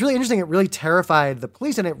interesting. It really terrified the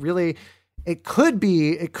police, and it could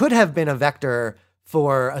have been a vector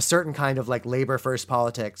for a certain kind of like labor first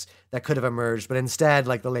politics that could have emerged, but instead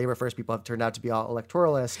like the labor first people have turned out to be all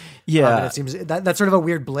electoralists. Yeah. And it seems that's sort of a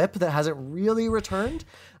weird blip that hasn't really returned.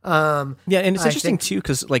 Yeah. And it's interesting too,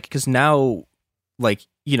 cause now, like,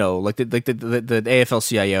 you know, like the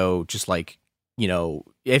AFL-CIO just like, you know,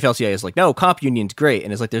 AFL-CIO is like, no, comp union's great.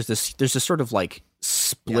 And it's like, there's this sort of like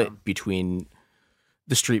split between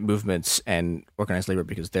the street movements and organized labor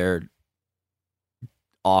because they're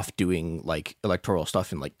off doing like electoral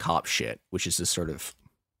stuff and like cop shit, which is this sort of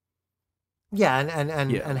Yeah,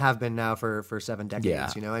 and Yeah. have been now for 7 decades.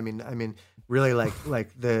 Yeah. You know, I mean, really like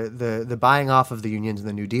the buying off of the unions and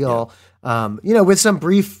the New Deal. You know, with some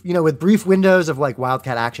brief windows of like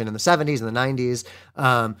wildcat action in the 70s and the 90s.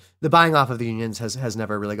 The buying off of the unions has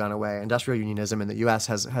never really gone away. Industrial unionism in the U.S.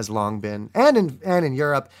 has long been, and in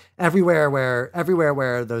Europe, everywhere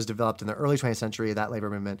where those developed in the early 20th century, that labor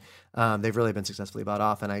movement, they've really been successfully bought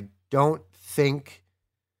off. And I don't think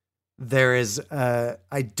that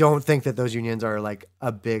those unions are like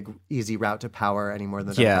a big easy route to power any more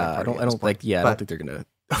than the Democratic Party I don't think they're gonna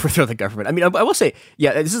overthrow the government. I mean, I will say,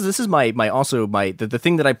 this is my the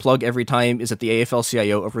thing that I plug every time is that the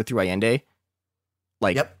AFL-CIO overthrew Allende.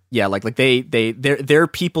 Like, yep. Yeah, like their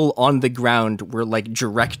people on the ground were like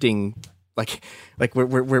directing. Like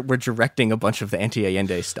we're directing a bunch of the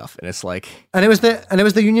anti-Allende stuff, and it's like, and it was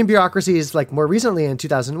the union bureaucracies like more recently in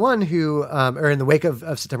 2001 who, or in the wake of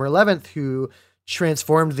September 11th, who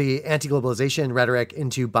transformed the anti-globalization rhetoric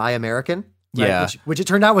into Buy American, right? Yeah, which it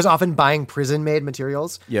turned out was often buying prison-made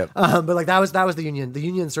materials. Yep. But like that was the union. The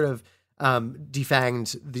union sort of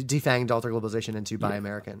defanged alter globalization into Buy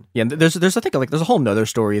American. Yeah, and there's I think like there's a whole nother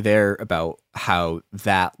story there about how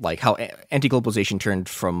anti-globalization turned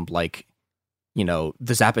from like, you know,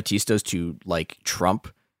 the Zapatistas to like Trump,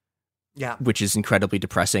 yeah, which is incredibly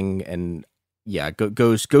depressing, and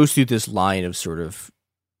goes through this line of sort of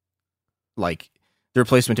like the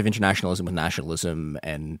replacement of internationalism with nationalism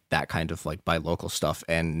and that kind of like buy local stuff,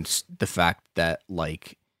 and the fact that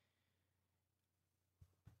like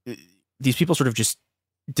these people sort of just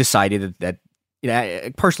decided that you know,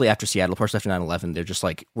 partially after Seattle, partially after 9/11, they're just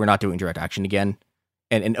like, we're not doing direct action again.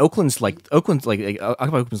 And Oakland's like Oakland's like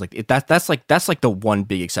that's like the one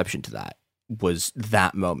big exception to that was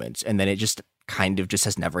that moment, and then it just kind of just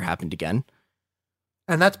has never happened again.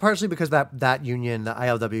 And that's partially because that union, the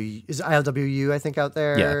ILWU, I think out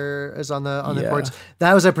there is on the courts.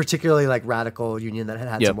 That was a particularly like radical union that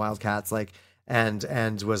had some wildcats, like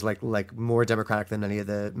and was like more democratic than many of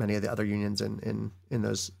the other unions in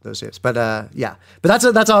those states. But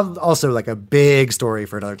that's also like a big story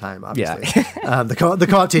for another time. Obviously, the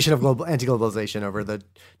co-optation of anti-globalization over the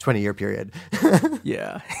 20-year period.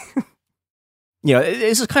 Yeah, you know,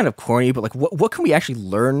 this is kind of corny, but like, what can we actually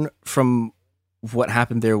learn from what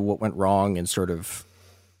happened there? What went wrong, and sort of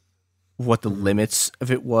what the limits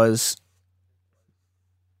of it was?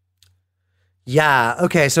 Yeah.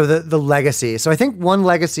 Okay. So the legacy. So I think one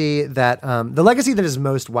legacy that the legacy that is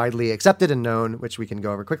most widely accepted and known, which we can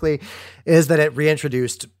go over quickly, is that it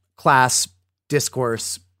reintroduced class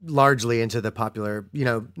discourse largely into the popular, you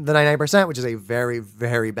know, the 99%, which is a very,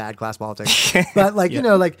 very bad class politics. But like, you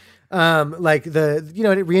know, like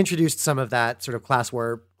it reintroduced some of that sort of class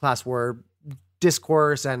war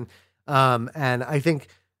discourse, and I think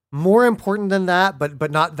more important than that,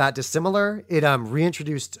 but not that dissimilar, it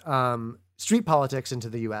reintroduced street politics into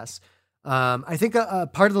the U.S. I think a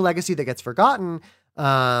part of the legacy that gets forgotten,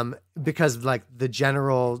 because like the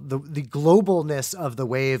globalness of the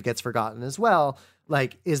wave gets forgotten as well,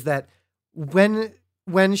 like, is that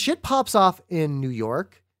when shit pops off in New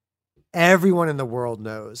York, everyone in the world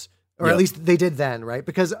knows, or at least they did then, right?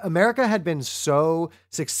 Because America had been so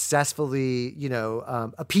successfully, you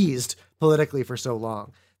know, appeased politically for so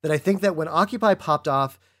long that I think that when Occupy popped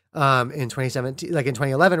off in 2017, like in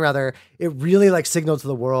 2011 rather, it really like signaled to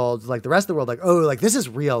the world, like the rest of the world, like, oh, like this is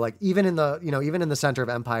real. Like even in the center of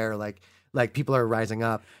empire, like people are rising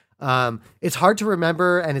up. It's hard to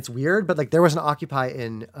remember and it's weird, but like there was an Occupy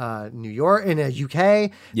in New York, in a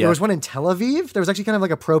UK. There was one in Tel Aviv. There was actually kind of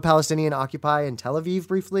like a pro-Palestinian Occupy in Tel Aviv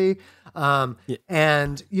briefly.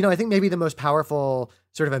 And, you know, I think maybe the most powerful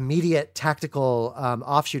sort of immediate tactical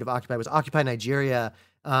offshoot of Occupy was Occupy Nigeria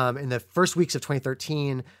in the first weeks of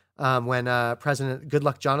 2013, when President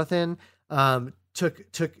Goodluck Jonathan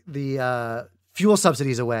took the fuel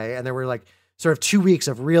subsidies away, and there were like sort of 2 weeks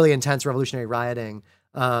of really intense revolutionary rioting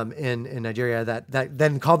in Nigeria that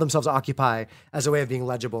then called themselves Occupy as a way of being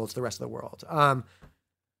legible to the rest of the world.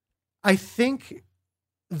 I think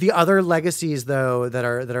the other legacies, though, that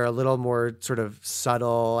are a little more sort of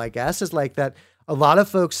subtle, I guess, is like that a lot of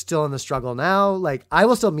folks still in the struggle now. Like I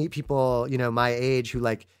will still meet people, you know, my age who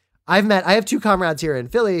like I have 2 comrades here in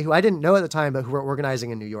Philly who I didn't know at the time, but who were organizing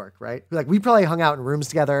in New York, right? Like we probably hung out in rooms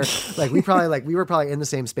together. Like we were probably in the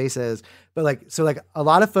same spaces, but like, so like a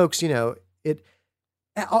lot of folks, you know,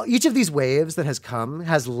 each of these waves that has come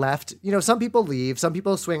has left, you know, some people leave, some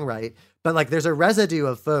people swing right, but like there's a residue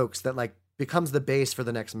of folks that like becomes the base for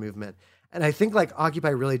the next movement. And I think like Occupy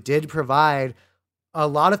really did provide a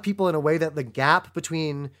lot of people in a way that the gap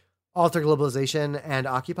between alter globalization and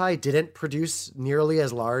Occupy didn't produce nearly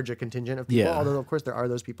as large a contingent of people, although of course there are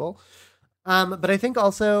those people. But I think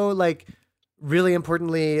also, like, really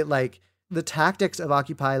importantly, like, the tactics of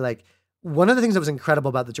Occupy, like, one of the things that was incredible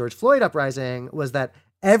about the George Floyd uprising was that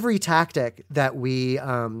every tactic that we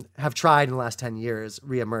have tried in the last 10 years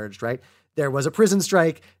reemerged, right? There was a prison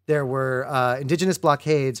strike. There were indigenous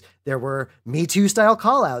blockades. There were Me Too style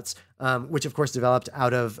callouts, which of course developed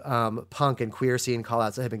out of punk and queer scene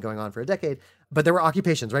callouts that had been going on for a decade. But there were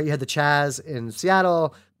occupations, right? You had the Chaz in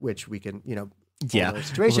Seattle, which we can,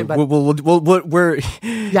 situation. But we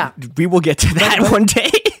will get to that one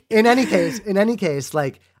day. In any case,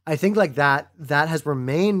 like, I think like that has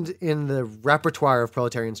remained in the repertoire of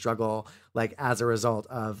proletarian struggle, like, as a result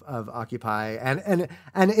of Occupy. And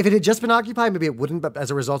if it had just been Occupy, maybe it wouldn't, but as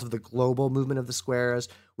a result of the global movement of the squares,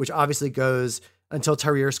 which obviously goes until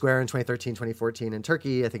Tahrir Square in 2013, 2014 in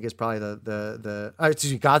Turkey, I think is probably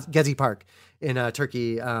Gezi Park in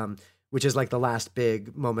Turkey, which is like the last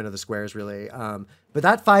big moment of the squares, really. But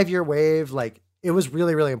that 5-year wave, like, it was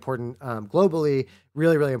really, really important globally,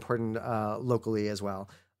 really, really important locally as well.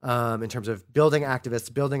 In terms of building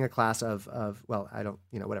activists, building a class of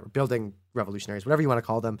building revolutionaries, whatever you want to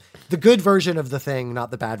call them, the good version of the thing, not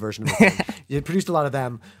the bad version of the thing. It produced a lot of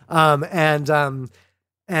them. And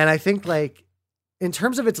I think, like, in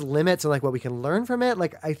terms of its limits and like what we can learn from it,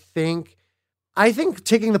 like, I think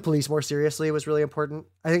taking the police more seriously was really important.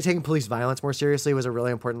 I think taking police violence more seriously was a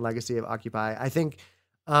really important legacy of Occupy. I think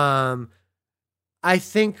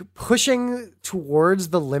pushing towards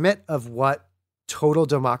the limit of what total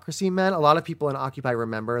democracy meant. A lot of people in Occupy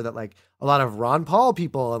remember that, like, a lot of Ron Paul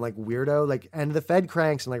people and like weirdo, like, and the Fed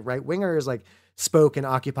cranks and like right wingers, like, spoke in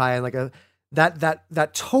Occupy, and like that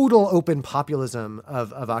total open populism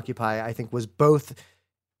of Occupy, I think, was both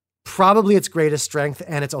probably its greatest strength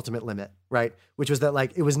and its ultimate limit, right? Which was that,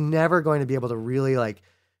 like, it was never going to be able to really, like,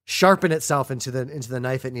 sharpen itself into the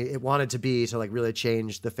knife it wanted to be to, like, really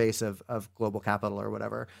change the face of global capital or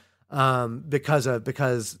whatever,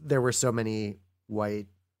 because there were so many white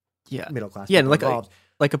middle class people involved.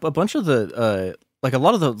 Like a bunch of the like a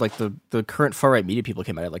lot of the current far right media people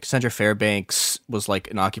came out. Like Sandra Fairbanks was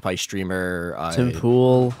like an Occupy streamer. Tim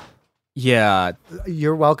Pool. Yeah,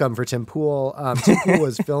 you're welcome for Tim Pool. Tim Pool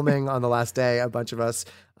was filming on the last day, a bunch of us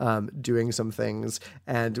doing some things,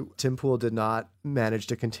 and Tim Pool did not manage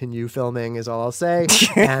to continue filming, is all I'll say.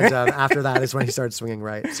 And after that is when he started swinging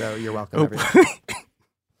right. So you're welcome, everyone.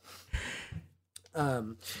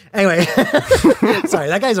 Anyway, sorry,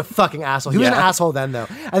 that guy's a fucking asshole. He was an asshole then, though.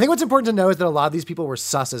 I think what's important to know is that a lot of these people were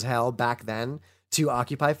sus as hell back then to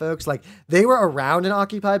Occupy folks. Like, they were around in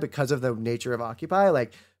Occupy because of the nature of Occupy,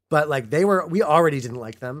 like, but like we already didn't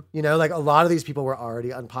like them, like a lot of these people were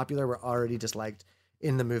already unpopular, were already disliked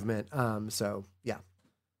in the movement. So yeah.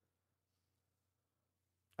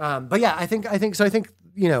 But yeah, I think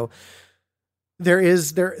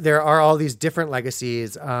there are all these different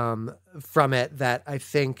legacies from it that I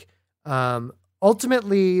think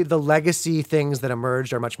ultimately the legacy things that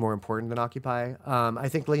emerged are much more important than Occupy. I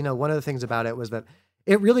think, one of the things about it was that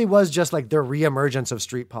it really was just like the reemergence of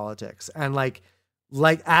street politics, and like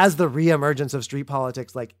as the reemergence of street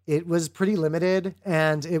politics, like, it was pretty limited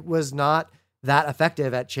and it was not that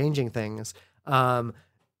effective at changing things.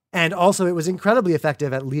 And also it was incredibly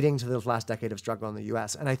effective at leading to the last decade of struggle in the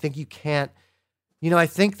US. And I think you can't, I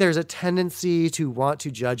think there's a tendency to want to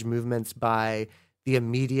judge movements by the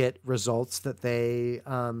immediate results that they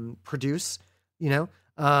produce,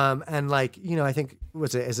 and like, I think,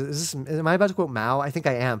 am I about to quote Mao? I think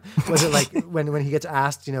I am. Was it like when he gets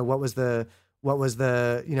asked, what was the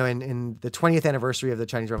in the 20th anniversary of the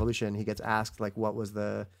Chinese Revolution, he gets asked, like, what was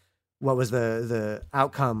the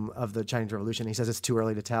outcome of the Chinese Revolution? He says it's too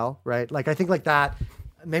early to tell, right? Like, I think like that.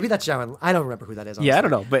 Maybe that's Zhao. I don't remember who that is. Honestly. Yeah, I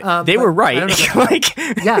don't know, but they were right.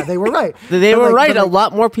 Yeah, they were right. They were right. A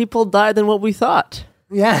lot more people died than what we thought.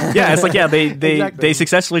 Yeah, yeah. It's like, they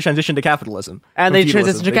successfully transitioned to capitalism, and they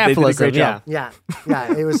transitioned to capitalism. Yeah.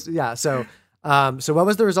 It was So what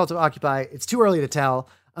was the result of Occupy? It's too early to tell.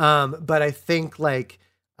 But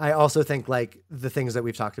I also think the things that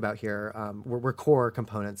we've talked about here were core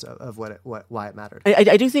components of why it mattered.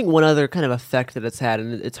 I do think one other kind of effect that it's had,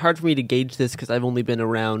 and it's hard for me to gauge this because I've only been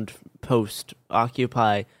around post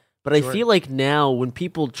Occupy, but I feel like now when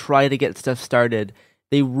people try to get stuff started,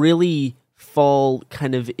 they really fall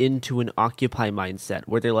kind of into an Occupy mindset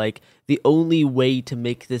where they're like, the only way to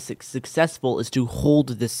make this successful is to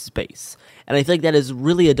hold this space. And I feel like that is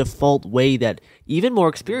really a default way that even more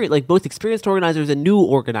experienced, like both experienced organizers and new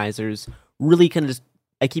organizers really kind of just,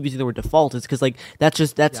 I keep using the word default, is because like that's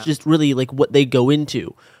just really like what they go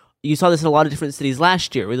into. You saw this in a lot of different cities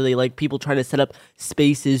last year, where they like people trying to set up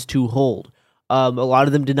spaces to hold. A lot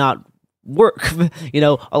of them did not work.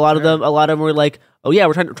 A lot of them were like, oh yeah,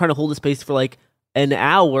 we're trying to hold the space for like an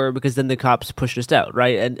hour because then the cops pushed us out,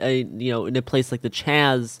 right? And in a place like the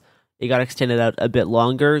Chaz, it got extended out a bit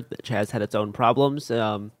longer. The Chaz had its own problems.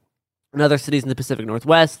 In other cities in the Pacific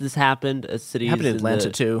Northwest, this happened. It happened in Atlanta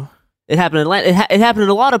too. It happened in Atlanta. It happened in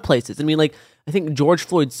a lot of places. I mean, like, I think George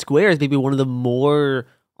Floyd Square is maybe one of the more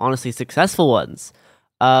honestly successful ones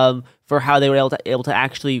for how they were able to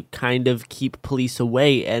actually kind of keep police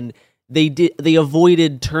away, and they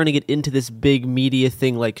avoided turning it into this big media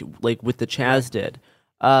thing like with the Chaz did.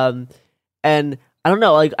 And I don't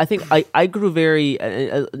know, like I think I grew very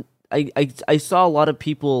I saw a lot of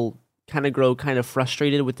people kind of grow kind of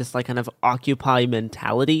frustrated with this like kind of Occupy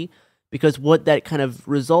mentality, because what that kind of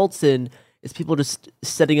results in is people just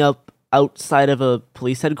setting up outside of a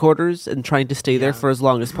police headquarters and trying to stay there for as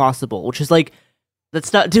long as possible, which is like,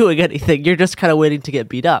 that's not doing anything. You're just kind of waiting to get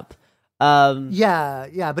beat up.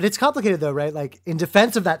 But it's complicated though, right? Like, in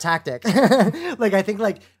defense of that tactic, like I think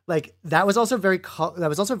like that was also very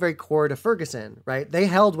core to Ferguson, right? They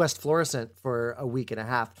held West Florissant for a week and a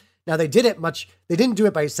half. Now they didn't do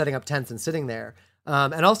it by setting up tents and sitting there.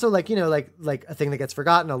 And also like a thing that gets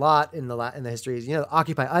forgotten a lot in the history is,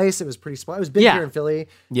 Occupy ICE. It was pretty small. It was big here in Philly.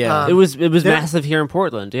 Yeah. It was massive here in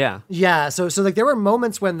Portland. Yeah. Yeah. So like there were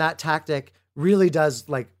moments when that tactic really does,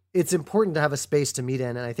 like, it's important to have a space to meet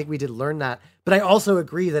in. And I think we did learn that, but I also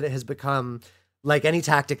agree that it has become, like any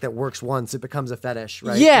tactic that works once, it becomes a fetish,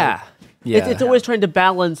 right? Yeah. It's always trying to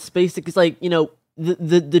balance space. It's like,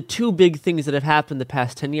 the two big things that have happened the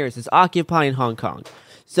past 10 years is Occupy and Hong Kong.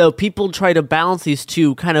 So people try to balance these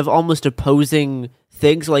two kind of almost opposing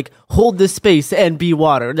things, like hold this space and be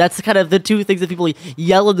water. That's kind of the two things that people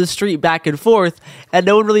yell in the street back and forth, and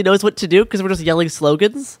no one really knows what to do because we're just yelling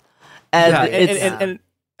slogans. And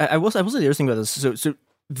I will say the other thing about this. So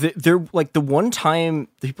they're like, the one time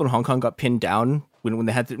the people in Hong Kong got pinned down when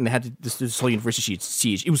they had this whole university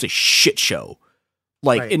siege, it was a shit show.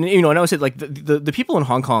 Like, right. And I would say like the people in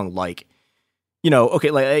Hong Kong, like,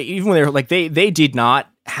 okay, like even when they're like they did not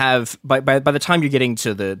have by the time you're getting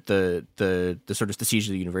to the sort of the siege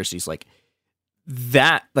of the universities, like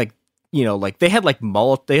that, like like they had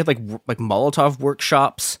Molotov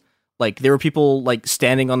workshops, like there were people like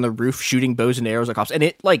standing on the roof shooting bows and arrows at cops, and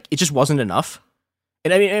it just wasn't enough.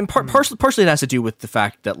 And I mean, and partially it has to do with the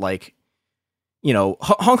fact that, like,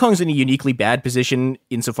 Hong Kong's in a uniquely bad position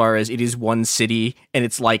insofar as it is one city, and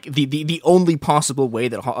it's like the only possible way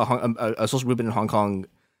that a social movement in Hong Kong,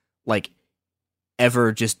 like,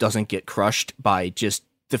 ever just doesn't get crushed by just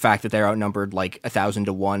the fact that they're outnumbered like 1,000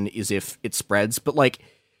 to 1 is if it spreads. But like,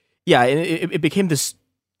 yeah, it became this,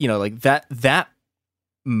 like that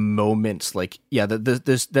moment, like, yeah,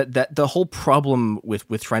 the whole problem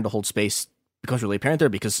with trying to hold space becomes really apparent there,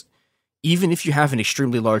 because even if you have an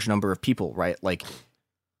extremely large number of people, right, like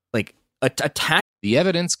attack. The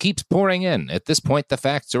evidence keeps pouring in. At this point, the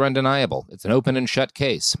facts are undeniable. It's an open and shut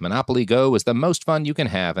case. Monopoly Go is the most fun you can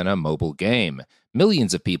have in a mobile game.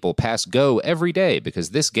 Millions of people pass Go every day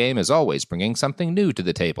because this game is always bringing something new to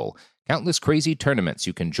the table. Countless crazy tournaments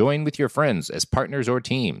you can join with your friends as partners or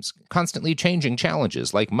teams. Constantly changing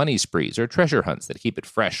challenges like money sprees or treasure hunts that keep it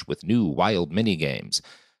fresh with new wild mini-games.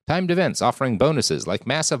 Timed events offering bonuses like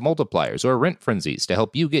massive multipliers or rent frenzies to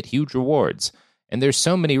help you get huge rewards. And there's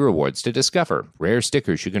so many rewards to discover. Rare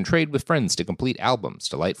stickers you can trade with friends to complete albums,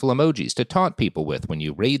 delightful emojis to taunt people with when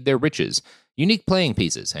you raid their riches, unique playing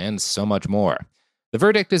pieces, and so much more. The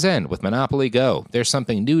verdict is in with Monopoly Go. There's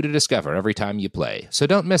something new to discover every time you play. So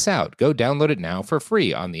don't miss out. Go download it now for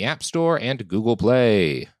free on the App Store and Google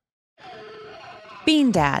Play.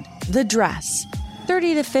 Bean Dad, The Dress,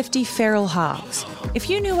 30 to 50 Feral Hogs. If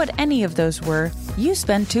you knew what any of those were, you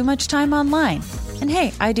spend too much time online. And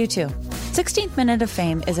hey, I do too. 16th Minute of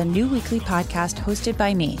Fame is a new weekly podcast hosted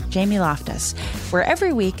by me, Jamie Loftus, where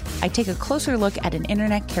every week I take a closer look at an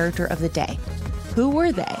internet character of the day. Who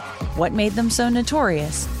were they? What made them so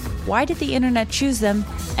notorious? Why did the internet choose them?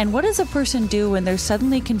 And what does a person do when they're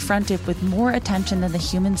suddenly confronted with more attention than the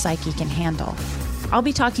human psyche can handle? I'll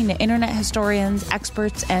be talking to internet historians,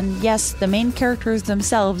 experts, and yes, the main characters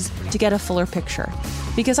themselves to get a fuller picture.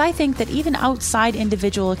 Because I think that even outside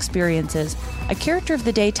individual experiences, a character of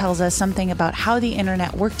the day tells us something about how the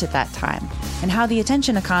internet worked at that time, and how the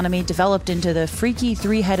attention economy developed into the freaky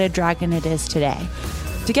three-headed dragon it is today.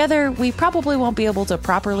 Together, we probably won't be able to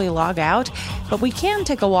properly log out, but we can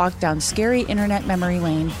take a walk down scary internet memory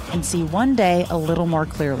lane and see one day a little more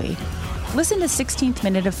clearly. Listen to 16th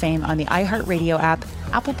Minute of Fame on the iHeartRadio app,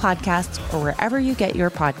 Apple Podcasts, or wherever you get your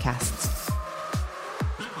podcasts.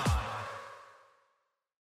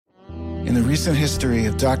 In the recent history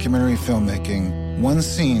of documentary filmmaking, one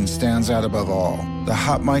scene stands out above all: the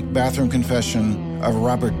hot mic bathroom confession of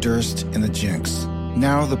Robert Durst in The Jinx.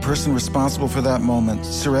 Now, the person responsible for that moment,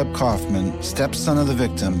 Sareb Kaufman, stepson of the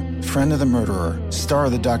victim, friend of the murderer, star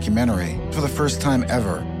of the documentary, for the first time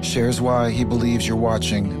ever, shares why he believes you're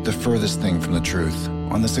watching the furthest thing from the truth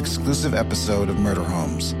on this exclusive episode of Murder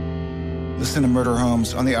Homes. Listen to Murder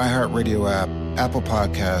Homes on the iHeartRadio app, Apple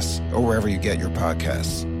Podcasts, or wherever you get your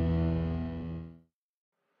podcasts.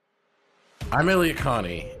 I'm Elliot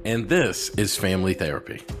Connie, and this is Family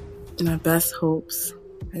Therapy. My best hopes,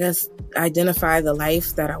 I guess, identify the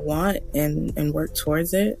life that I want and work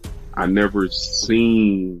towards it. I never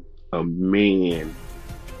seen a man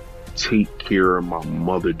take care of my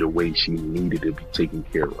mother the way she needed to be taken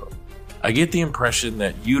care of. I get the impression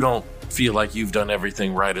that you don't feel like you've done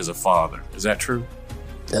everything right as a father. Is that true?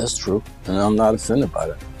 That's true, and I'm not offended by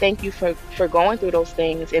that. Thank you for going through those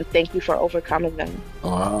things, and thank you for overcoming them.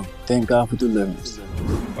 Thank God for deliverance.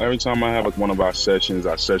 Every time I have one of our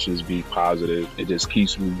sessions be positive. It just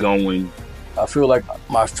keeps me going. I feel like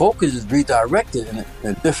my focus is redirected in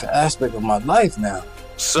a different aspect of my life now.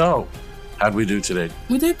 So, how'd we do today?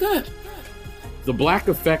 We did good. The Black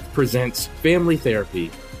Effect presents Family Therapy.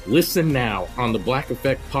 Listen now on the Black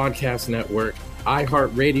Effect Podcast Network,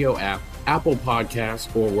 iHeartRadio app, Apple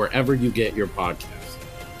Podcasts, or wherever you get your podcasts.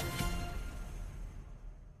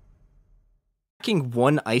 Attacking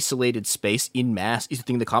one isolated space in mass is the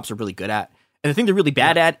thing the cops are really good at. And the thing they're really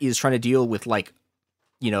bad at is trying to deal with, like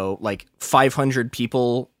 500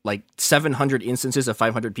 people, like 700 instances of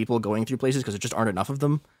 500 people going through places because there just aren't enough of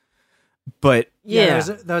them. But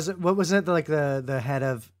what was it? Like the head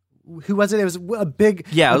of, who was it? It was a big,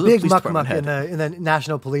 big muck in the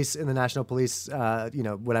national police,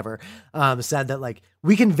 whatever, said that like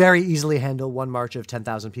we can very easily handle one march of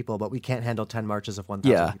 10,000 people, but we can't handle 10 marches of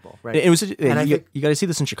 1,000 people. Right? It was, you got to see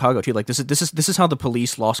this in Chicago too. Like this is how the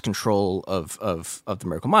police lost control of the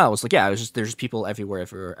Miracle Mile. It was like, there's just people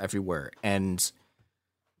everywhere, and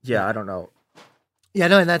I don't know. Yeah,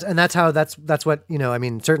 no, and that's what, I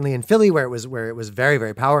mean, certainly in Philly where it was very,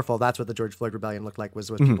 very powerful, that's what the George Floyd rebellion looked like, was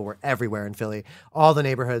people were everywhere in Philly, all the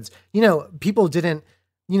neighborhoods, people didn't,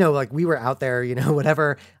 like we were out there,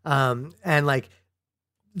 whatever. And like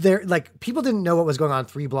there, like people didn't know what was going on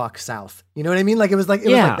 3 blocks south. You know what I mean? Like it was like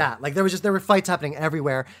that. Like there were fights happening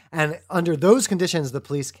everywhere. And under those conditions, the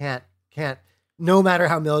police can't, no matter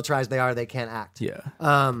how militarized they are, they can't act. Yeah.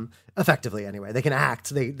 Effectively anyway. They can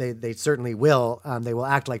act. They certainly will. They will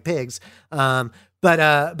act like pigs. But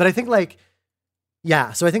I think like,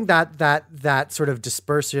 so I think that sort of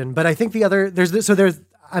dispersion, but I think the other,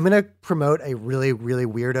 I'm going to promote a really, really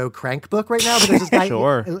weirdo crank book right now, because this guy,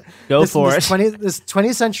 sure. Go for it. This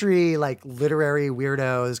 20th century, like literary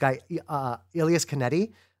weirdo, this guy, Elias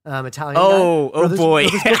Canetti, Italian guy. Boy.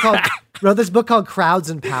 Wrote this book called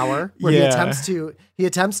Crowds and Power, where he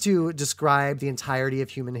attempts to describe the entirety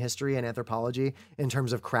of human history and anthropology in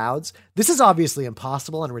terms of crowds. This is obviously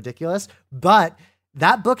impossible and ridiculous, but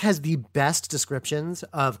that book has the best descriptions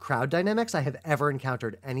of crowd dynamics I have ever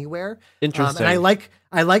encountered anywhere. Interesting. And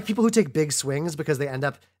I like people who take big swings because they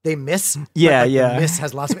miss. Miss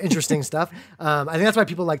has lots of interesting stuff. I think that's why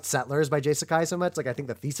people liked Settlers by Jay Sakai so much. Like, I think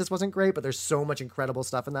the thesis wasn't great, but there's so much incredible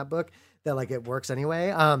stuff in that book that like it works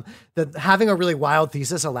anyway. That having a really wild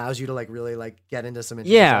thesis allows you to like really like get into some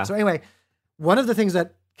interesting stuff. So anyway, one of the things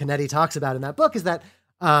that Canetti talks about in that book is that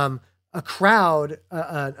a crowd,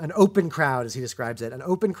 an open crowd, as he describes it, an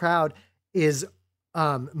open crowd is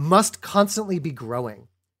must constantly be growing.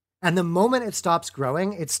 And the moment it stops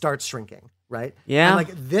growing, it starts shrinking, right? Yeah. And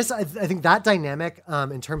like this, I think that dynamic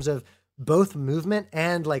in terms of both movement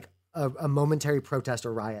and like a momentary protest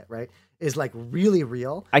or riot, right, is like really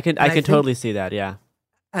real. I can totally see that, yeah.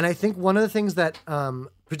 And I think one of the things that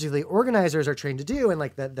particularly organizers are trained to do, and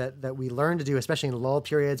like that we learn to do, especially in lull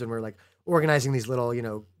periods when we're like organizing these little,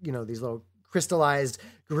 these little crystallized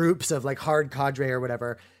groups of like hard cadre or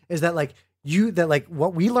whatever, is that like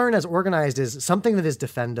what we learn as organized is something that is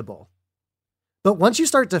defendable. But once you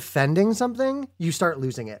start defending something, you start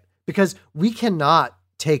losing it, because we cannot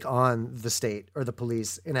take on the state or the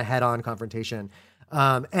police in a head-on confrontation.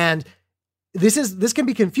 And this can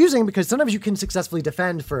be confusing, because sometimes you can successfully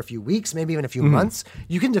defend for a few weeks, maybe even a few months.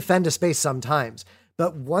 You can defend a space sometimes.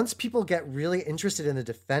 But once people get really interested in the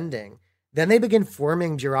defending, then they begin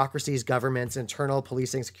forming bureaucracies, governments, internal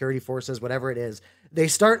policing, security forces, whatever it is. They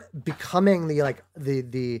start becoming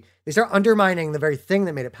they start undermining the very thing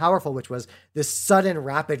that made it powerful, which was this sudden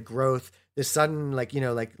rapid growth, this sudden like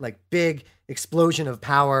big explosion of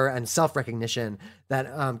power and self-recognition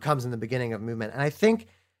that comes in the beginning of movement. And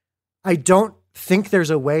I don't think there's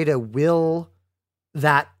a way to will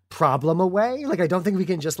that problem away. Like, I don't think we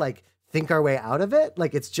can just like think our way out of it.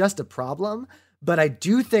 Like, it's just a problem. But I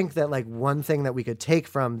do think that like one thing that we could take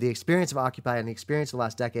from the experience of Occupy and the experience of the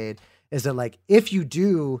last decade is that like, if you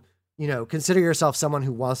do, you know, consider yourself someone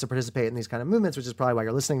who wants to participate in these kind of movements, which is probably why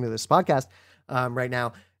you're listening to this podcast right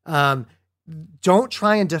now, don't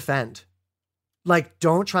try and defend. Like,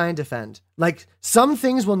 don't try and defend. Like, some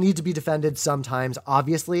things will need to be defended sometimes,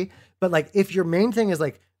 obviously. But like, if your main thing is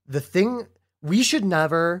like the thing, we should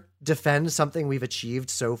never defend something we've achieved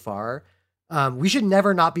so far. We should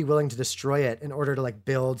never not be willing to destroy it in order to like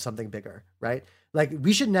build something bigger, right? Like,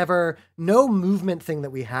 we should never, no movement thing that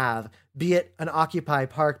we have, be it an Occupy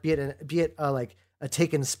Park, be it like a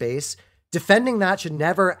taken space, defending that should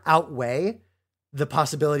never outweigh the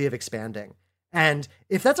possibility of expanding. And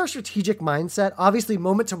if that's our strategic mindset, obviously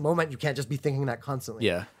moment to moment, you can't just be thinking that constantly.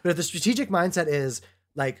 Yeah. But if the strategic mindset is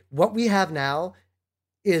like, what we have now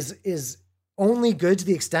is only good to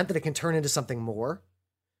the extent that it can turn into something more,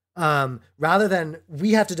 rather than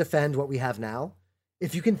we have to defend what we have now.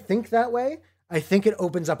 If you can think that way, I think it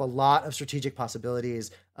opens up a lot of strategic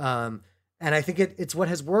possibilities. And I think it's what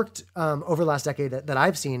has worked over the last decade that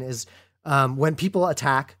I've seen is when people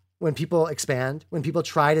attack, when people expand, when people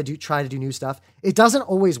try to do new stuff, it doesn't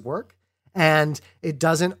always work and it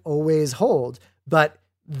doesn't always hold. But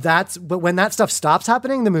when that stuff stops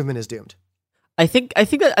happening, the movement is doomed. I think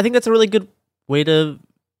that's a really good way to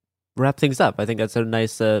wrap things up. I think that's a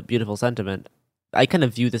nice, beautiful sentiment. I kind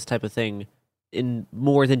of view this type of thing in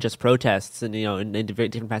more than just protests and, you know, in very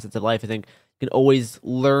different facets of life. I think you can always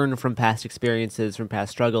learn from past experiences, from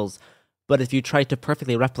past struggles. But if you try to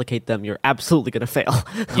perfectly replicate them, you're absolutely going to fail.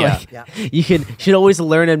 Yeah. You should always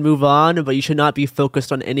learn and move on, but you should not be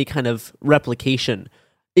focused on any kind of replication.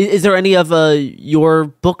 Is there any of your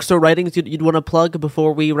books or writings you'd want to plug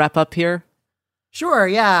before we wrap up here? Sure,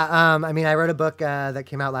 yeah. I mean, I wrote a book that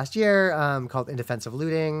came out last year called In Defense of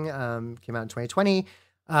Looting, came out in 2020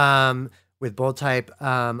 with Bold Type.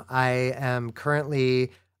 I am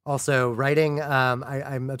currently also writing,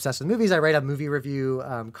 I'm obsessed with movies. I write a movie review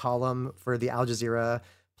column for the Al Jazeera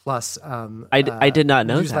Plus I did not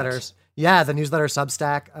know newsletters. that. Yeah, the newsletter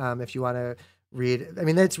Substack, if you want to read. I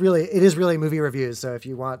mean, it is really movie reviews. So if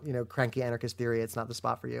you want, you know, cranky anarchist theory, it's not the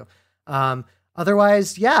spot for you.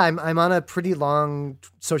 Otherwise, yeah, I'm on a pretty long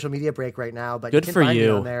social media break right now, but good you can for find you. me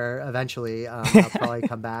on there eventually. I'll probably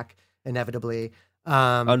come back inevitably.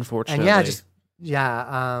 Unfortunately. And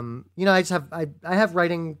you know, I have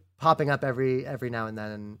writing popping up every now and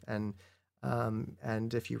then,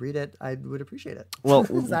 and if you read it, I would appreciate it. Well,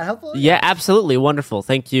 is that helpful? Yeah, absolutely wonderful.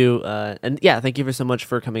 Thank you, and yeah, thank you so much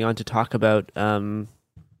for coming on to talk about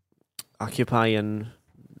Occupy and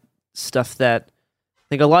stuff that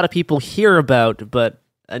I think a lot of people hear about, but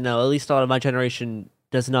I know at least a lot of my generation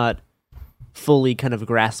does not fully kind of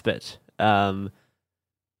grasp it.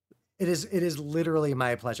 It is literally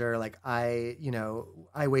my pleasure. Like I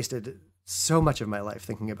wasted so much of my life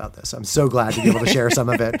thinking about this. I'm so glad to be able to share some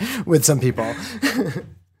of it with some people.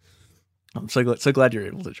 I'm so glad you're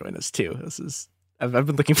able to join us too. I've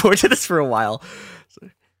been looking forward to this for a while. So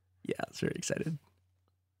yeah, I was very excited.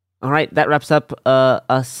 All right, that wraps up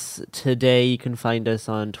us today. You can find us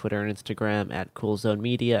on Twitter and Instagram at Cool Zone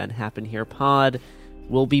Media and Happen Here Pod.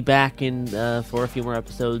 We'll be back for a few more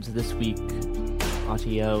episodes this week.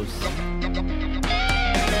 Adios.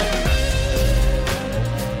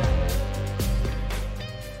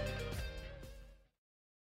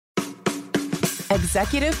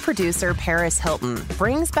 Executive producer Paris Hilton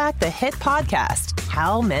brings back the hit podcast,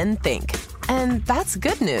 How Men Think. And that's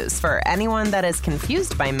good news for anyone that is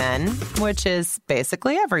confused by men, which is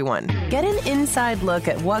basically everyone. Get an inside look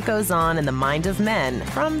at what goes on in the mind of men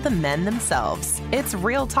from the men themselves. It's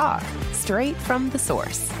real talk, straight from the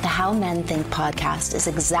source. The How Men Think podcast is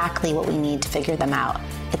exactly what we need to figure them out.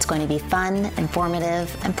 It's going to be fun,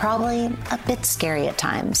 informative, and probably a bit scary at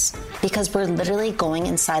times, because we're literally going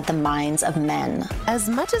inside the minds of men. As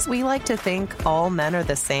much as we like to think all men are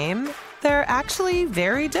the same, they're actually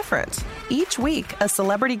very different. Each week, a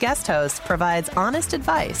celebrity guest host provides honest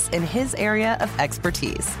advice in his area of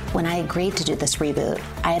expertise. When I agreed to do this reboot,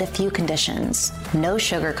 I had a few conditions. No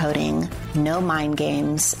sugarcoating, no mind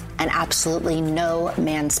games, and absolutely no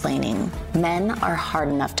mansplaining. Men are hard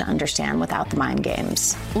enough to understand without the mind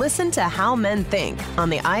games. Listen to How Men Think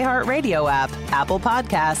on the iHeartRadio app, Apple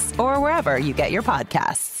Podcasts, or wherever you get your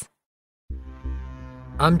podcasts.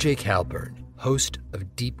 I'm Jake Halpern, host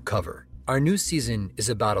of Deep Cover. Our new season is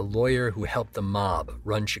about a lawyer who helped the mob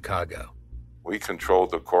run Chicago. We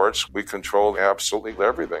controlled the courts. We controlled absolutely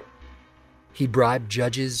everything. He bribed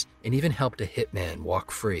judges and even helped a hitman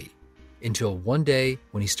walk free. Until one day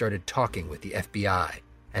when he started talking with the FBI.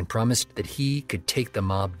 and promised that he could take the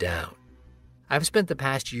mob down. I've spent the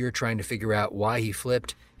past year trying to figure out why he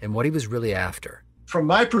flipped and what he was really after. From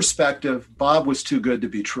my perspective, Bob was too good to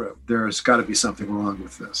be true. There's got to be something wrong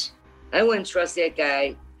with this. I wouldn't trust that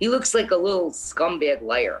guy. He looks like a little scumbag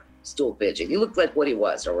liar, stool pigeon. He looked like what he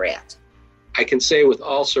was, a rat. I can say with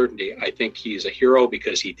all certainty, I think he's a hero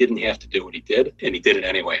because he didn't have to do what he did, and he did it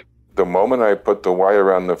anyway. The moment I put the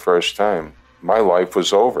wire on the first time, my life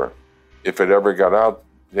was over. If it ever got out,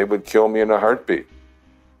 they would kill me in a heartbeat.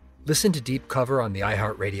 Listen to Deep Cover on the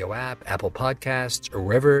iHeartRadio app, Apple Podcasts, or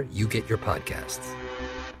wherever you get your podcasts.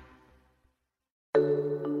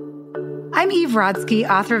 I'm Eve Rodsky,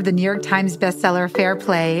 author of the New York Times bestseller Fair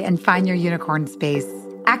Play and Find Your Unicorn Space,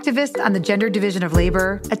 activist on the gender division of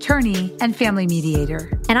labor, attorney, and family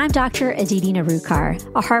mediator. And I'm Dr. Aditi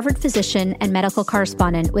Narukar, a Harvard physician and medical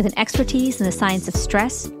correspondent with an expertise in the science of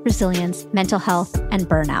stress, resilience, mental health, and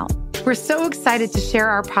burnout. We're so excited to share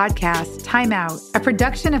our podcast, Time Out, a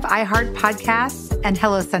production of iHeart Podcasts and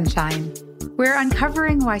Hello Sunshine. We're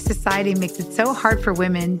uncovering why society makes it so hard for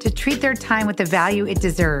women to treat their time with the value it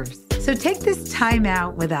deserves. So take this time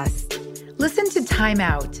out with us. Listen to Time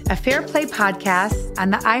Out, a Fair Play podcast on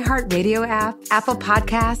the iHeartRadio app, Apple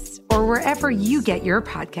Podcasts, or wherever you get your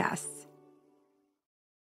podcasts.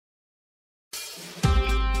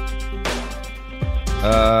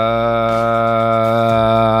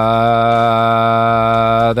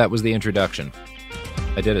 That was the introduction.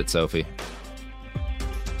 I did it, Sophie.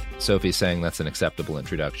 Sophie's saying that's an acceptable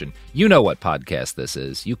introduction. You know what podcast this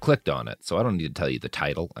is. You clicked on it, so I don't need to tell you the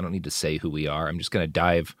title. I don't need to say who we are. I'm just going to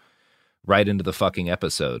dive right into the fucking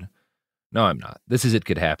episode. No, I'm not. This is It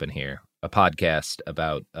Could Happen Here, a podcast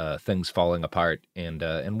about things falling apart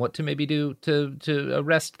and what to maybe do to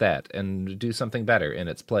arrest that and do something better in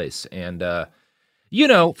its place. And,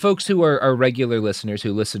 folks who are regular listeners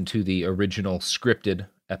who listen to the original scripted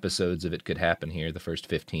episodes of It Could Happen Here, the first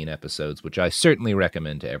 15 episodes, which I certainly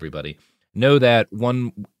recommend to everybody, know that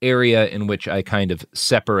one area in which I kind of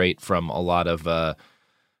separate from a lot of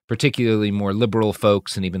particularly more liberal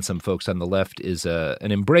folks and even some folks on the left is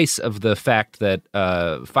an embrace of the fact that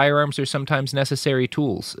firearms are sometimes necessary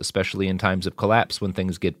tools, especially in times of collapse when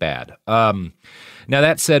things get bad. Now,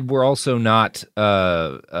 that said, we're also not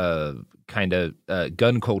kind of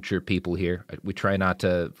gun culture people here. We try not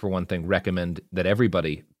to, for one thing, recommend that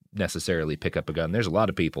everybody necessarily pick up a gun. There's a lot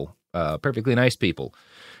of people, perfectly nice people,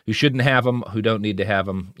 who shouldn't have them, who don't need to have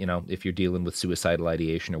them, if you're dealing with suicidal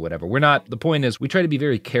ideation or whatever. The point is, we try to be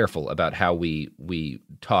very careful about how we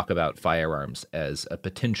talk about firearms as a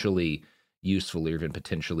potentially useful or even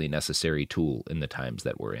potentially necessary tool in the times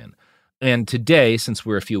that we're in. And today, since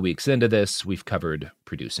we're a few weeks into this, we've covered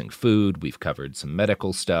producing food, we've covered some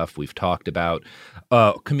medical stuff, we've talked about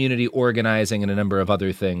community organizing and a number of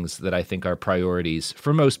other things that I think are priorities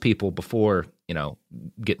for most people before,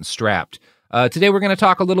 getting strapped. Today, we're going to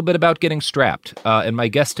talk a little bit about getting strapped. And my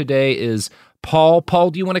guest today is Paul.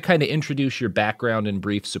 Paul, do you want to kind of introduce your background in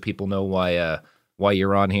brief so people know why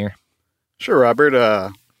you're on here? Sure, Robert.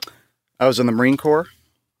 I was in the Marine Corps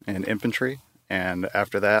and infantry, and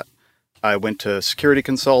after that, I went to security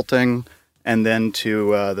consulting and then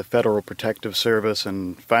to the Federal Protective Service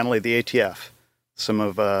and finally the ATF, some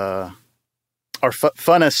of our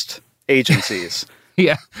funnest agencies.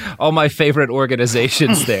 Yeah, all my favorite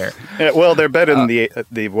organizations there. Yeah, well, they're better than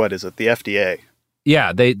the what is it, the FDA.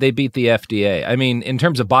 Yeah, they beat the FDA. I mean, in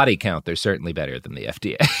terms of body count, they're certainly better than the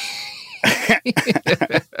FDA.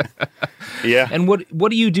 Yeah. And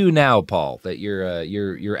what do you do now, Paul, that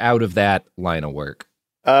you're out of that line of work?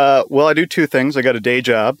 Well, I do two things. I got a day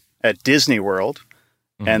job at Disney World,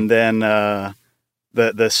 and then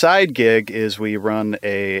the side gig is we run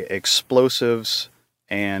a explosives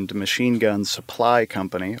and machine gun supply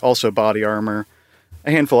company, also body armor,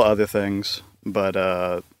 a handful of other things,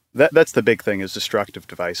 but that's the big thing is destructive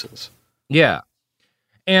devices. Yeah,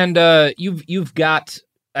 and you've got,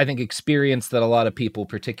 I think, experience that a lot of people,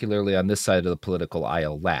 particularly on this side of the political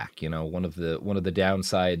aisle, lack. One of the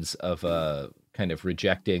downsides of kind of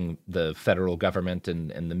rejecting the federal government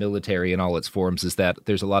and the military in all its forms is that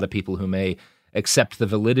there's a lot of people who may accept the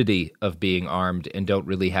validity of being armed and don't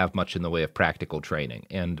really have much in the way of practical training.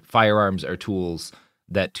 And firearms are tools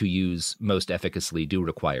that, to use most efficaciously, do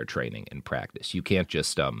require training and practice. You can't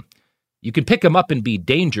just you can pick them up and be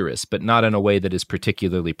dangerous, but not in a way that is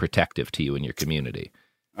particularly protective to you and your community.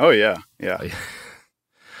 Oh yeah.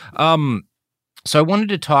 So I wanted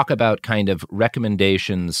to talk about kind of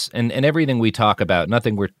recommendations and everything we talk about.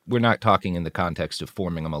 Nothing we're not talking in the context of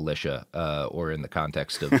forming a militia or in the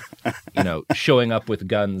context of showing up with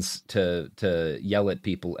guns to yell at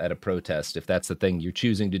people at a protest. If that's the thing you're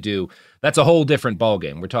choosing to do, that's a whole different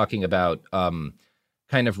ballgame. We're talking about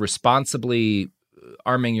kind of responsibly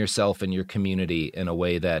arming yourself and your community in a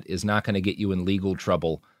way that is not going to get you in legal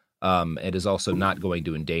trouble. It is also not going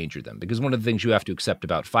to endanger them, because one of the things you have to accept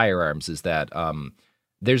about firearms is that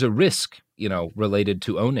there's a risk, related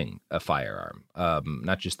to owning a firearm.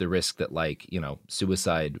 Not just the risk that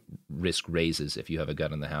suicide risk raises if you have a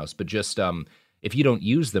gun in the house, but just if you don't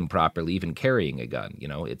use them properly, even carrying a gun,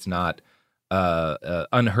 it's not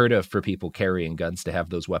unheard of for people carrying guns to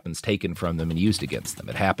have those weapons taken from them and used against them.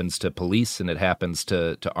 It happens to police and it happens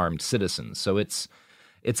to armed citizens. So it's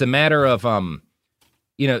a matter of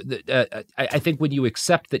I think when you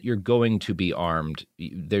accept that you're going to be armed,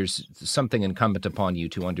 there's something incumbent upon you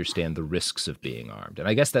to understand the risks of being armed. And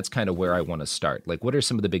I guess that's kind of where I want to start. Like, what are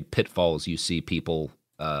some of the big pitfalls you see people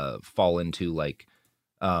fall into,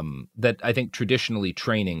 that I think traditionally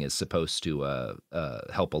training is supposed to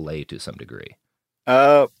help allay to some degree?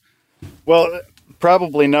 Well,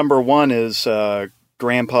 probably number one is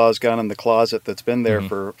grandpa's gun in the closet that's been there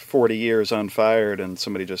for 40 years unfired, and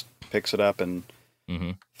somebody just picks it up and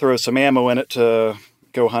throw some ammo in it to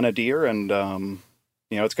go hunt a deer, and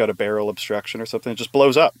it's got a barrel obstruction or something. It just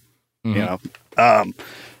blows up.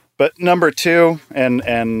 But number two,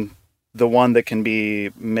 and the one that can be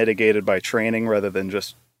mitigated by training rather than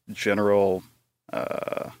just general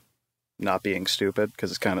not being stupid,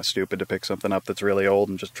 because it's kind of stupid to pick something up that's really old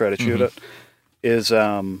and just try to shoot it, is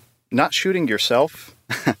not shooting yourself.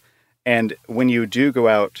 And when you do go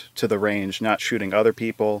out to the range, not shooting other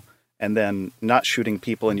people, and then not shooting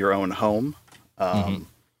people in your own home.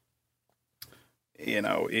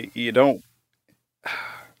 You don't,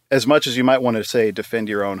 as much as you might want to say defend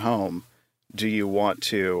your own home, do you want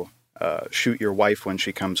to shoot your wife when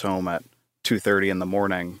she comes home at 2:30 in the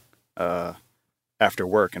morning after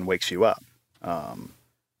work and wakes you up?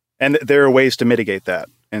 And there are ways to mitigate that,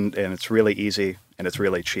 and it's really easy and it's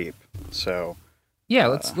really cheap. So yeah,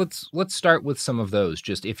 let's start with some of those.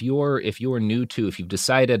 Just if you're new to, if you've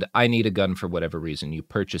decided I need a gun for whatever reason, you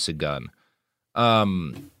purchase a gun.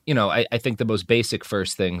 I think the most basic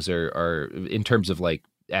first things are in terms of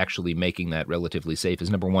actually making that relatively safe is,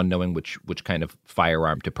 number one, knowing which kind of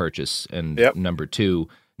firearm to purchase, and number two,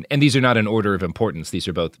 and these are not in order of importance, these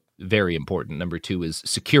are both very important. Number two is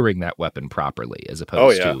securing that weapon properly, as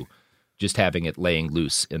opposed to just having it laying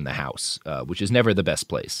loose in the house, which is never the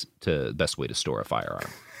best way to store a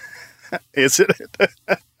firearm. Is it?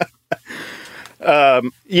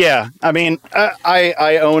 Yeah. I mean,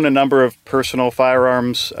 I own a number of personal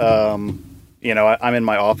firearms. I'm in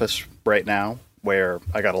my office right now where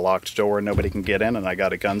I got a locked door and nobody can get in, and I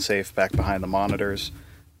got a gun safe back behind the monitors.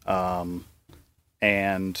 I'm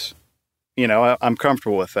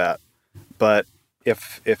comfortable with that. But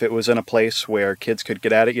if it was in a place where kids could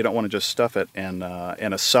get at it, you don't want to just stuff it in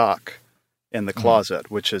a sock in the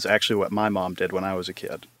closet, which is actually what my mom did when I was a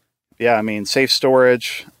kid. Yeah, I mean, safe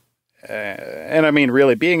storage, and I mean,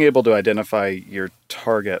 really being able to identify your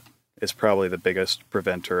target is probably the biggest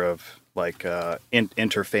preventer of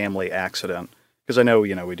interfamily accident. Because I know,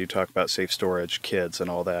 we do talk about safe storage, kids, and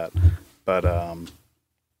all that, but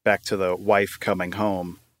back to the wife coming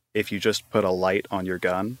home, if you just put a light on your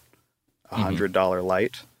gun, $100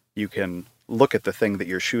 light, you can look at the thing that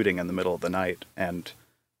you're shooting in the middle of the night and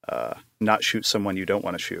not shoot someone you don't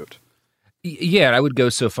want to shoot. Yeah, I would go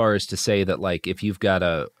so far as to say that, if you've got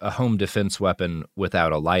a home defense weapon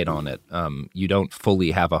without a light on it, you don't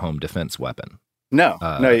fully have a home defense weapon. No,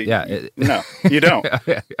 you don't.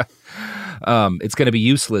 It's going to be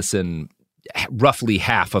useless in roughly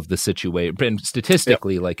half of the situation. And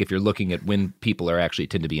statistically, if you're looking at when people are actually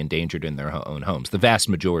tend to be endangered in their own homes, the vast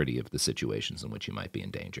majority of the situations in which you might be in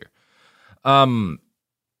danger.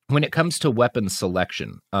 When it comes to weapon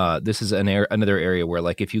selection, this is another area where,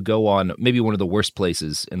 if you go on, maybe one of the worst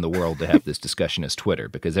places in the world to have this discussion is Twitter,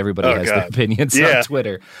 because everybody has their opinions on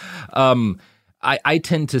Twitter. I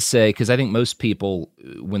tend to say, because I think most people,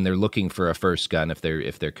 when they're looking for a first gun, if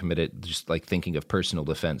they're committed, just thinking of personal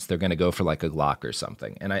defense, they're going to go for a Glock or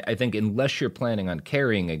something. And I think unless you're planning on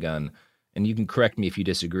carrying a gun, and you can correct me if you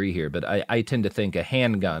disagree here, but I tend to think a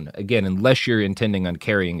handgun, again, unless you're intending on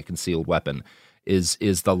carrying a concealed weapon, is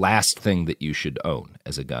the last thing that you should own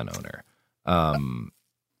as a gun owner.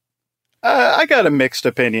 I got a mixed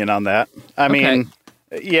opinion on that. I mean,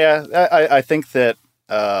 I think that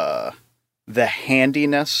the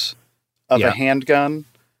handiness of a handgun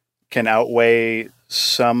can outweigh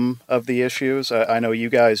some of the issues. I know you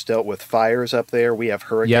guys dealt with fires up there. We have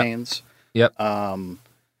hurricanes. Yep.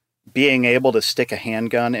 Being able to stick a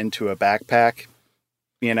handgun into a backpack,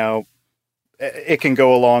 you know, it can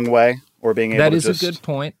go a long way. Or being able that to is just, a good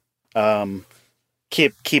point.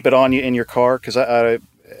 Keep it on you in your car, because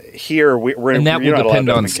here we're and that will depend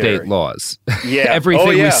on carry. state laws. Yeah, everything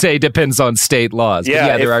we say depends on state laws. Yeah,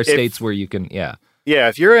 but there are states where you can. Yeah. Yeah,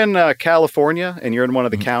 if you're in California and you're in one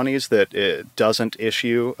of the counties that doesn't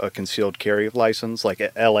issue a concealed carry license, like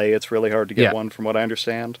L.A., it's really hard to get one, from what I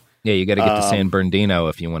understand. Yeah, you got to get to San Bernardino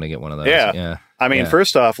if you want to get one of those. Yeah. I mean,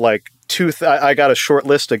 first off, like I got a short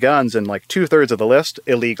list of guns, and like 2/3 of the list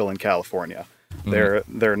illegal in California.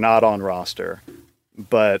 They're not on roster.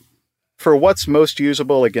 But for what's most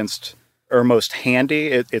usable against, or most handy,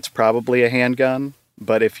 it's probably a handgun.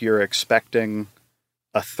 But if you're expecting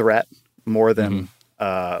a threat more than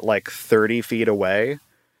like 30 feet away,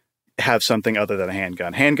 have something other than a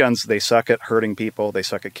handgun. Handguns, they suck at hurting people. They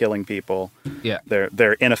suck at killing people. Yeah.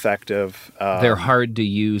 They're ineffective. They're hard to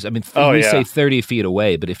use. I mean, we say 30 feet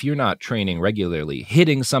away, but if you're not training regularly,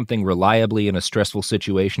 hitting something reliably in a stressful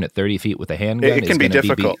situation at 30 feet with a handgun it can be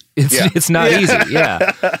difficult. It's not easy.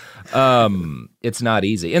 Yeah. It's not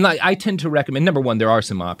easy. And I tend to recommend, number one, there are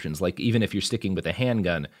some options. Like even if you're sticking with a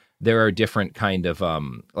handgun, there are different kind of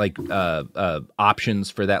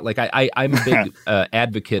options for that. Like I'm a big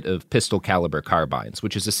advocate of pistol caliber carbines,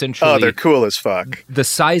 which is essentially they're cool as fuck. The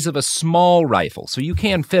size of a small rifle, so you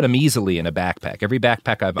can fit them easily in a backpack. Every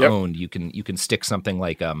backpack I've owned, you can stick something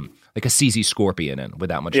like a CZ Scorpion in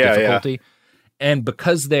without much difficulty. And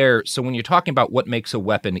because so when you're talking about what makes a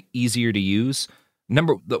weapon easier to use,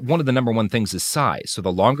 one of the number one things is size. So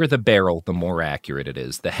the longer the barrel, the more accurate it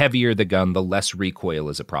is. The heavier the gun, the less recoil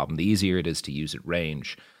is a problem. The easier it is to use at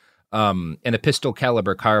range. And a pistol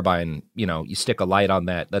caliber carbine, you stick a light on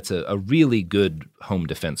that. That's a really good home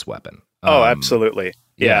defense weapon. Absolutely.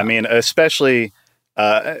 Yeah. I mean, especially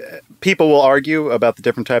people will argue about the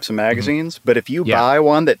different types of magazines, but if you buy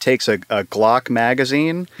one that takes a Glock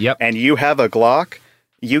magazine and you have a Glock,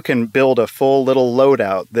 you can build a full little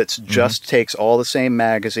loadout that just takes all the same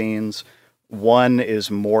magazines. One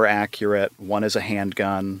is more accurate. One is a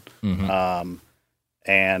handgun. And,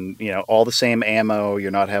 all the same ammo.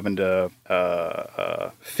 You're not having to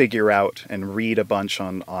figure out and read a bunch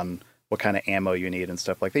on what kind of ammo you need and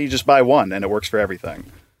stuff like that. You just buy one and it works for everything.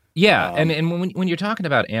 Yeah. And when you're talking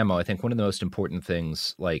about ammo, I think one of the most important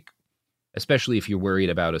things, like, especially if you're worried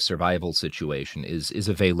about a survival situation, is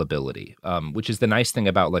availability, which is the nice thing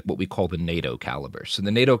about like what we call the NATO calibers. So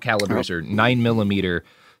the NATO calibers are 9mm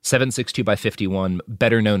 7.62 by 51,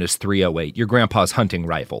 better known as 308. Your grandpa's hunting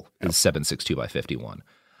rifle is 7.62 by 51,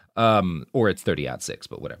 or it's 30-06,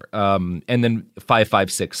 but whatever. And then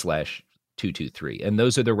 5.56/223, and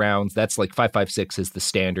those are the rounds. That's like 5.56 is the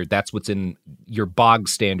standard. That's what's in your bog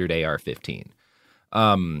standard AR-15.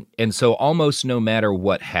 And so almost no matter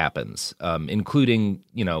what happens, including,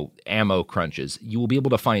 ammo crunches, you will be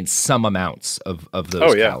able to find some amounts of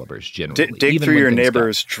those calibers generally. Dig through your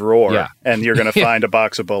neighbor's drawer and you're going to find a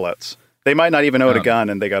box of bullets. They might not even own a gun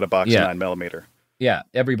and they got a box of 9mm. Yeah.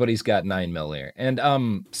 Everybody's got 9mm. And,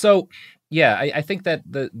 I think that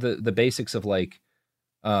the basics of like,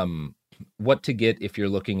 what to get if you're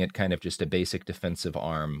looking at kind of just a basic defensive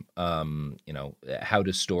arm, how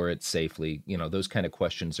to store it safely, those kind of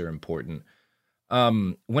questions are important.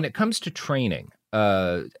 When it comes to training,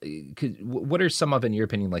 what are some of, in your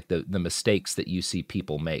opinion, like the mistakes that you see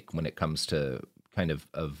people make when it comes to kind of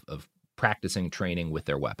practicing training with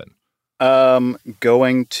their weapon?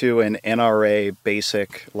 Going to an NRA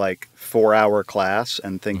basic, like 4-hour class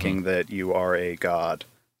and thinking that you are a god.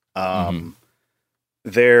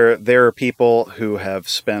 There are people who have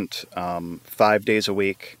spent 5 days a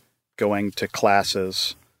week going to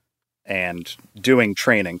classes and doing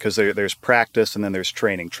training, because there's practice and then there's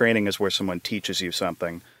training. Training is where someone teaches you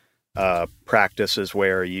something. Practice is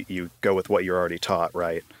where you go with what you're already taught,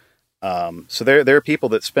 right? So there are people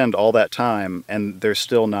that spend all that time and they're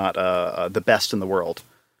still not the best in the world.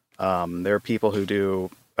 There are people who do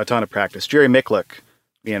a ton of practice. Jerry Micklick,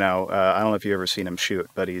 I don't know if you've ever seen him shoot,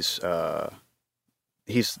 but he's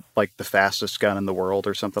like the fastest gun in the world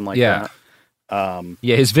or something like that.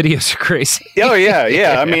 His videos are crazy.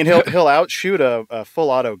 Yeah. I mean, he'll outshoot a full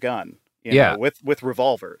auto gun, with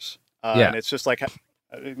revolvers. And it's just like,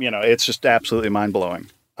 it's just absolutely mind blowing.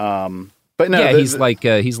 But no, he's like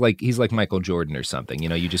Michael Jordan or something.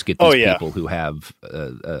 You just get these people who have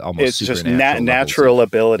almost it's just natural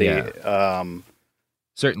ability. Yeah.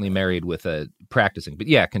 Certainly married with practicing, but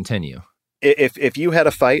continue. If you had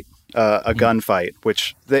a fight, a gunfight,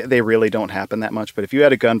 which they really don't happen that much, but if you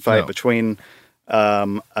had a gunfight between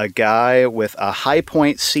a guy with a High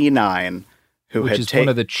Point C9 who Which had is one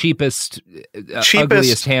of the cheapest,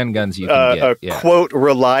 ugliest handguns you can get. Quote,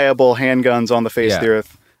 reliable handguns on the face of the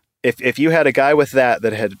earth. If you had a guy with that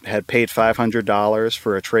had paid $500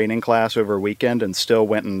 for a training class over a weekend and still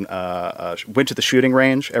went to the shooting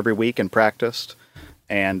range every week and practiced,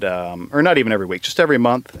 and or not even every week, just every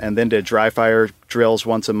month, and then did dry fire drills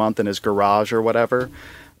once a month in his garage or whatever,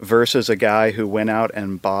 versus a guy who went out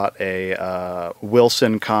and bought a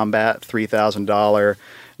Wilson Combat $3,000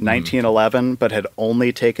 1911, but had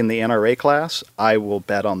only taken the NRA class, I will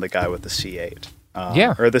bet on the guy with the C8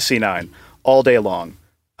 or the C9 all day long.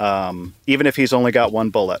 Even if he's only got one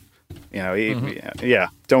bullet,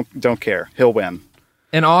 don't care. He'll win.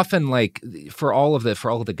 And often, like for all of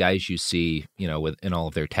the guys you see, in all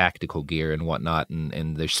of their tactical gear and whatnot,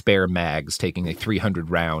 and their spare mags taking like 300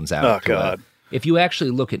 rounds out. Oh God! If you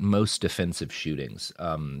actually look at most defensive shootings,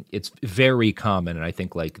 it's very common, and I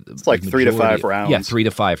think it's like 3 to 5 rounds. Yeah, 3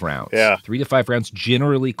 to 5 rounds. Yeah, 3 to 5 rounds,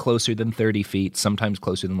 generally closer than 30 feet, sometimes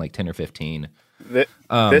closer than like 10 or 15.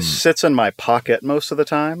 This sits in my pocket most of the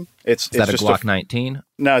time. Is that just a Glock 19?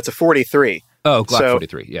 No, it's a 43. Oh, Glock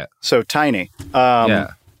 43, yeah. So tiny.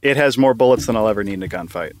 It has more bullets than I'll ever need in a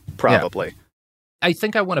gunfight, probably. Yeah. I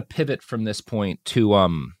think I want to pivot from this point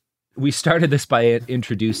to we started this by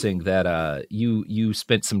introducing that you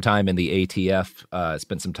spent some time in the ATF,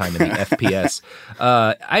 spent some time in the FPS.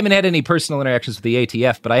 I haven't had any personal interactions with the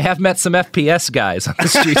ATF, but I have met some FPS guys on the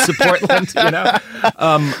streets of Portland.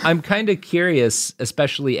 I'm kind of curious,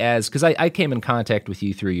 especially because I came in contact with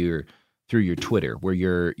you through your Twitter, where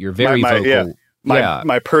you're very vocal. Yeah.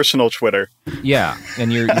 My personal Twitter. Yeah,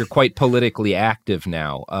 and you're quite politically active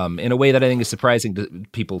now, in a way that I think is surprising to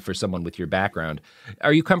people for someone with your background.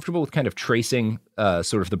 Are you comfortable with kind of tracing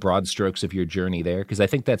sort of the broad strokes of your journey there? Because I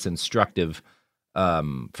think that's instructive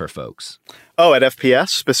for folks. Oh, at FPS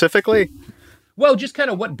specifically? Well, just kind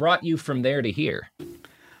of what brought you from there to here.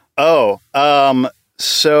 Oh,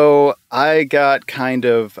 so I got kind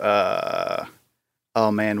of,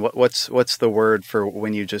 oh man, what's the word for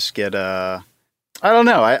when you just get I don't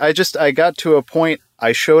know. I got to a point.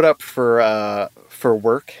 I showed up for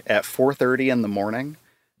work at 4:30 in the morning,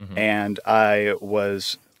 and I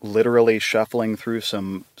was literally shuffling through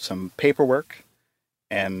some paperwork,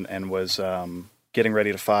 and was getting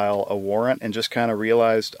ready to file a warrant, and just kind of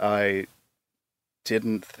realized I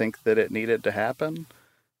didn't think that it needed to happen,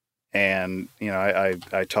 and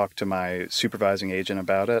I talked to my supervising agent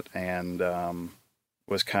about it, and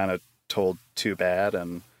was kind of told too bad,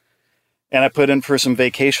 and I put in for some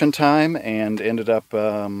vacation time and ended up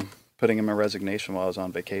putting in my resignation while I was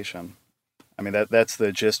on vacation. I mean, that's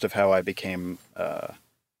the gist of how I became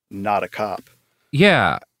not a cop.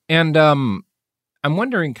 Yeah, and I'm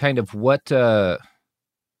wondering kind of what do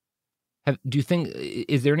you think,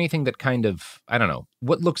 is there anything that kind of, I don't know,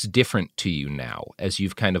 what looks different to you now as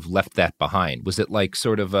you've kind of left that behind? Was it like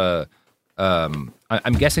sort of a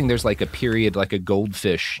I'm guessing there's like a period, like a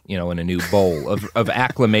goldfish, in a new bowl of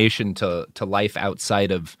acclimation to life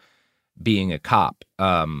outside of being a cop.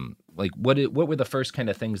 Like what were the first kind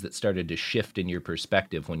of things that started to shift in your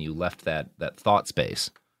perspective when you left that thought space?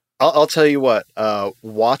 I'll tell you what,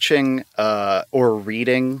 watching or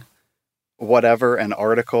reading whatever, an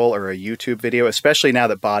article or a YouTube video, especially now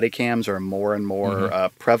that body cams are more and more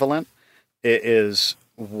prevalent, it is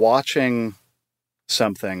watching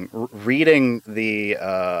something, reading the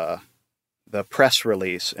press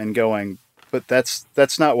release and going, but that's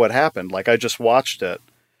not what happened. Like, I just watched it,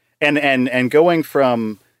 and going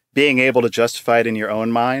from being able to justify it in your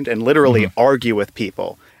own mind and literally argue with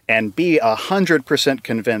people and be 100%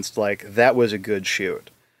 convinced like that was a good shoot.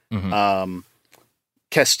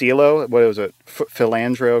 Castillo, what was it?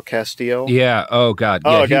 Philandro Castillo. Yeah. Oh God.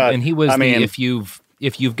 Yeah, God. And he was.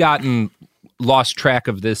 If you've gotten lost track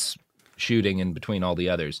of this shooting in between all the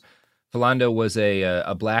others, Philando was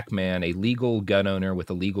a black man, a legal gun owner with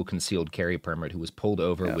a legal concealed carry permit, who was pulled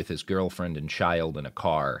over with his girlfriend and child in a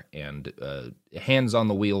car, and hands on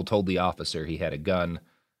the wheel told the officer he had a gun,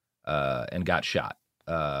 and got shot.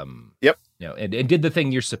 Yep. And did the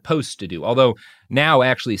thing you're supposed to do. Although now,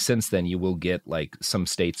 actually, since then, you will get, like, some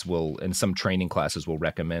states will, and some training classes will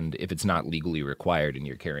recommend, if it's not legally required and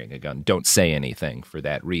you're carrying a gun, don't say anything for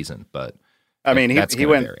that reason. But I mean, he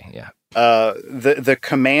went. Vary. Yeah. The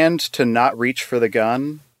command to not reach for the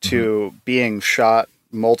gun to being shot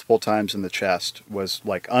multiple times in the chest was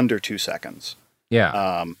like under 2 seconds.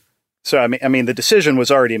 Yeah. So I mean, the decision was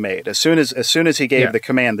already made. As soon as he gave the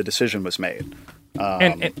command, the decision was made.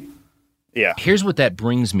 Yeah. Here's what that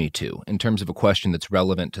brings me to in terms of a question that's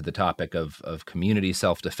relevant to the topic of community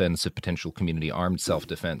self-defense, of potential community armed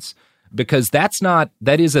self-defense. because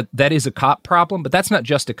that is a cop problem, but that's not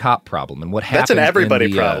just a cop problem. And what happens? That's an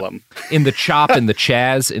everybody problem. In the CHOP and the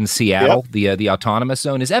Chaz in Seattle, the autonomous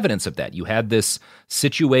zone, is evidence of that. You had this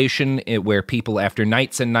situation where people, after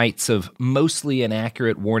nights and nights of mostly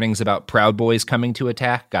inaccurate warnings about Proud Boys coming to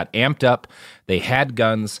attack, got amped up. They had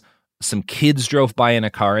guns. Some kids drove by in a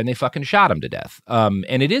car and they fucking shot them to death. And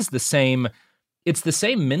it is the same. It's the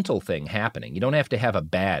same mental thing happening. You don't have to have a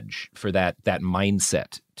badge for that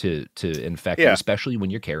mindset to infect you, especially when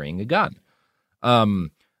you're carrying a gun.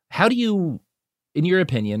 How do you, in your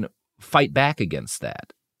opinion, fight back against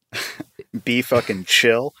that? Be fucking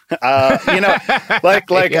chill. Honestly,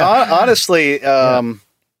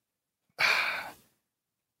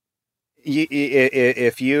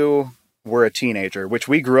 if you were a teenager, which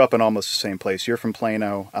we grew up in almost the same place. You're from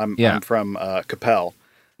Plano. I'm from Capel.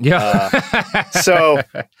 Yeah. So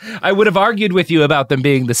I would have argued with you about them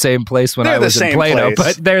being the same place when I was in Plano,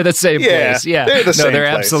 but they're the same place. Yeah. They're they're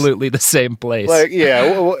absolutely the same place.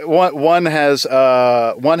 One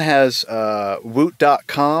has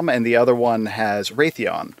Woot.com and the other one has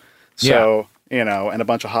Raytheon. So, and a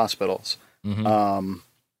bunch of hospitals. Mm-hmm.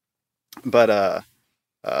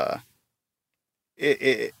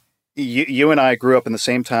 You and I grew up in the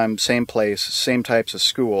same time, same place, same types of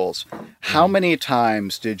schools. How many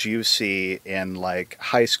times did you see in like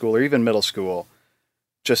high school or even middle school,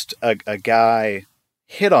 just a guy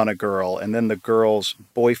hit on a girl and then the girl's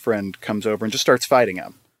boyfriend comes over and just starts fighting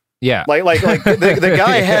him? Yeah. Like the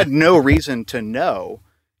guy had no reason to know.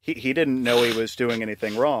 He didn't know he was doing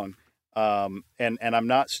anything wrong. And I'm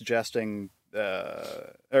not suggesting,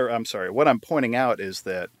 what I'm pointing out is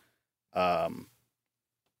that,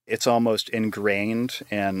 it's almost ingrained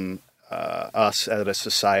in us at a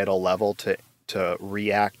societal level to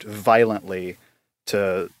react violently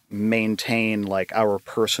to maintain like our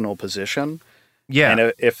personal position. Yeah.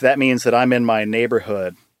 And if that means that I'm in my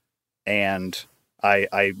neighborhood and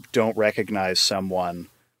I don't recognize someone,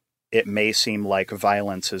 it may seem like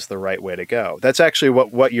violence is the right way to go. That's actually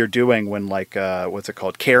what you're doing when like, what's it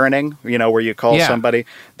called? Karening, where you call somebody,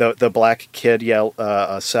 the black kid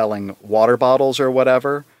selling water bottles or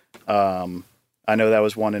whatever. I know that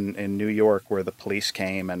was one in New York where the police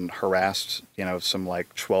came and harassed, some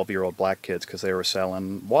like 12-year-old black kids because they were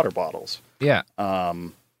selling water bottles. Yeah.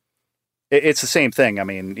 It's the same thing. I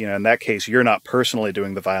mean, in that case, you're not personally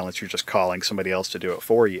doing the violence. You're just calling somebody else to do it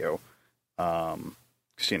for you.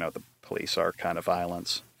 Because, the police are kind of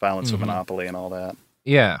violence of monopoly and all that.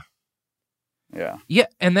 Yeah. Yeah. Yeah.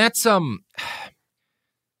 And that's,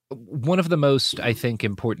 one of the most, I think,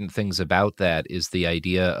 important things about that is the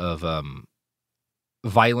idea of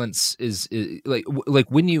violence is like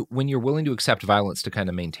when you're willing to accept violence to kind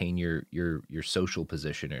of maintain your social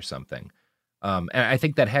position or something. And I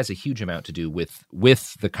think that has a huge amount to do with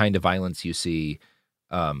the kind of violence you see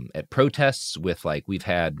at protests. With like we've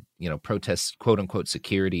had protests, quote unquote,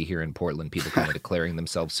 security here in Portland. People kind of declaring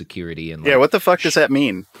themselves security and what the fuck does that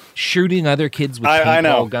mean? Shooting other kids with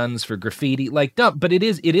paintball guns for graffiti, like dumb. But it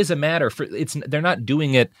is a matter for they're not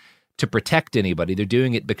doing it to protect anybody. They're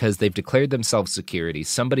doing it because they've declared themselves security.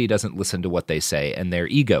 Somebody doesn't listen to what they say, and their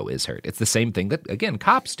ego is hurt. It's the same thing that again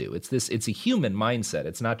cops do. It's a human mindset.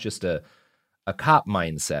 It's not just a cop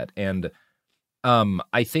mindset. And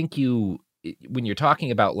I think when you're talking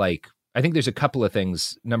about like, I think there's a couple of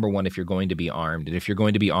things. Number one, if you're going to be armed, and if you're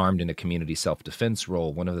going to be armed in a community self-defense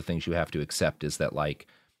role, one of the things you have to accept is that like,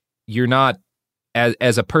 you're not,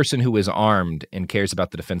 as a person who is armed and cares about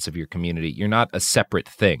the defense of your community, you're not a separate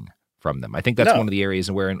thing from them. I think that's one of the areas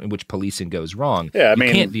in which policing goes wrong. Yeah,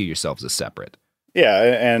 you can't view yourselves as separate. Yeah,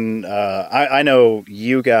 and I know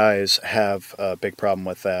you guys have a big problem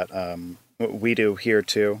with that. We do here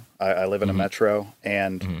too. I live in a metro,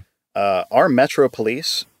 and our metro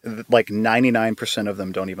police, like 99% of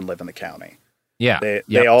them don't even live in the county. Yeah.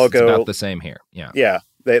 They all go about the same here. Yeah. Yeah.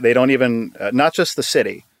 They don't even, not just the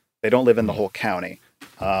city, they don't live in the whole county.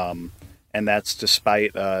 And that's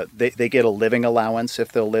despite, they get a living allowance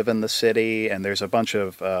if they'll live in the city. And there's a bunch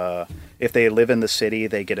of, if they live in the city,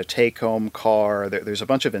 they get a take home car. There's a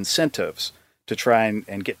bunch of incentives to try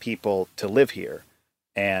and get people to live here.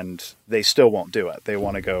 And they still won't do it. They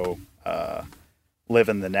want to go, live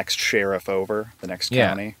in the next sheriff over, the next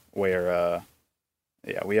county, where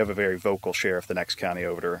we have a very vocal sheriff the next county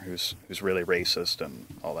over who's really racist and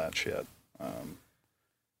all that shit.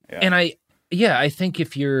 And I think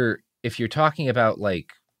if you're talking about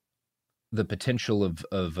like the potential of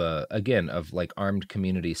like armed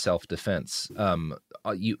community self-defense,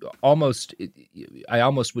 I almost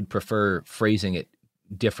would prefer phrasing it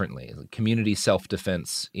differently. Community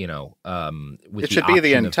self-defense, with it should be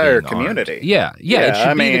the entire community. Armed. Yeah, it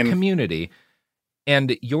should be the community.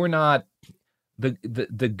 And you're not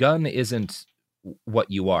the gun isn't what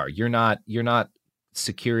you are. You're not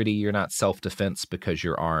security, you're not self-defense because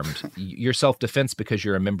you're armed. You're self-defense because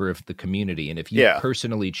you're a member of the community. And if you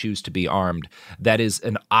personally choose to be armed, that is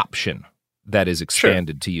an option that is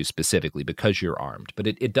expanded to you specifically because you're armed. But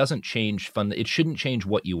it doesn't change it shouldn't change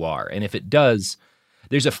what you are. And if it does,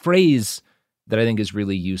 there's a phrase that I think is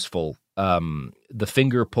really useful. The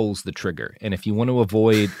finger pulls the trigger. And if you want to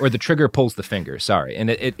avoid, or the trigger pulls the finger, sorry. And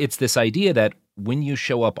it's this idea that when you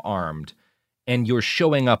show up armed, and you're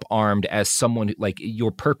showing up armed as someone, like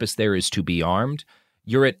your purpose there is to be armed,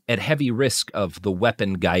 you're at heavy risk of the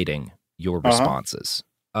weapon guiding your responses.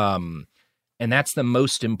 And that's the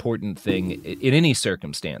most important thing in any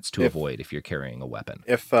circumstance to avoid if you're carrying a weapon.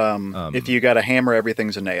 If you got a hammer,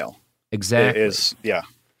 everything's a nail. Exactly.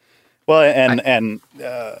 Well, and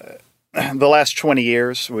the last 20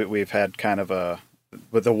 years, we've had kind of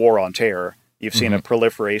with the war on terror, you've seen a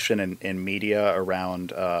proliferation in media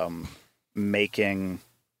around making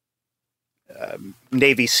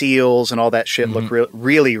Navy SEALs and all that shit look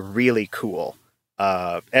really, really cool.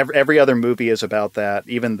 Every other movie is about that,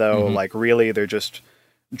 even though like really they're just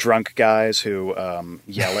drunk guys who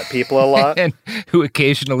yell at people a lot and who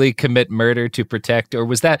occasionally commit murder to protect. Or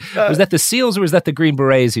was that the SEALs, or was that the Green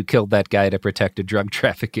Berets who killed that guy to protect a drug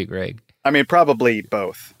trafficking ring? I mean, probably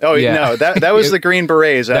both. Oh no, that was the Green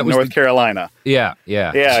Berets out in North Carolina. Yeah.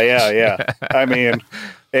 I mean,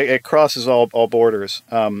 it crosses all borders.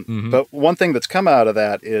 But one thing that's come out of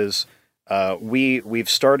that is we've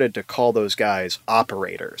started to call those guys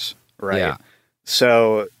operators, right? Yeah.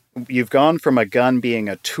 So you've gone from a gun being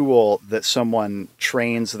a tool that someone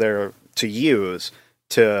trains to use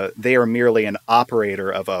to they are merely an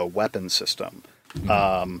operator of a weapon system.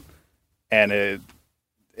 And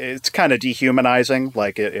it's kind of dehumanizing.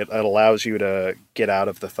 Like it allows you to get out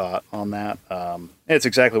of the thought on that. It's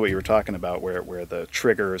exactly what you were talking about, where the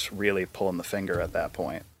trigger's really pulling the finger at that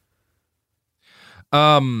point.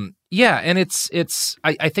 Yeah, and it's.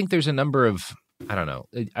 I think there's a number of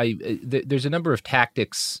there's a number of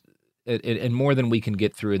tactics, and more than we can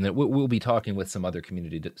get through. And that we'll be talking with some other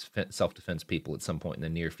community self-defense people at some point in the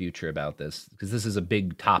near future about this, because this is a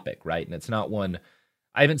big topic, right? And it's not one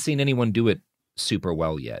I haven't seen anyone do it super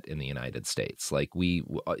well yet in the United States. Like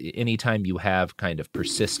anytime you have kind of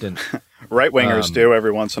persistent right wingers do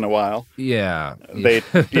every once in a while. Yeah, they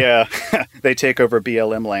they take over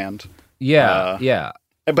BLM land. Yeah.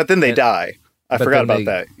 But then they die. I forgot about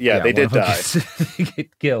that. Yeah, they did die. They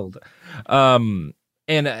get killed. And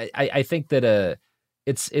I think that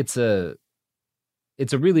it's a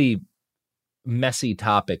really messy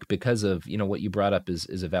topic because of what you brought up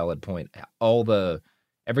is a valid point. All the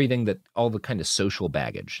kind of social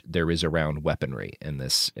baggage there is around weaponry in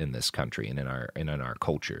this country and in our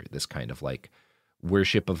culture, this kind of like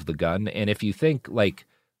worship of the gun. And if you think like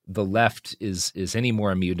the left is any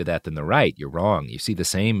more immune to that than the right, you're wrong. You see the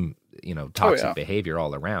same, toxic behavior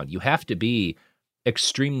all around. You have to be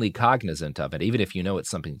extremely cognizant of it, even if you know it's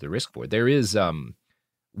something to risk for. There is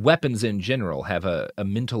weapons in general have a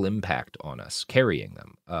mental impact on us carrying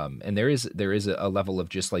them, and there is a level of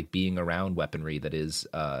just like being around weaponry that is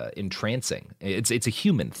entrancing. It's a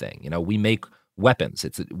human thing. We make weapons.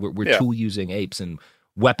 We're tool using apes, and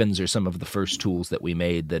weapons are some of the first tools that we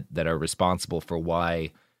made that are responsible for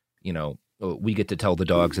why we get to tell the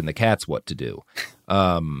dogs and the cats what to do.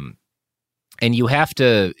 And you have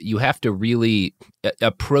to really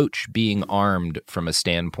approach being armed from a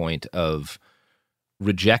standpoint of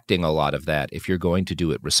rejecting a lot of that if you're going to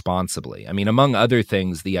do it responsibly. I mean, among other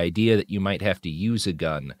things, the idea that you might have to use a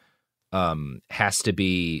gun has to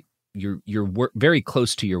be you're very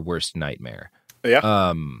close to your worst nightmare.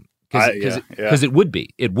 Yeah. Because it would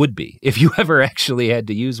be if you ever actually had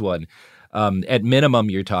to use one. At minimum,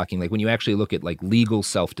 you're talking like when you actually look at like legal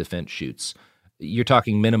self-defense shoots, you're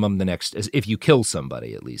talking minimum if you kill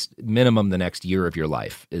somebody, at least minimum the next year of your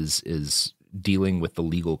life is dealing with the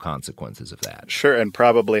legal consequences of that. Sure, and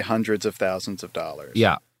probably hundreds of thousands of dollars.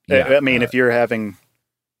 Yeah. I mean, if you're having,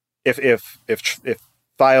 if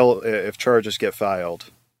charges get filed,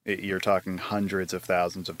 you're talking hundreds of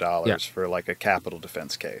thousands of dollars for like a capital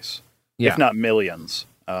defense case, if not millions.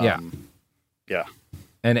 Yeah.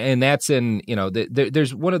 And that's in,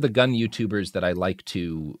 there's one of the gun YouTubers that I like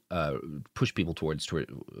to push people towards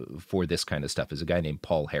for this kind of stuff is a guy named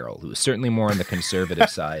Paul Harrell, who is certainly more on the conservative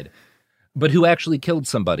side, but who actually killed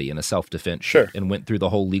somebody in a self-defense shoot and went through the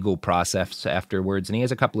whole legal process afterwards. And he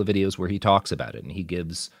has a couple of videos where he talks about it, and he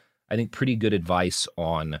gives, I think, pretty good advice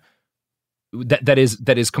on that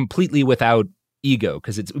is completely without ego,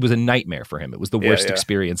 because it was a nightmare for him. It was the worst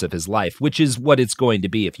experience of his life, which is what it's going to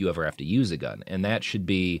be if you ever have to use a gun. And that should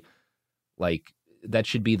be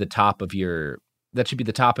the top of your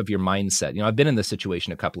mindset. You know, I've been in this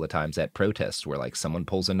situation a couple of times at protests where like someone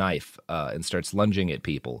pulls a knife and starts lunging at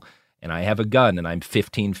people, and I have a gun and I'm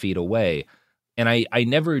 15 feet away. And I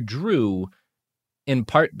never drew, in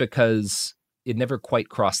part because it never quite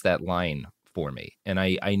crossed that line for me. And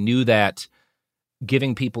I knew that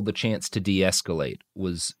giving people the chance to de-escalate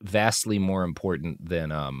was vastly more important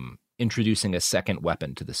than introducing a second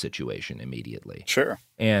weapon to the situation immediately. Sure.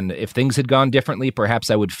 And if things had gone differently,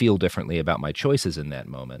 perhaps I would feel differently about my choices in that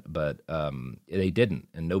moment. But they didn't,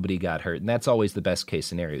 and nobody got hurt. And that's always the best case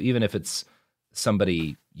scenario, even if it's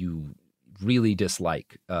somebody you really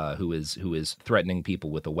dislike who is threatening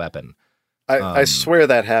people with a weapon. I swear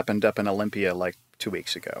that happened up in Olympia like 2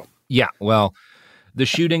 weeks ago. Yeah, well, the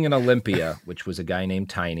shooting in Olympia, which was a guy named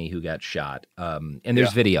Tiny who got shot, and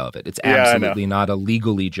there's video of it. It's absolutely not a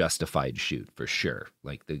legally justified shoot, for sure.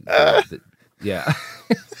 Like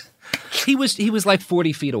he was like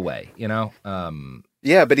 40 feet away, you know.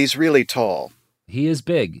 Yeah, but he's really tall. He is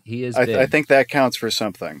big. Big. I think that counts for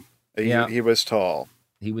something. He was tall.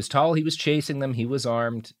 He was tall. He was chasing them. He was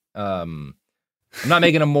armed. I'm not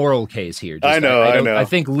making a moral case here. I know. I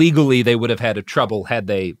think legally they would have had trouble had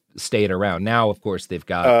they stayed around. Now, of course, they've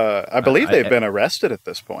got. I believe they've been arrested at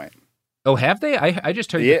this point. Oh, have they? I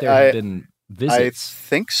just heard that there have been visits. I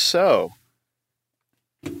think so.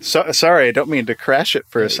 Sorry, I don't mean to crash it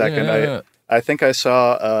for a second. Yeah. I think I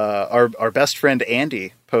saw our best friend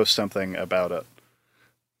Andy post something about it.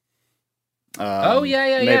 Maybe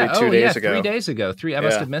 2 days ago. 3 days ago. I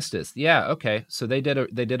must have missed this. Yeah. Okay. So they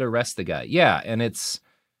did arrest the guy. Yeah. And it's,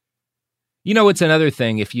 you know, it's another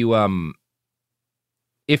thing. If you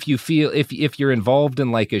feel, if you're involved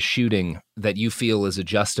in like a shooting that you feel is a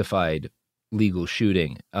justified legal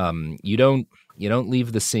shooting, you don't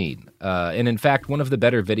leave the scene. And in fact, one of the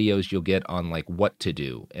better videos you'll get on like what to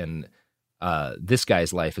do, and this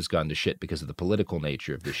guy's life has gone to shit because of the political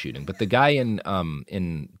nature of the shooting. But the guy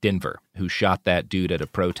in Denver who shot that dude at a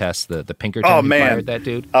protest, the Pinkerton who fired that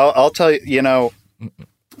dude. I'll tell you, you know,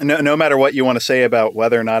 no matter what you want to say about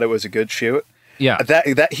whether or not it was a good shoot,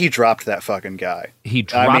 that he dropped that fucking guy. He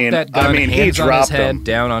dropped that gun. He dropped on his head,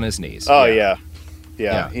 down on his knees. Oh yeah.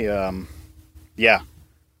 Yeah.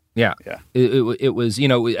 It was, you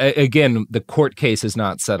know, again, the court case is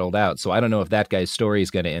not settled out, so I don't know if that guy's story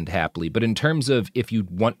is going to end happily. But in terms of if you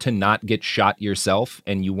want to not get shot yourself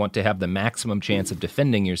and you want to have the maximum chance of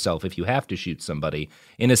defending yourself if you have to shoot somebody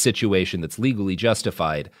in a situation that's legally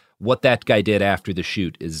justified, what that guy did after the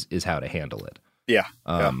shoot is how to handle it. Yeah.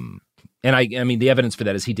 And I mean, the evidence for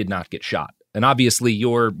that is he did not get shot. And obviously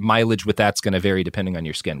your mileage with that's going to vary depending on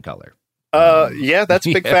your skin color. Yeah, that's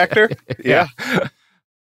a big factor. Yeah.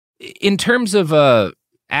 In terms of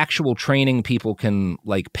actual training people can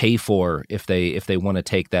like pay for if they want to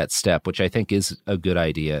take that step, which I think is a good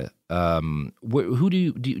idea. Who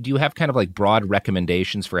do you have kind of like broad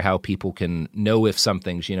recommendations for how people can know if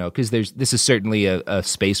something's, you know, because this is certainly a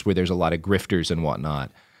space where there's a lot of grifters and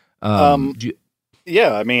whatnot.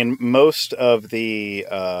 Yeah, I mean, most of the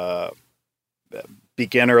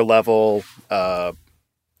beginner level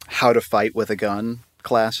how to fight with a gun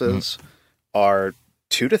classes are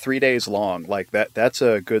 2 to 3 days long. Like that's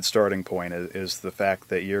a good starting point is the fact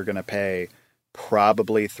that you're going to pay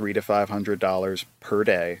probably $300 to $500 per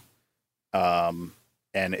day. And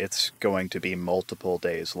it's going to be multiple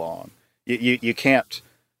days long. You can't,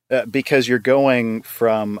 because you're going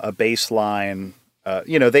from a baseline,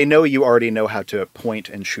 you know, they know you already know how to point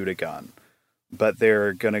and shoot a gun, but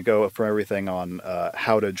they're going to go from everything on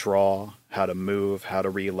how to draw, how to move, how to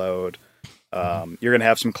reload. You're going to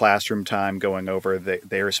have some classroom time going over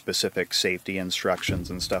their specific safety instructions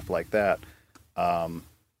and stuff like that.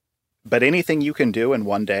 But anything you can do in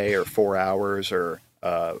 1 day or 4 hours or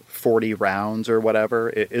 40 rounds or whatever,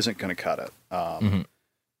 it isn't going to cut it.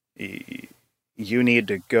 You need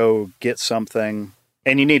to go get something,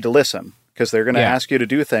 and you need to listen, because they're going to ask you to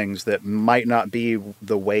do things that might not be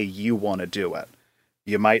the way you want to do it.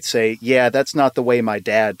 You might say, yeah, that's not the way my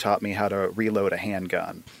dad taught me how to reload a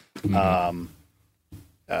handgun.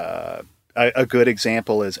 A good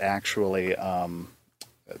example is actually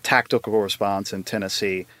tactical response in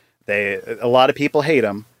Tennessee. A lot of people hate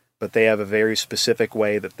them, but they have a very specific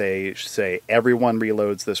way that they say everyone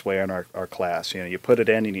reloads this way in our class. You know, you put it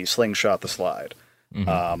in and you slingshot the slide.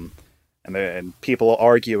 And people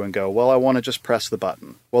argue and go, well, I want to just press the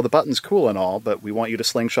button. Well, the button's cool and all, but we want you to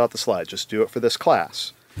slingshot the slide. Just do it for this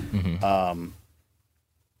class.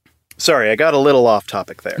 Sorry, I got a little off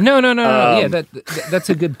topic there. No. Yeah, that's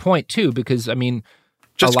a good point too, because I mean,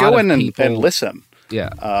 just go in and listen. Yeah.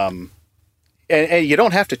 And you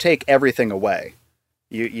don't have to take everything away.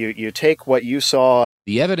 You take what you saw.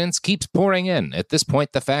 The evidence keeps pouring in. At this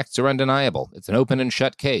point, the facts are undeniable. It's an open and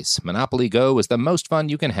shut case. Monopoly Go is the most fun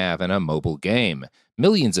you can have in a mobile game.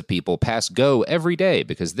 Millions of people pass Go every day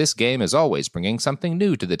because this game is always bringing something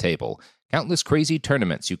new to the table. Countless crazy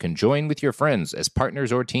tournaments you can join with your friends as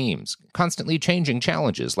partners or teams. Constantly changing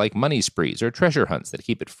challenges like money sprees or treasure hunts that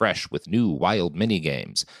keep it fresh with new wild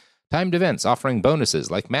mini-games. Timed events offering bonuses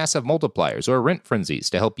like massive multipliers or rent frenzies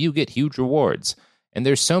to help you get huge rewards. And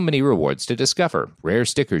there's so many rewards to discover. Rare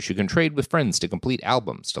stickers you can trade with friends to complete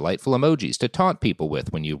albums, delightful emojis to taunt people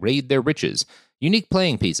with when you raid their riches, unique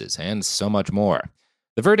playing pieces, and so much more.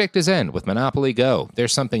 The verdict is in with Monopoly Go.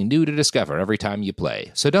 There's something new to discover every time you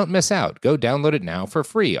play. So don't miss out. Go download it now for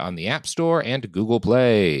free on the App Store and Google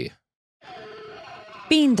Play.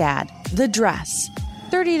 Bean Dad, The Dress,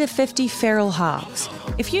 30 to 50 Feral Hogs.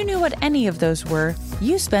 If you knew what any of those were,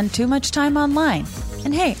 you spend too much time online.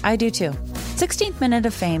 And hey, I do too. 16th Minute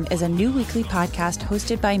of Fame is a new weekly podcast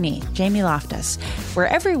hosted by me, Jamie Loftus, where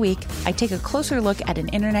every week I take a closer look at an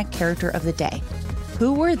internet character of the day.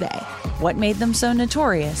 Who were they? What made them so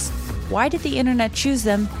notorious? Why did the internet choose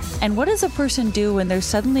them? And what does a person do when they're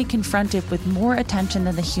suddenly confronted with more attention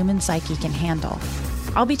than the human psyche can handle?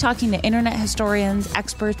 I'll be talking to internet historians,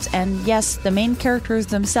 experts, and yes, the main characters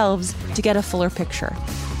themselves to get a fuller picture.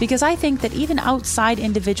 Because I think that even outside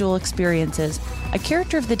individual experiences, a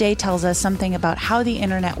character of the day tells us something about how the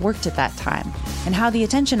internet worked at that time, and how the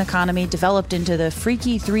attention economy developed into the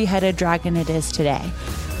freaky three-headed dragon it is today.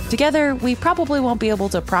 Together, we probably won't be able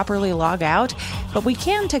to properly log out, but we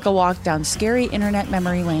can take a walk down scary internet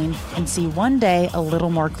memory lane and see one day a little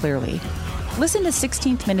more clearly. Listen to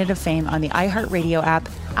 16th Minute of Fame on the iHeartRadio app,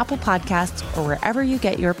 Apple Podcasts, or wherever you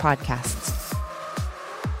get your podcasts.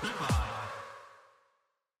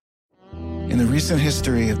 In the recent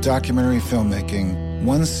history of documentary filmmaking,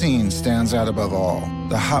 one scene stands out above all: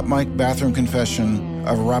 the hot mic bathroom confession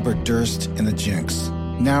of Robert Durst in The Jinx.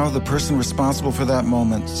 Now, the person responsible for that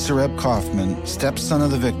moment, Sareb Kaufman, stepson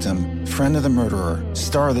of the victim, friend of the murderer,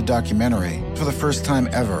 star of the documentary, for the first time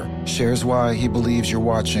ever, shares why he believes you're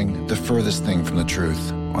watching the furthest thing from the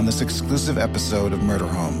truth on this exclusive episode of Murder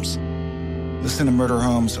Homes. Listen to Murder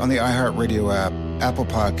Homes on the iHeartRadio app, Apple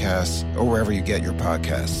Podcasts, or wherever you get your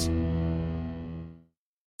podcasts.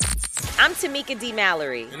 I'm Tamika D.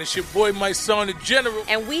 Mallory. And it's your boy, my son, the General.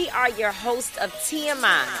 And we are your hosts of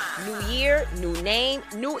TMI. New year, new name,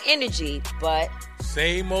 new energy, but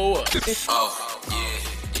same old us. Oh,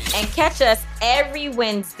 yeah. And catch us every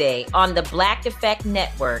Wednesday on the Black Effect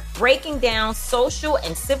Network, breaking down social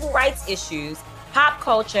and civil rights issues, pop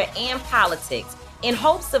culture, and politics, in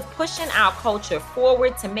hopes of pushing our culture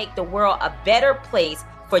forward to make the world a better place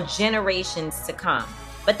for generations to come.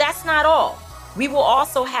 But that's not all. We will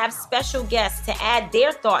also have special guests to add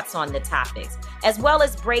their thoughts on the topics, as well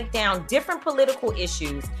as break down different political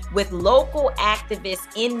issues with local activists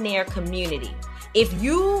in their community. If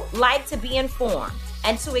you like to be informed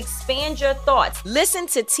and to expand your thoughts, listen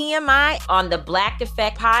to TMI on the Black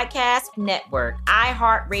Effect Podcast Network,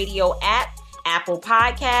 iHeartRadio app, Apple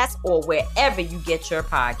Podcasts, or wherever you get your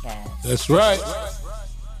podcasts. That's right.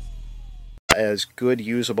 As good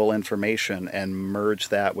usable information and merge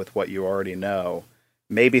that with what you already know.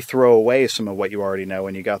 Maybe throw away some of what you already know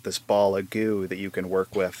and you got this ball of goo that you can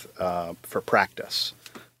work with for practice.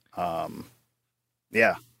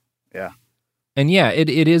 Yeah. And yeah, it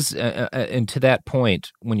is, and to that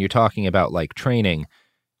point, when you're talking about like training,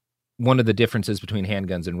 one of the differences between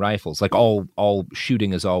handguns and rifles, like all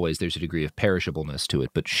shooting as always, there's a degree of perishableness to it,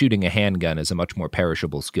 but shooting a handgun is a much more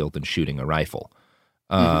perishable skill than shooting a rifle.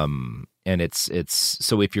 And it's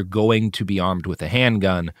so if you're going to be armed with a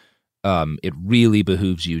handgun, it really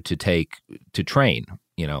behooves you to train,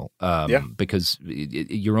 because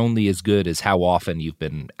you're only as good as how often you've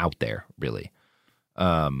been out there, really.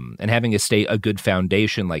 And having a good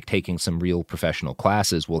foundation, like taking some real professional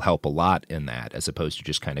classes, will help a lot in that, as opposed to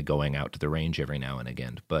just kind of going out to the range every now and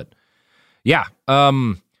again. But yeah,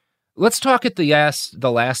 let's talk at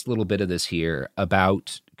the last little bit of this here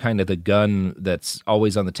about kind of the gun that's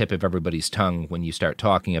always on the tip of everybody's tongue when you start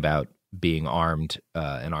talking about being armed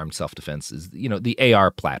and armed self-defense is, the AR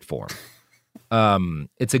platform.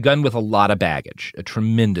 It's a gun with a lot of baggage, a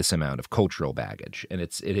tremendous amount of cultural baggage, and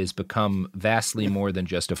it has become vastly more than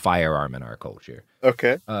just a firearm in our culture.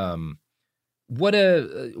 Okay. What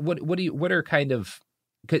are kind of,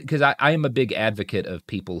 because I am a big advocate of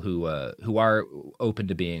people who are open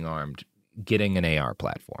to being armed, getting an AR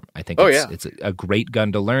platform. I think it's a great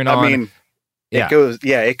gun to learn on. I mean,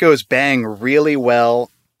 it goes bang really well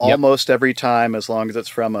almost every time, as long as it's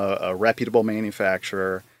from a reputable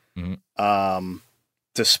manufacturer. Mm-hmm.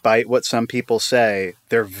 Despite what some people say,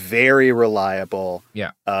 they're very reliable.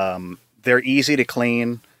 Yeah. They're easy to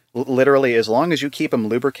clean. Literally, as long as you keep them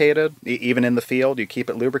lubricated, even in the field, you keep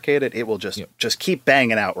it lubricated, it will just keep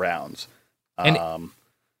banging out rounds. And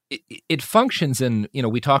it functions in,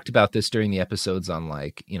 we talked about this during the episodes on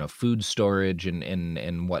like, food storage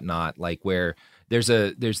and whatnot, like where there's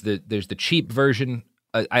the cheap version.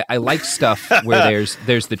 I like stuff where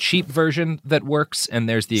there's the cheap version that works and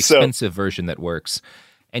there's the expensive version that works.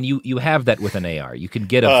 And you have that with an AR. You can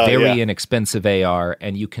get a very inexpensive AR,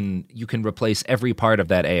 and you can replace every part of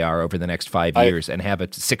that AR over the next 5 years and have a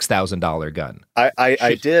 $6,000 gun.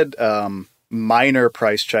 I did minor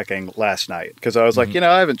price checking last night because I was like,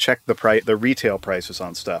 I haven't checked the retail prices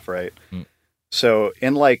on stuff, right? Mm. So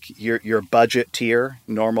in like your budget tier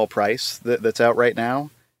normal price that's out right now,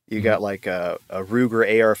 you got like a Ruger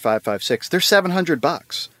AR-556. They're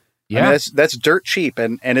 $700. Yeah, I mean, that's dirt cheap,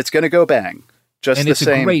 and it's going to go bang. And it's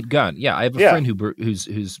a great gun. Yeah, I have a friend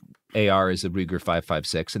whose AR is a Ruger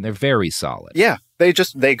 556, and they're very solid. Yeah, they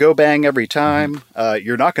go bang every time.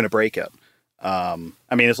 You're not going to break it. I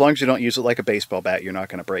mean, as long as you don't use it like a baseball bat, you're not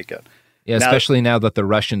going to break it. Yeah, especially now that the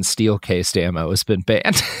Russian steel-cased ammo has been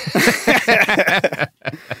banned.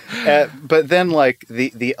 But then, like,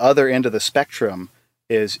 the other end of the spectrum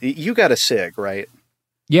is, you got a SIG, right?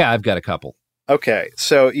 Yeah, I've got a couple. Okay,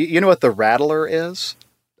 so you know what the Rattler is?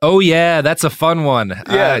 Oh yeah, that's a fun one.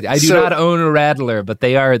 Yeah, I do not own a Rattler, but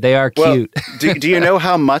they are cute. Well, do you know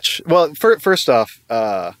how much? Well, first off,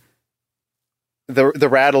 the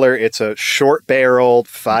Rattler, it's a short-barreled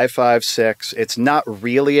 5.56. It's not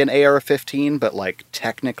really an AR-15, but like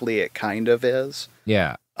technically it kind of is.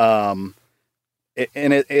 Yeah.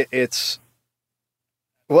 It's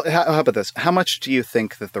well. How about this? How much do you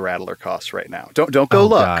think that the Rattler costs right now? Don't go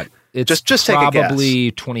look. God. It's just take a guess.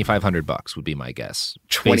 Probably $2,500 would be my guess.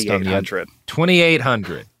 $2,800.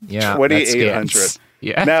 $2,800. Yeah, $2,800.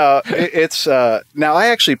 Yeah. Now it's now I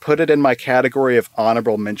actually put it in my category of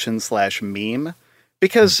honorable mention / meme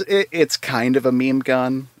because it's kind of a meme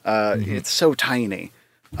gun. It's so tiny,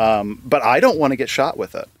 but I don't want to get shot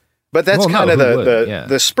with it. But that's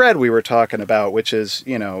the spread we were talking about, which is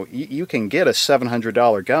you can get a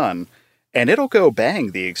 $700 gun and it'll go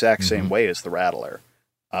bang the exact same way as the Rattler.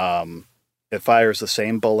 It fires the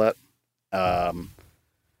same bullet. And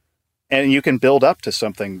you can build up to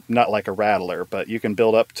something, not like a Rattler, but you can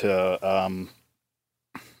build up to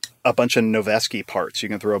a bunch of Noveske parts. You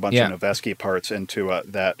can throw a bunch of Noveske parts into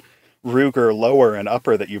that Ruger lower and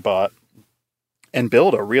upper that you bought and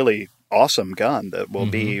build a really awesome gun that will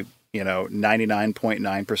be,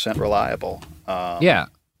 99.9% reliable. Yeah.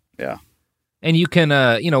 And you can,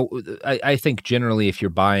 I think generally if you're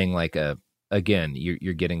buying like again,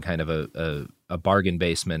 you're getting kind of a bargain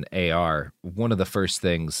basement AR. One of the first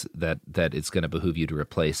things that it's going to behoove you to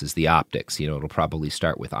replace is the optics. It'll probably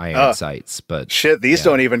start with iron sights, but these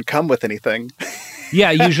don't even come with anything.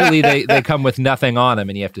 Yeah, usually they come with nothing on them,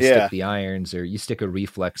 and you have to stick the irons, or you stick a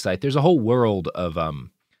reflex sight. There's a whole world of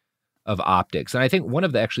optics, and I think one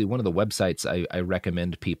of the websites I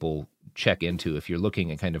recommend people check into if you're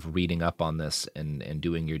looking at kind of reading up on this and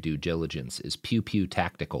doing your due diligence is Pew Pew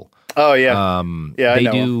Tactical. Oh yeah. They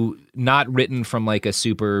do not written from like a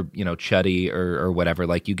super, chuddy or whatever.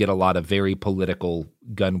 Like you get a lot of very political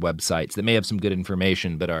gun websites that may have some good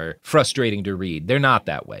information, but are frustrating to read. They're not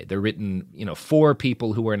that way. They're written, for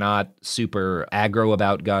people who are not super aggro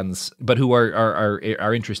about guns, but who are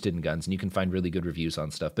interested in guns, and you can find really good reviews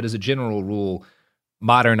on stuff. But as a general rule,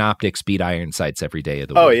 modern optics beat iron sights every day of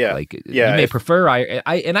the week. Oh yeah, you may prefer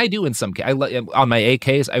I do in some cases. On my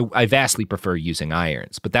AKs, I vastly prefer using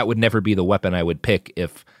irons, but that would never be the weapon I would pick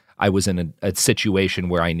if I was in a situation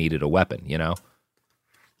where I needed a weapon.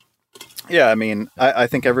 Yeah, I mean, I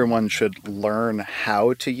think everyone should learn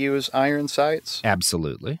how to use iron sights.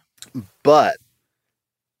 Absolutely, but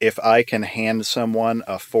if I can hand someone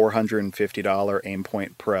a $450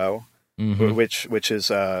 Aimpoint Pro. Which is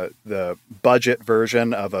the budget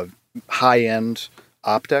version of a high-end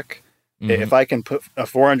optic. If I can put a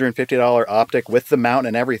 $450 optic with the mount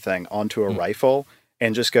and everything onto a rifle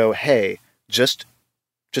and just go, hey, just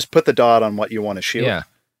put the dot on what you want to shoot,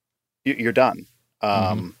 you're done.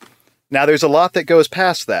 Now, there's a lot that goes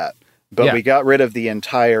past that, but we got rid of the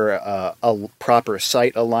entire proper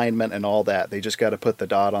sight alignment and all that. They just got to put the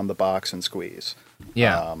dot on the box and squeeze.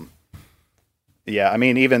 Yeah. Yeah, I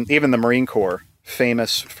mean, even the Marine Corps,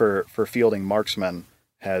 famous for fielding marksmen,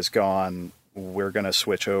 has gone we're going to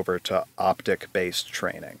switch over to optic-based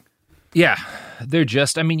training. Yeah, they're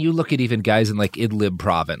just, I mean, you look at even guys in like Idlib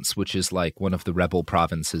province, which is like one of the rebel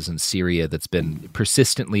provinces in Syria that's been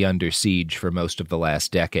persistently under siege for most of the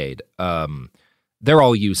last decade. They're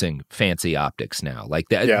all using fancy optics now, like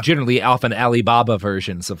generally often Alibaba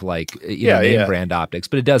versions of like, name brand optics,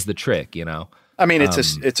 but it does the trick, I mean, it's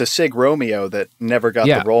a SIG Romeo that never got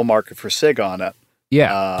the roll marker for SIG on it.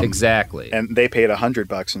 Yeah, exactly. And they paid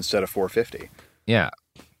 $100 instead of $450. Yeah.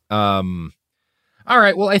 All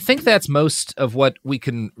right. Well, I think that's most of what we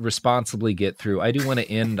can responsibly get through. I do want to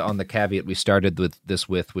end on the caveat we started with this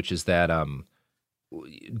with, which is that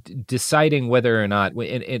deciding whether or not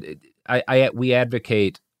we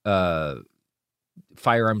advocate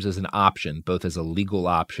firearms as an option, both as a legal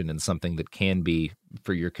option and something that can be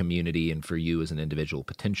for your community and for you as an individual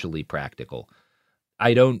potentially practical.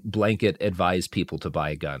 I don't blanket advise people to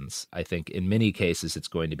buy guns. I think in many cases it's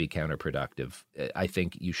going to be counterproductive. I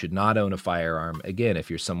think you should not own a firearm. Again, if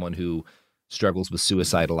you're someone who struggles with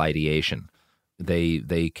suicidal ideation,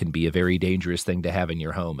 they can be a very dangerous thing to have in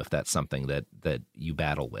your home if that's something that you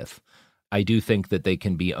battle with. I do think that they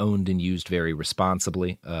can be owned and used very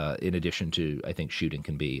responsibly. In addition to, I think shooting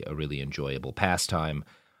can be a really enjoyable pastime.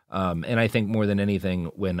 And I think more than anything,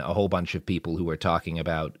 when a whole bunch of people who are talking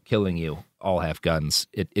about killing you all have guns,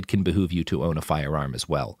 it can behoove you to own a firearm as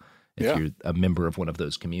well if you're a member of one of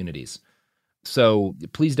those communities. So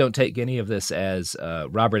please don't take any of this as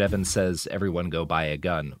Robert Evans says everyone go buy a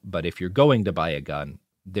gun. But if you're going to buy a gun,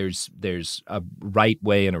 there's a right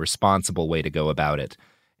way and a responsible way to go about it.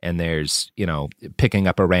 And there's, picking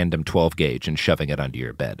up a random 12 gauge and shoving it under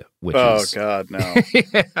your bed, which is... God, no.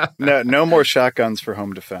 No more shotguns for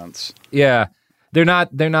home defense. Yeah. They're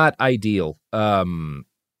not ideal. I mean,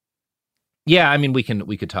 we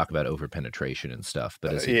could talk about overpenetration and stuff,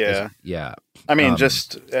 but I mean,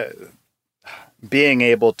 just being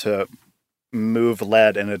able to move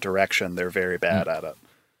lead in a direction, they're very bad at it.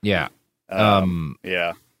 Yeah.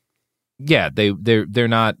 Yeah, they're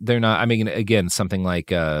not. I mean, again, something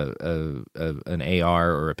like an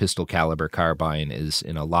AR or a pistol caliber carbine is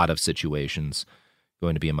in a lot of situations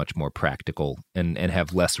going to be a much more practical and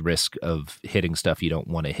have less risk of hitting stuff you don't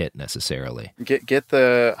want to hit necessarily. Get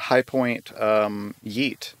the High Point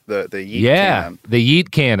Yeet, the Yeet cannon. The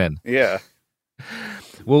Yeet cannon. Yeah.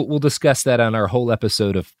 We'll discuss that on our whole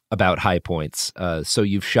episode about high points. So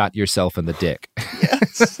you've shot yourself in the dick.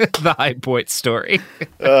 Yes. The high point story.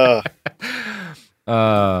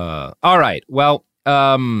 All right. Well,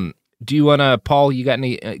 do you want to, Paul, you got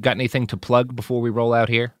anything to plug before we roll out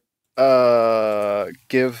here?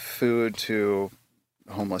 Give food to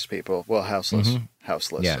homeless people. Well, houseless. Mm-hmm.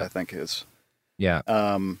 Houseless, yeah. I think is. Yeah.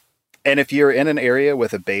 And if you're in an area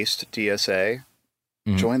with a based DSA,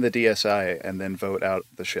 mm-hmm. join the DSI and then vote out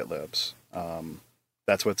the shitlibs.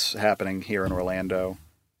 That's what's happening here in Orlando.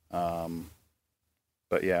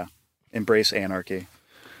 But yeah, embrace anarchy.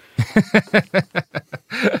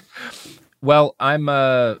 Well, I'm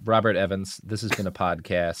Robert Evans. This has been a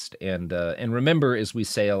podcast, and remember, as we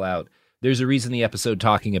sail out, there's a reason the episode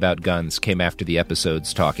talking about guns came after the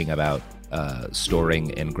episodes talking about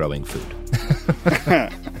storing and growing food.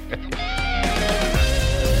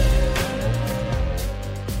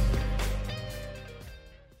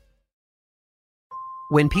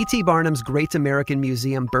 When P.T. Barnum's Great American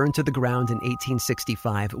Museum burned to the ground in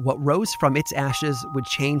 1865, what rose from its ashes would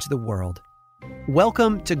change the world.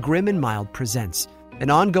 Welcome to Grim and Mild Presents, an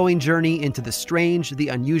ongoing journey into the strange, the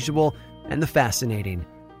unusual, and the fascinating.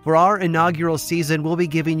 For our inaugural season, we'll be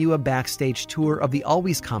giving you a backstage tour of the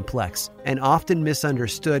always complex and often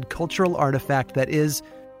misunderstood cultural artifact that is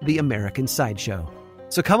the American Sideshow.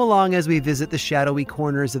 So come along as we visit the shadowy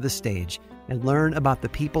corners of the stage and learn about the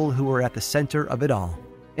people who were at the center of it all.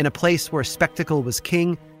 In a place where spectacle was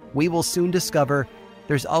king, we will soon discover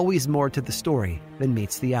there's always more to the story than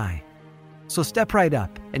meets the eye. So step right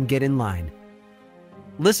up and get in line.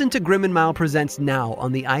 Listen to Grim and Mild Presents now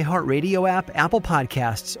on the iHeartRadio app, Apple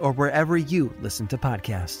Podcasts, or wherever you listen to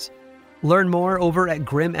podcasts. Learn more over at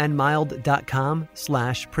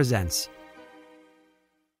grimandmild.com/presents.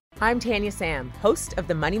 I'm Tanya Sam, host of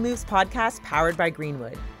the Money Moves podcast powered by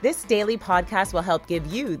Greenwood. This daily podcast will help give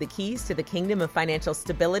you the keys to the kingdom of financial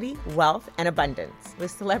stability, wealth, and abundance.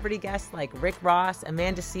 With celebrity guests like Rick Ross,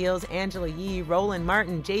 Amanda Seales, Angela Yee, Roland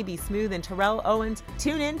Martin, JB Smoove, and Terrell Owens.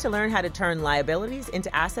 Tune in to learn how to turn liabilities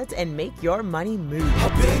into assets and make your money move.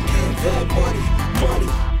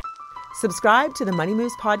 Subscribe to the Money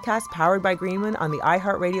Moves podcast powered by Greenwood on the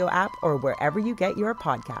iHeartRadio app or wherever you get your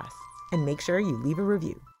podcasts. And make sure you leave a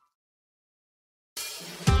review.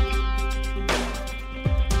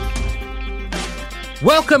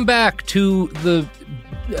 Welcome back to the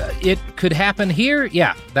It Could Happen Here.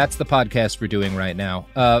 Yeah, that's the podcast we're doing right now.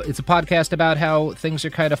 It's a podcast about how things are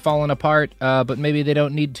kind of falling apart, but maybe they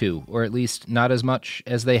don't need to, or at least not as much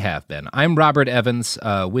as they have been. I'm Robert Evans.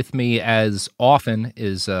 With me, as often,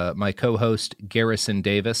 is my co-host, Garrison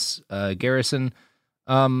Davis. Garrison,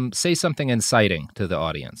 say something inciting to the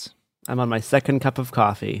audience. I'm on my second cup of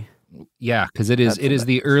coffee. Yeah, because it is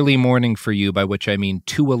the early morning for you, by which I mean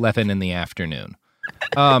 2:11 in the afternoon.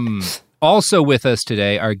 Also with us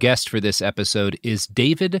today, our guest for this episode is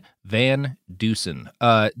David Van Dusen.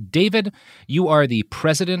 David, you are the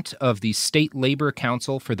president of the State Labor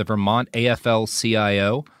Council for the Vermont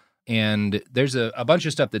AFL-CIO, and there's a bunch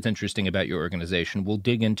of stuff that's interesting about your organization. We'll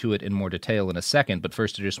dig into it in more detail in a second, but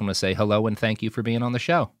first I just want to say hello and thank you for being on the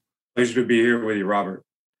show. Pleasure to be here with you, Robert.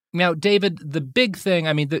 Now, David, the big thing,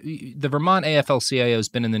 I mean, the Vermont AFL-CIO has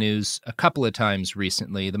been in the news a couple of times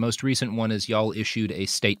recently. The most recent one is y'all issued a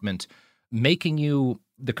statement making you,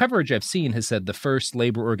 the coverage I've seen has said, the first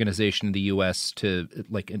labor organization in the U.S. to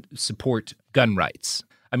support gun rights.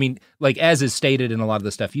 I mean, as is stated in a lot of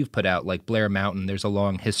the stuff you've put out, like Blair Mountain, there's a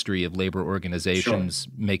long history of labor organizations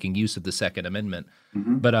making use of the Second Amendment.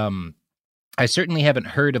 Mm-hmm. But I certainly haven't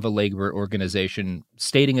heard of a labor organization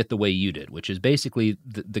stating it the way you did, which is basically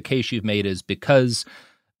the case you've made is because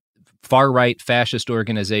far-right fascist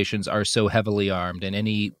organizations are so heavily armed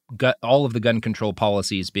and all of the gun control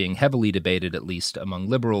policies being heavily debated, at least among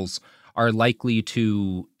liberals, are likely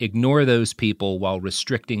to ignore those people while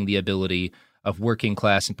restricting the ability of working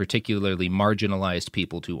class and particularly marginalized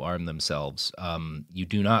people to arm themselves. You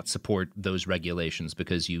do not support those regulations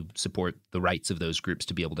because you support the rights of those groups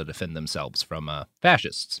to be able to defend themselves from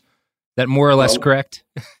fascists. That more or less correct?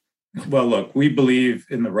 Well, look, we believe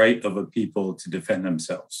in the right of a people to defend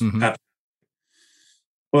themselves. Mm-hmm.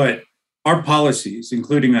 But our policies,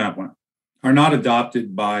 including that one, are not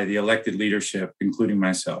adopted by the elected leadership, including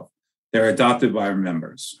myself. They're adopted by our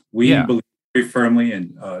members. We believe very firmly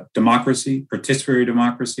in democracy, participatory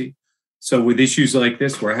democracy. So with issues like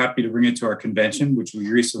this, we're happy to bring it to our convention, which we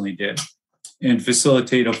recently did, and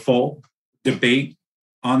facilitate a full debate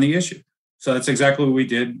on the issue. So that's exactly what we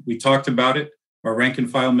did. We talked about it. Our rank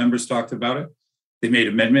and file members talked about it. They made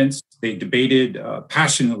amendments. They debated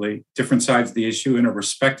passionately different sides of the issue in a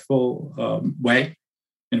respectful way,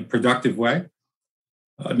 in a productive way.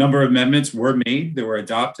 A number of amendments were made, they were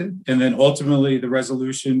adopted, and then ultimately the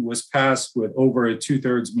resolution was passed with over a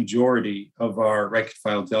 2/3 majority of our rank and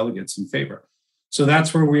file delegates in favor. So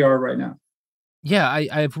that's where we are right now. Yeah,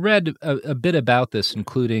 I've read a bit about this,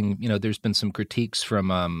 including, there's been some critiques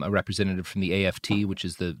from a representative from the AFT, which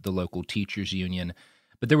is the local teachers union.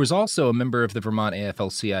 But there was also a member of the Vermont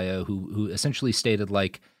AFL-CIO who essentially stated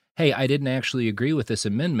hey, I didn't actually agree with this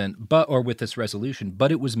amendment, or with this resolution,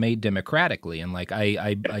 but it was made democratically, and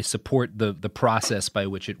I support the process by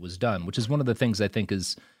which it was done, which is one of the things I think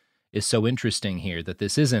is so interesting here, that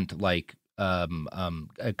this isn't a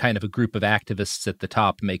kind of a group of activists at the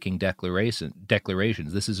top making declarations.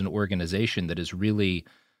 This is an organization that is really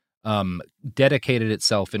dedicated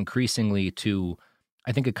itself increasingly to,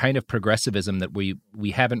 I think, a kind of progressivism that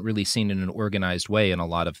we haven't really seen in an organized way in a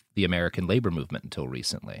lot of the American labor movement until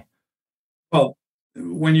recently. Well,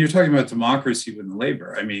 when you're talking about democracy within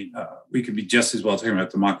labor, I mean, we could be just as well talking about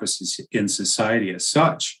democracy in society as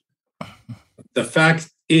such. The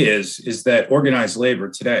fact is that organized labor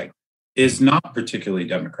today is not particularly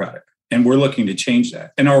democratic, and we're looking to change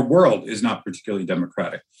that. And our world is not particularly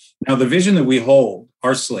democratic. Now, the vision that we hold,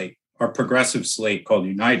 our slate, our progressive slate called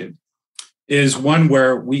United, is one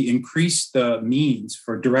where we increase the means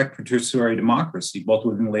for direct participatory democracy, both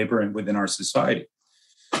within labor and within our society.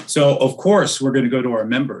 So, of course, we're going to go to our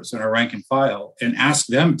members and our rank and file and ask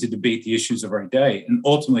them to debate the issues of our day and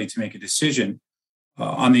ultimately to make a decision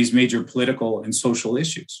on these major political and social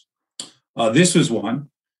issues. This was one.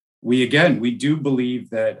 We do believe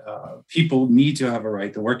that people need to have a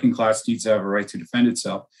right, the working class needs to have a right to defend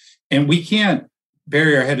itself, and we can't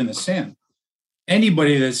bury our head in the sand.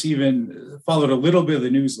 Anybody that's even followed a little bit of the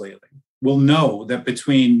news lately will know that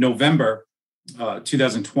between November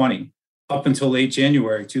 2020 up until late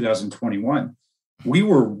January 2021, we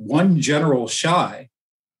were one general shy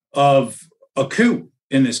of a coup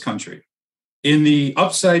in this country. In the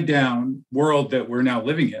upside down world that we're now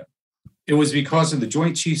living in, it was because of the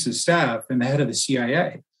Joint Chiefs of Staff and the head of the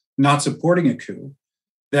CIA not supporting a coup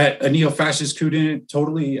that a neo-fascist coup didn't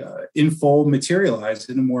totally in full materialize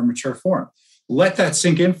in a more mature form. Let that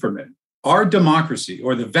sink in for a minute. Our democracy,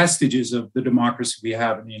 or the vestiges of the democracy we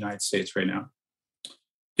have in the United States right now,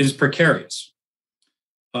 is precarious.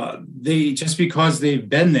 Just because they've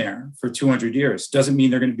been there for 200 years doesn't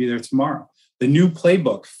mean they're going to be there tomorrow. the new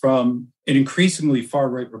playbook from an increasingly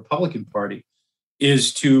far-right Republican Party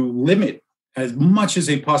is to limit as much as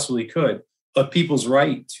they possibly could of people's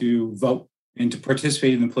right to vote and to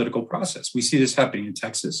participate in the political process. We see this happening in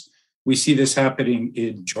Texas. We see this happening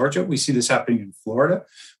in Georgia. We see this happening in Florida.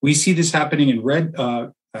 We see this happening in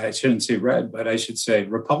I shouldn't say red, but I should say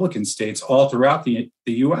Republican states all throughout the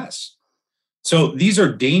U.S. So these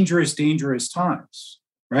are dangerous, dangerous times,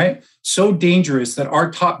 right? So dangerous that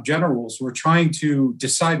our top generals were trying to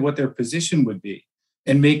decide what their position would be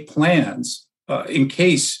and make plans in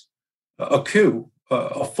case a coup,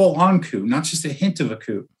 a full-on coup, not just a hint of a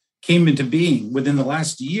coup, came into being within the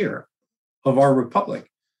last year of our republic.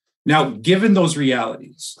 Now, given those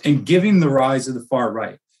realities and given the rise of the far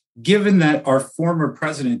right, given that our former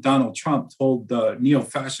president, Donald Trump, told the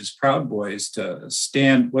neo-fascist Proud Boys to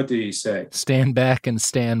stand, what did he say? Stand back and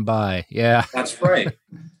stand by. Yeah. That's right.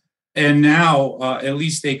 And now, at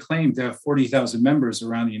least they claim to have 40,000 members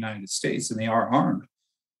around the United States, and they are armed.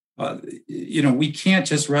 We can't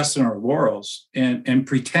just rest on our laurels and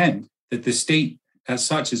pretend that the state as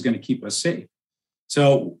such is going to keep us safe.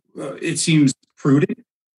 So it seems prudent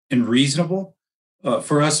and reasonable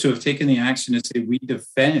for us to have taken the action to say we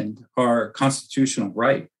defend our constitutional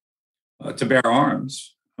right to bear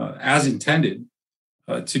arms as intended,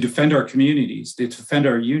 to defend our communities, to defend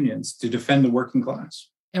our unions, to defend the working class.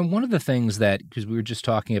 And one of the things that, because we were just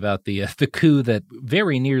talking about the coup that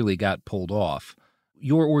very nearly got pulled off,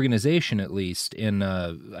 your organization, at least,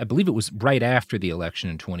 I believe it was right after the election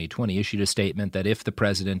in 2020, issued a statement that if the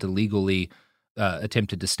president illegally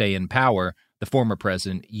attempted to stay in power, the former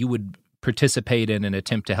president, you would participate in an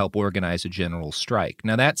attempt to help organize a general strike.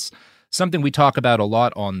 Now, that's something we talk about a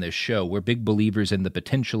lot on this show. We're big believers in the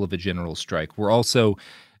potential of a general strike. We're also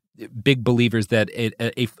big believers that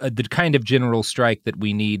the kind of general strike that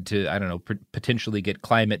we need to, potentially get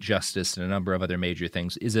climate justice and a number of other major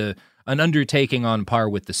things is an undertaking on par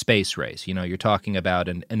with the space race. You're talking about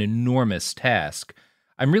an enormous task.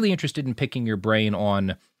 I'm really interested in picking your brain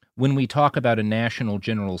on, when we talk about a national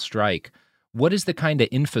general strike, what is the kind of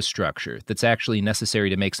infrastructure that's actually necessary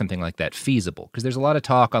to make something like that feasible? Because there's a lot of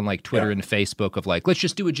talk on Twitter and Facebook of let's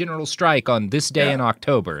just do a general strike on this day in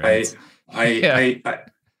October.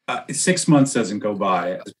 6 months doesn't go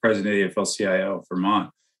by as president of AFL-CIO of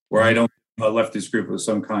Vermont where I don't a leftist group of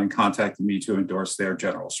some kind contacted me to endorse their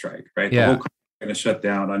general strike, right? The whole country is going to shut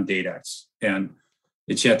down on date X, and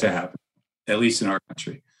it's yet to happen, at least in our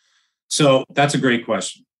country. So that's a great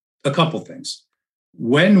question. A couple things.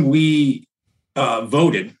 When we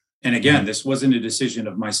voted, and again, this wasn't a decision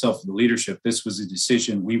of myself and the leadership, this was a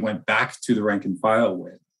decision we went back to the rank and file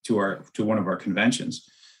with, to one of our conventions.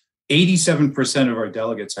 87% of our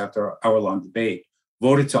delegates, after our hour-long debate,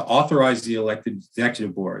 voted to authorize the elected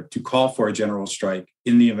executive board to call for a general strike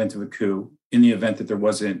in the event of a coup, in the event that there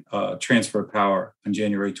wasn't a transfer of power on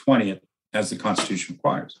January 20th, as the Constitution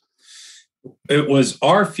requires. It was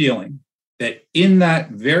our feeling that in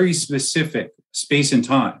that very specific space and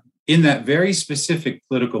time, in that very specific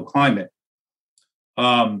political climate,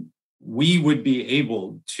 we would be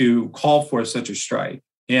able to call for such a strike,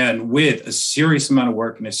 and with a serious amount of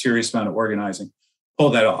work and a serious amount of organizing,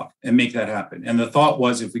 pull that off and make that happen. And the thought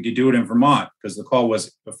was, if we could do it in Vermont, because the call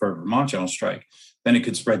was for a Vermont general strike, then it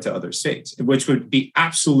could spread to other states, which would be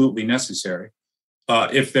absolutely necessary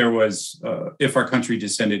if our country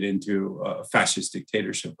descended into a fascist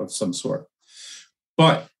dictatorship of some sort.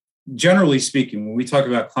 But generally speaking, when we talk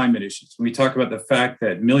about climate issues, when we talk about the fact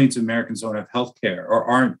that millions of Americans don't have health care or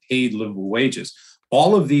aren't paid livable wages,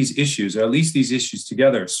 all of these issues, or at least these issues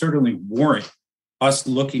together, certainly warrant us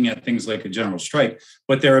looking at things like a general strike.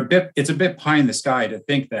 But it's a bit pie in the sky to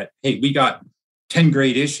think that, hey, we got 10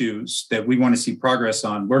 great issues that we want to see progress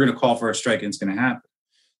on. We're going to call for a strike and it's going to happen.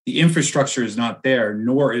 The infrastructure is not there,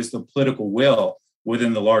 nor is the political will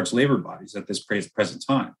within the large labor bodies at this present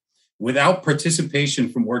time. Without participation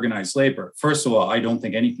from organized labor, first of all, I don't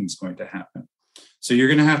think anything's going to happen. So you're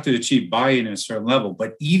going to have to achieve buy-in at a certain level.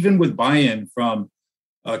 But even with buy-in from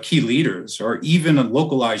key leaders or even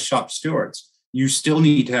localized shop stewards, you still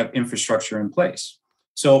need to have infrastructure in place.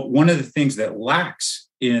 So one of the things that lacks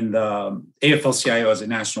in the AFL-CIO as a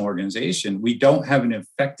national organization, we don't have an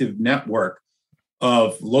effective network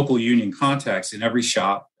of local union contacts in every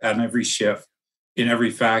shop, at every shift, in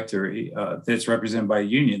every factory that's represented by a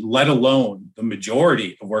union, let alone the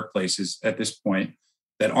majority of workplaces at this point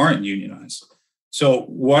that aren't unionized. So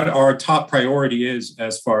what our top priority is,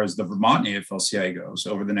 as far as the Vermont AFL-CIO goes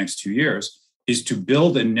over the next 2 years, is to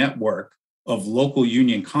build a network of local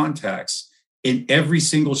union contacts in every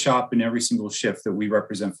single shop, in every single shift that we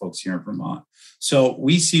represent folks here in Vermont. So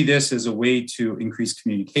we see this as a way to increase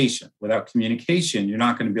communication. Without communication, you're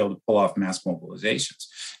not going to be able to pull off mass mobilizations.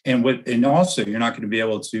 And also, you're not going to be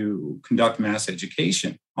able to conduct mass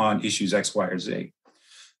education on issues X, Y, or Z.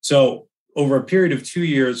 So over a period of 2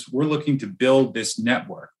 years, we're looking to build this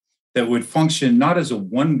network that would function not as a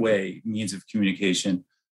one-way means of communication,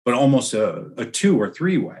 but almost a two or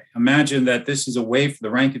three-way. Imagine that this is a way for the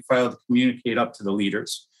rank and file to communicate up to the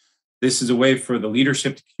leaders. This is a way for the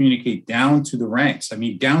leadership to communicate down to the ranks. I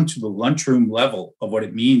mean, down to the lunchroom level of what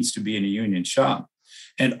it means to be in a union shop.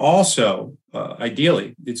 And also,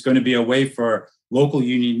 ideally, it's going to be a way for local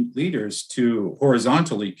union leaders to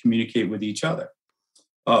horizontally communicate with each other.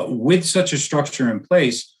 With such a structure in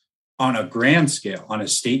place on a grand scale, on a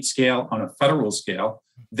state scale, on a federal scale,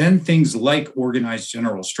 then things like organized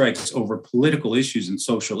general strikes over political issues and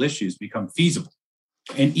social issues become feasible.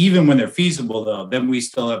 And even when they're feasible, though, then we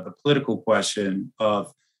still have the political question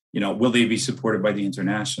of, will they be supported by the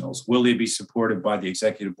internationals? Will they be supported by the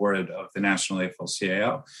executive board of the National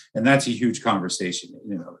AFL-CIO? And that's a huge conversation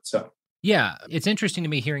in and of itself. Yeah, it's interesting to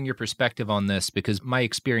me hearing your perspective on this, because my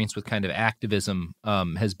experience with kind of activism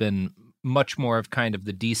has been much more of kind of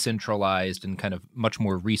the decentralized and kind of much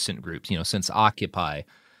more recent groups, since Occupy.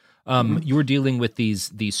 You were dealing with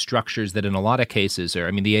these structures that in a lot of cases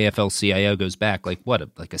are, the AFL-CIO goes back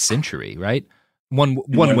like a century, right? One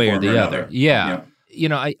way or the other. Yeah.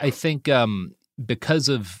 I think because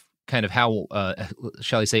of kind of how,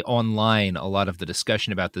 shall I say, online a lot of the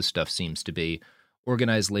discussion about this stuff seems to be,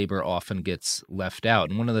 organized labor often gets left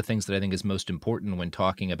out. And one of the things that I think is most important when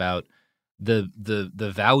talking about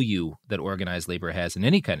the value that organized labor has in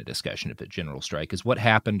any kind of discussion of a general strike is what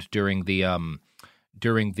happened during the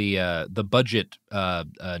budget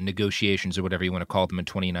negotiations, or whatever you want to call them, in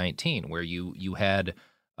 2019, where you had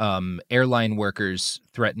airline workers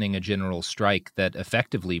threatening a general strike that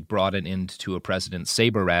effectively brought an end to a president's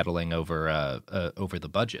saber rattling over the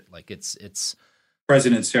budget. Like it's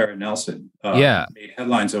President Sarah Nelson made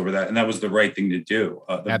headlines over that, and that was the right thing to do.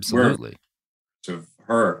 Absolutely. Of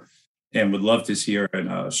her, and would love to see her in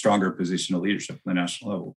a stronger position of leadership at the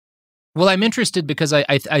national level. Well, I'm interested because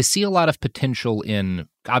I see a lot of potential in,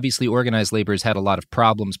 obviously, organized labor has had a lot of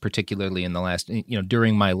problems, particularly in the last,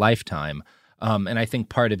 during my lifetime. And I think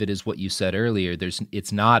part of it is what you said earlier.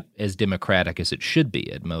 It's not as democratic as it should be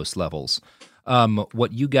at most levels.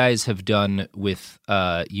 What you guys have done with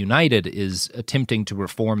United is attempting to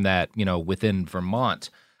reform that, within Vermont.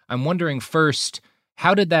 I'm wondering first,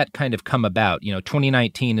 how did that kind of come about?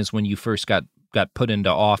 2019 is when you first got put into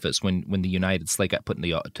office, when the United slate got put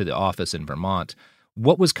to the office in Vermont.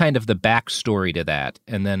 What was kind of the backstory to that?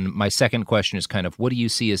 And then my second question is kind of, what do you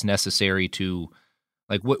see as necessary to,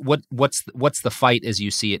 like, what's the fight as you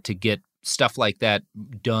see it to get stuff like that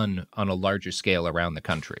done on a larger scale around the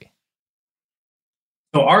country?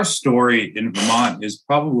 So our story in Vermont is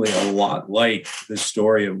probably a lot like the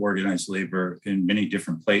story of organized labor in many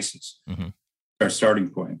different places. Mm-hmm. Our starting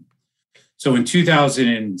point. So in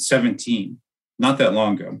 2017, not that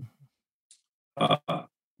long ago,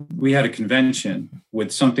 we had a convention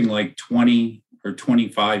with something like 20 or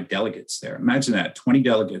 25 delegates there. Imagine that, 20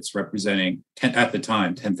 delegates representing, at the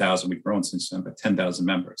time, 10,000. We've grown since then, but 10,000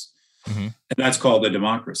 members. Mm-hmm. And that's called a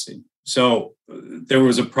democracy. So there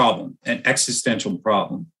was a problem, an existential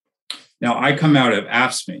problem. Now, I come out of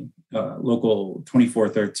AFSCME, Local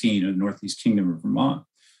 2413 in the Northeast Kingdom of Vermont.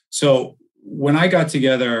 So when I got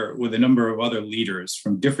together with a number of other leaders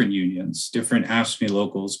from different unions, different AFSCME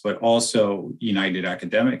locals, but also United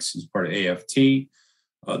Academics as part of AFT,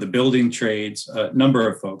 the building trades, a number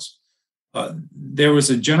of folks, there was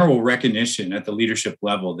a general recognition at the leadership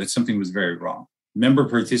level that something was very wrong. Member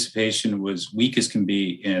participation was weak as can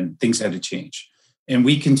be, and things had to change. And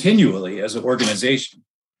we continually, as an organization,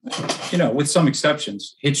 with some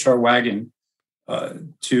exceptions, hitched our wagon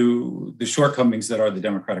to the shortcomings that are the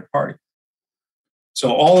Democratic Party.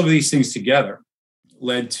 So all of these things together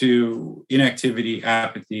led to inactivity,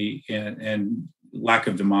 apathy, and lack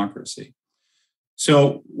of democracy.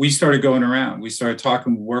 So we started going around. We started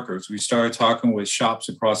talking with workers. We started talking with shops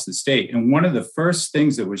across the state. And one of the first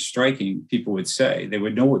things that was striking, people would say, they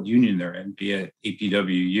would know what union they're in, be it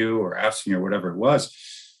APWU or AFSCME or whatever it was.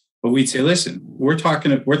 But we'd say, listen, we're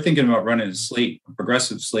thinking about running a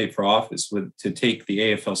progressive slate for office to take the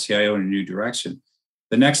AFL-CIO in a new direction.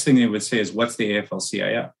 The next thing they would say is, what's the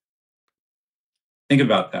AFL-CIO? Think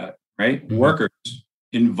about that, right? Mm-hmm. Workers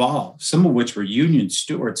involved, some of which were union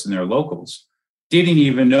stewards in their locals, didn't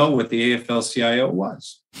even know what the AFL-CIO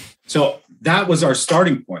was. So that was our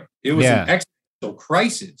starting point. It was an existential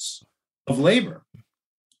crisis of labor.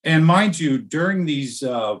 And mind you, during these,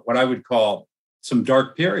 what I would call some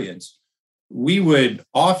dark periods, we would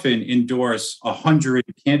often endorse 100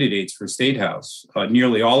 candidates for State House,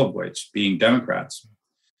 nearly all of which being Democrats.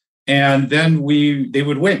 And then they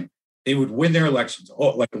would win. They would win their elections.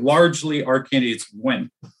 Largely our candidates would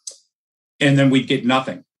win. And then we'd get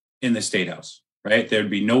nothing in the State House, right? There'd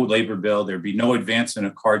be no labor bill. There'd be no advance in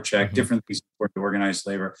a card check, differently support to organized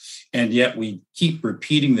labor. And yet we keep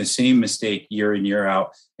repeating the same mistake year in, year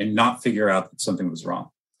out and not figure out that something was wrong.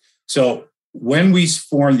 So when we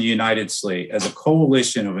formed the United Slate as a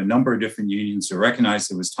coalition of a number of different unions to recognize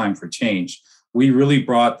it was time for change, we really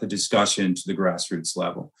brought the discussion to the grassroots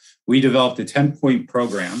level. We developed a 10-point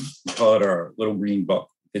program. We call it our little green book.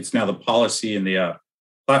 It's now the policy and the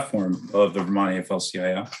platform of the Vermont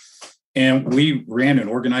AFL-CIO. And we ran an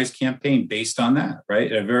organized campaign based on that,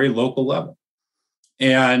 right, at a very local level.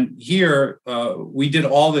 And here we did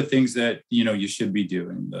all the things that, you should be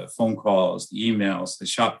doing, the phone calls, the emails, the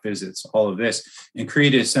shop visits, all of this, and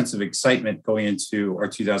created a sense of excitement going into our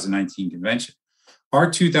 2019 convention. Our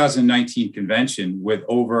 2019 convention, with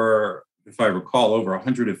over, if I recall, over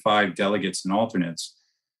 105 delegates and alternates,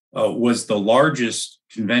 was the largest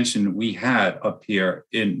convention we had up here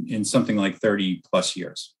in something like 30 plus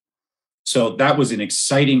years. So that was an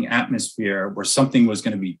exciting atmosphere where something was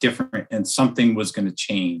going to be different and something was going to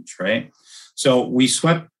change, right? So we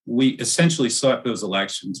essentially swept those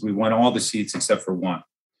elections. We won all the seats except for one.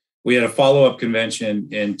 We had a follow-up election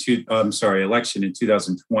in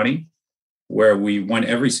 2020, where we won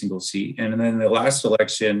every single seat. And then the last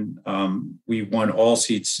election, we won all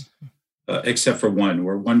seats except for one,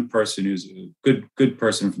 where one person who's a good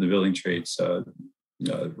person from the building trades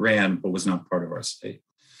ran, but was not part of our state.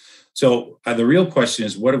 So the real question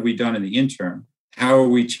is, what have we done in the interim? How are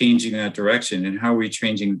we changing that direction? And how are we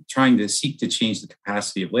trying to seek to change the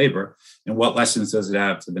capacity of labor? And what lessons does it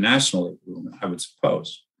have to the national labor movement, I would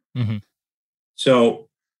suppose? Mm-hmm. So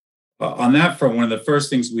on that front, one of the first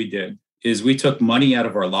things we did is we took money out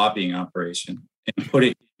of our lobbying operation and put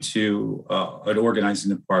it into an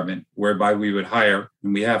organizing department, whereby we would hire,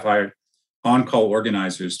 and we have hired, on-call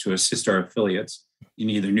organizers to assist our affiliates in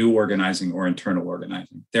either new organizing or internal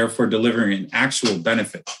organizing, therefore delivering an actual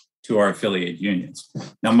benefit to our affiliate unions.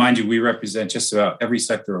 Now, mind you, we represent just about every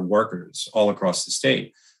sector of workers all across the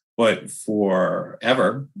state, but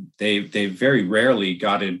forever, they very rarely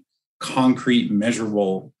gotten concrete,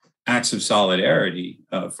 measurable acts of solidarity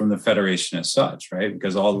from the Federation as such, right?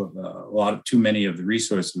 Because too many of the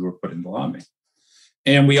resources were put into lobbying.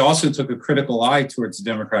 And we also took a critical eye towards the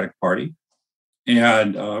Democratic Party.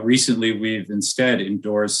 And recently, we've instead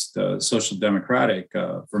endorsed the Social Democratic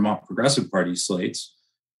Vermont Progressive Party slates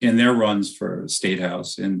in their runs for State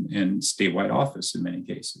House and statewide office in many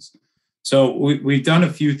cases. So we've done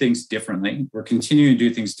a few things differently. We're continuing to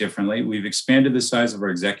do things differently. We've expanded the size of our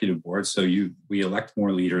executive board, so we elect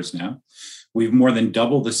more leaders now. We've more than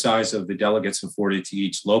doubled the size of the delegates afforded to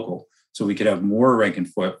each local, so we could have more rank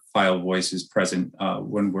and file voices present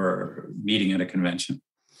when we're meeting at a convention.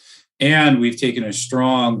 And we've taken a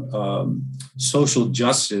strong social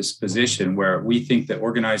justice position where we think that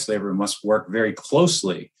organized labor must work very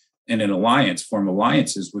closely in an alliance, form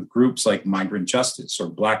alliances with groups like Migrant Justice or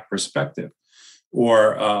Black Perspective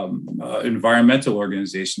or environmental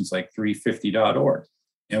organizations like 350.org.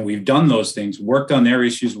 And we've done those things, worked on their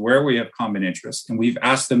issues where we have common interests, and we've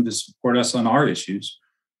asked them to support us on our issues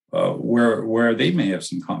where they may have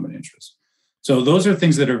some common interests. So those are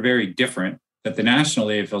things that are very different that the national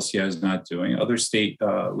AFL-CIO is not doing. Other state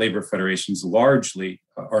labor federations largely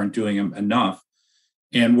aren't doing them enough.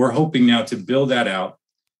 And we're hoping now to build that out.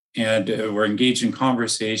 And we're engaged in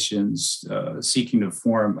conversations seeking to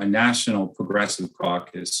form a national progressive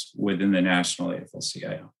caucus within the national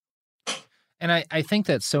AFL-CIO. And I think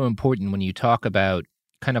that's so important when you talk about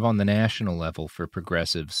kind of on the national level for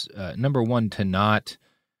progressives. Number one, to not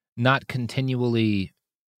continually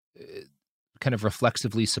kind of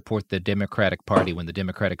reflexively support the Democratic Party when the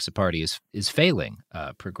Democratic Party is failing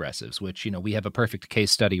progressives, which, we have a perfect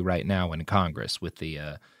case study right now in Congress with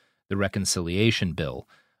the reconciliation bill.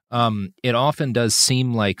 It often does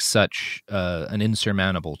seem like such an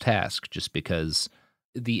insurmountable task just because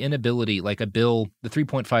the inability, like a bill, the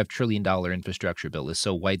 $3.5 trillion infrastructure bill is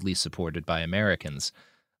so widely supported by Americans,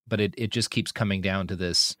 but it just keeps coming down to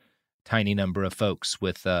this tiny number of folks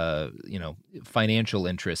with, financial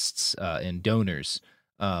interests and donors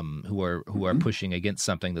who are pushing against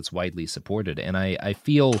something that's widely supported. And I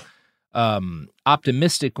feel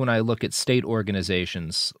optimistic when I look at state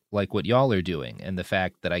organizations like what y'all are doing and the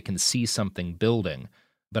fact that I can see something building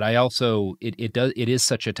But I also, it is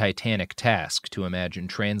such a titanic task to imagine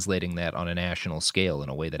translating that on a national scale in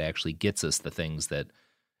a way that actually gets us the things that,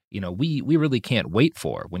 we really can't wait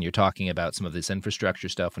for when you're talking about some of this infrastructure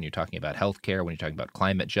stuff, when you're talking about healthcare, when you're talking about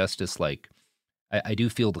climate justice. Like, I do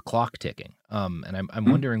feel the clock ticking. And I'm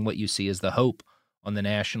wondering what you see as the hope on the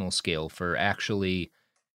national scale for actually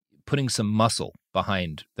putting some muscle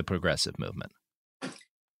behind the progressive movement.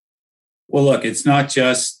 Well, look, it's not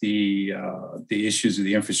just the issues of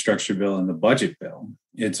the infrastructure bill and the budget bill.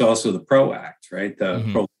 It's also the PRO Act, right? The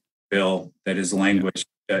PRO bill that is languished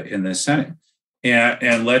in the Senate.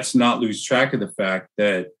 And let's not lose track of the fact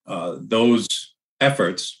that those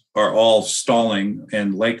efforts are all stalling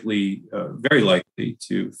and likely, very likely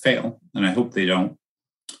to fail. And I hope they don't,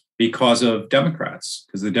 because of Democrats,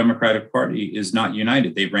 because the Democratic Party is not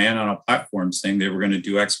united. They ran on a platform saying they were going to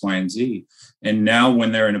do X, Y, and Z. And now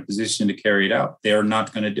when they're in a position to carry it out, they're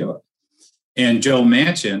not going to do it. And Joe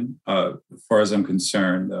Manchin, as far as I'm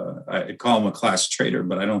concerned, I call him a class traitor,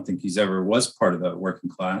 but I don't think he's ever was part of the working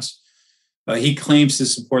class. He claims to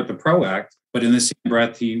support the PRO Act, but in the same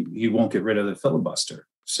breath, he won't get rid of the filibuster.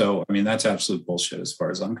 So, I mean, that's absolute bullshit as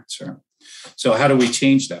far as I'm concerned. So how do we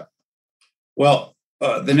change that? Well,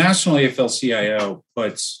 the National AFL-CIO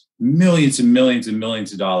puts millions and millions and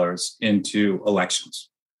millions of dollars into elections.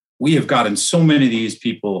 We have gotten so many of these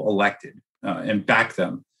people elected and back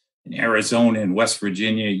them in Arizona and West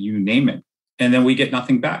Virginia, you name it. And then we get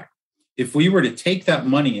nothing back. If we were to take that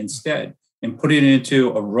money instead and put it into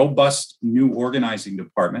a robust new organizing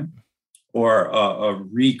department or a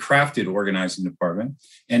recrafted organizing department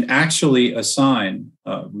and actually assign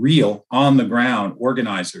real on-the-ground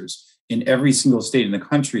organizers in every single state in the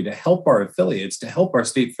country to help our affiliates, to help our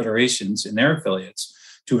state federations and their affiliates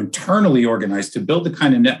to internally organize, to build the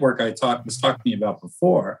kind of network I was talking about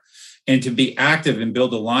before, and to be active and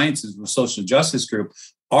build alliances with social justice group,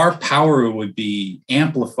 our power would be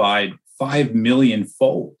amplified 5 million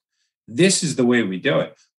fold. This is the way we do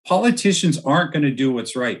it. Politicians aren't going to do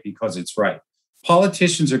what's right because it's right.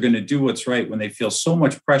 Politicians are going to do what's right when they feel so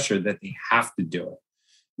much pressure that they have to do it.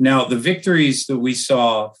 Now, the victories that we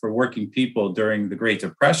saw for working people during the Great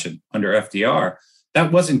Depression under FDR,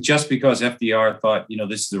 that wasn't just because FDR thought,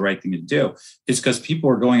 this is the right thing to do. It's because people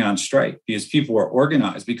were going on strike, because people were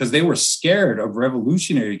organized, because they were scared of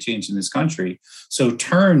revolutionary change in this country. So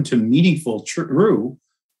turned to meaningful, true,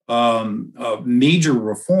 major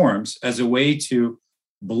reforms as a way to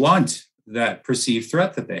blunt that perceived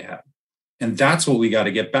threat that they had. And that's what we got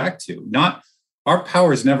to get back to. Our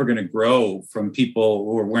power is never going to grow from people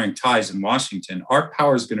who are wearing ties in Washington. Our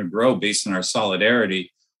power is going to grow based on our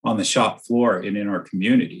solidarity on the shop floor and in our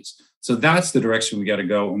communities. So that's the direction we got to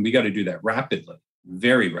go. And we got to do that rapidly,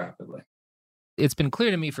 very rapidly. It's been clear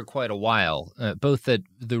to me for quite a while, both that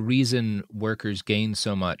the reason workers gained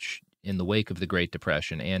so much in the wake of the Great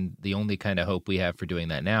Depression and the only kind of hope we have for doing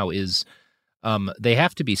that now is they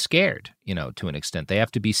have to be scared, to an extent. They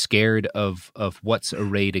have to be scared of what's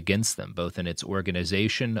arrayed against them, both in its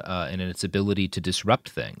organization and in its ability to disrupt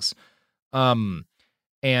things.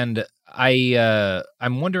 And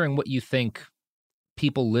I'm wondering what you think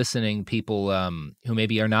people listening, people who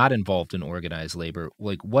maybe are not involved in organized labor,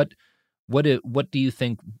 like what do you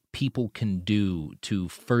think people can do to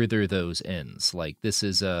further those ends? Like this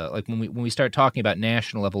is like when we start talking about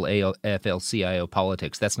national level AFL-CIO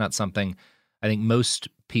politics, that's not something I think most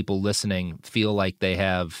people listening feel like they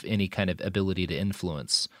have any kind of ability to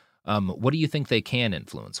influence. What do you think they can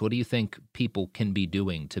influence? What do you think people can be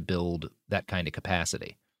doing to build that kind of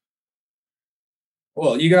capacity?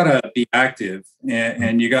 Well, you got to be active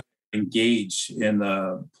and you got to engage in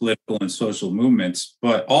the political and social movements.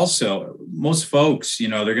 But also, most folks, they're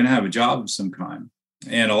going to have a job of some kind.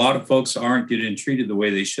 And a lot of folks aren't getting treated the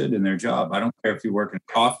way they should in their job. I don't care if you work in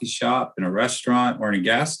a coffee shop, in a restaurant, or in a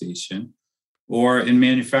gas station, or in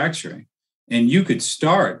manufacturing. And you could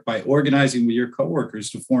start by organizing with your coworkers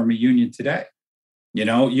to form a union today.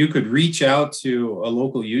 You could reach out to a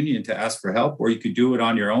local union to ask for help, or you could do it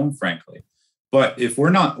on your own, frankly. But if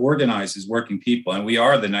we're not organized as working people, and we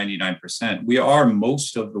are the 99%, we are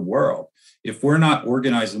most of the world. If we're not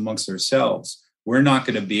organized amongst ourselves, we're not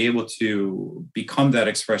going to be able to become that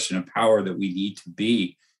expression of power that we need to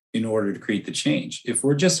be in order to create the change. If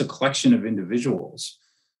we're just a collection of individuals,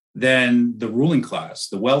 then the ruling class,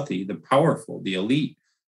 the wealthy, the powerful, the elite,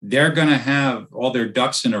 they're going to have all their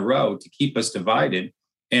ducks in a row to keep us divided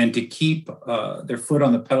and to keep their foot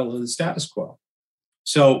on the pedal of the status quo.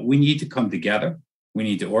 So we need to come together. We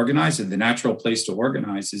need to organize, and the natural place to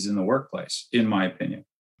organize is in the workplace, in my opinion.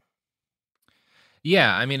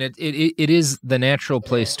 Yeah, I mean, it is the natural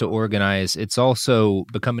place to organize. It's also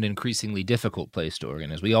become an increasingly difficult place to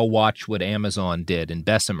organize. We all watch what Amazon did in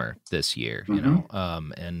Bessemer this year, you know,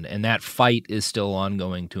 and that fight is still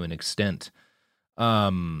ongoing to an extent.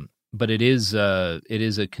 But it is a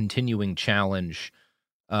continuing challenge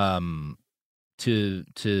to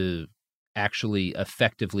actually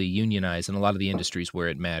effectively unionize in a lot of the industries where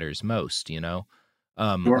it matters most, you know.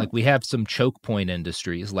 Sure. Like we have some choke point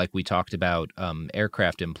industries, like we talked about,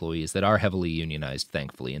 aircraft employees that are heavily unionized,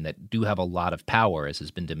 thankfully, and that do have a lot of power, as has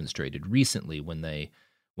been demonstrated recently when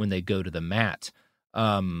they go to the mat.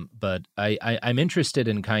 But I'm interested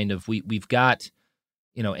in kind of we've got,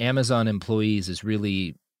 you know, Amazon employees is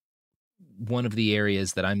really one of the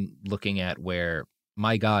areas that I'm looking at where,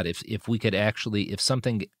 my God, if we could actually, if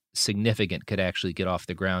something significant could actually get off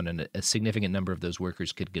the ground and a significant number of those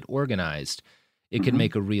workers could get organized, it could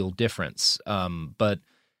make a real difference. But,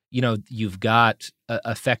 you know, you've got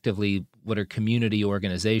effectively what are community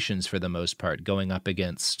organizations for the most part going up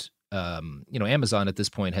against, you know, Amazon at this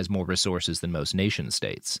point has more resources than most nation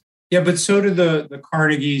states. Yeah, but so do the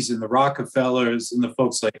Carnegies and the Rockefellers and the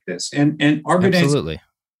folks like this. And organizing. Absolutely.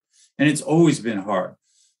 And it's always been hard.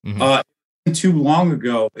 Too long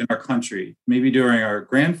ago in our country, maybe during our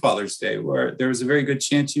grandfather's day, where there was a very good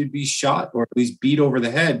chance you'd be shot or at least beat over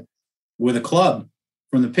the head with a club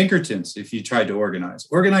from the Pinkertons if you tried to organize.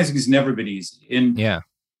 Organizing has never been easy. In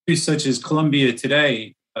countries such as Colombia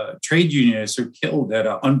today, trade unionists are killed at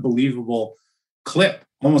an unbelievable clip,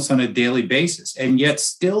 almost on a daily basis, and yet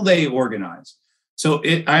still they organize. So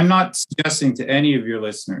I'm not suggesting to any of your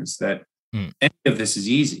listeners that any of this is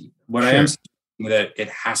easy. What I am saying is that it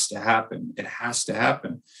has to happen. It has to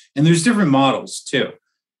happen. And there's different models too.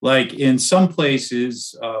 Like in some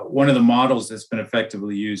places, one of the models that's been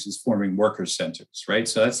effectively used is forming worker centers, right?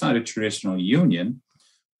 So that's not a traditional union.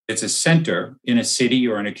 It's a center in a city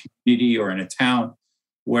or in a community or in a town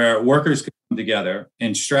where workers can come together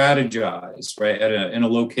and strategize, right, in a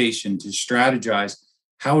location to strategize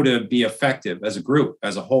how to be effective as a group,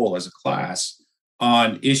 as a whole, as a class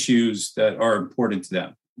on issues that are important to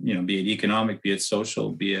them, you know, be it economic, be it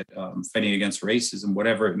social, be it fighting against racism,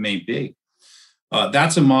 whatever it may be.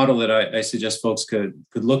 That's a model that I suggest folks could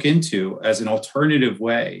look into as an alternative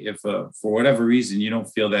way. If for whatever reason you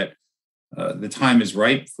don't feel that the time is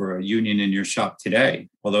ripe for a union in your shop today,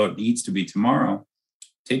 although it needs to be tomorrow,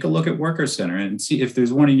 take a look at Worker Center and see if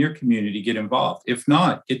there's one in your community, get involved. If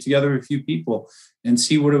not, get together a few people and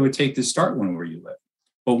see what it would take to start one where you live.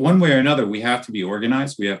 But one way or another, we have to be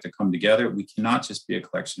organized. We have to come together. We cannot just be a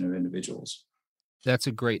collection of individuals. That's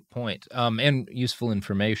a great point, and useful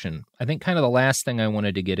information. I think kind of the last thing I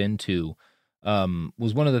wanted to get into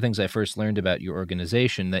was one of the things I first learned about your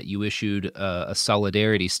organization, that you issued a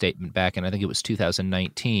solidarity statement back in, I think it was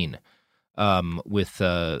 2019, with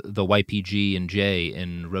the YPG and J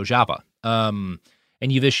in Rojava.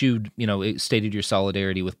 And you've issued, you know, stated your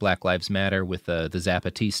solidarity with Black Lives Matter, with the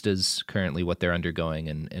Zapatistas, currently what they're undergoing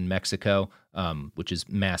in Mexico, which is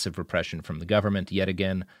massive repression from the government yet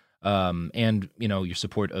again. And, you know, your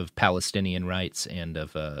support of Palestinian rights and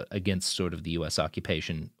of against sort of the U.S.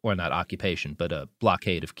 occupation, or not occupation, but a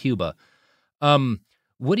blockade of Cuba.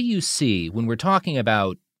 What do you see when we're talking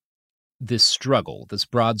about this struggle, this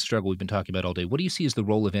broad struggle we've been talking about all day? What do you see as the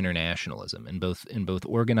role of internationalism in both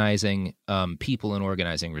organizing people and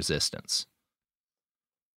organizing resistance?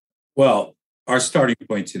 Well, our starting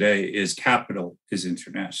point today is capital is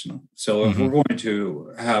international. So if we're going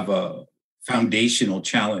to have a foundational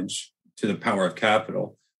challenge to the power of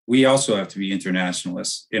capital, we also have to be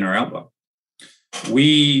internationalists in our outlook.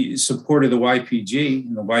 We supported the YPG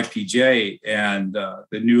and the YPJ and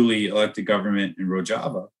the newly elected government in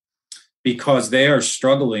Rojava because they are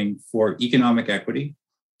struggling for economic equity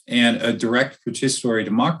and a direct participatory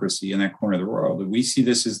democracy in that corner of the world. And we see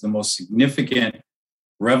this as the most significant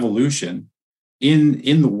revolution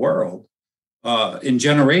in the world in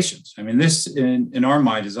generations. I mean, this in our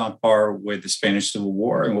mind is on par with the Spanish Civil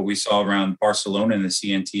War and what we saw around Barcelona and the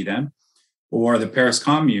CNT then, or the Paris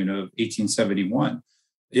Commune of 1871.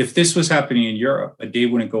 If this was happening in Europe, a day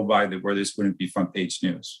wouldn't go by where this wouldn't be front page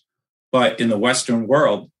news. But in the Western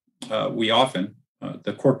world, we often,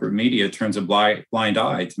 the corporate media turns a blind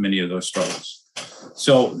eye to many of those struggles.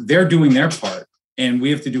 So they're doing their part, and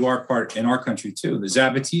we have to do our part in our country too. The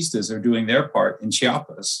Zapatistas are doing their part in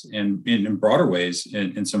Chiapas and in broader ways,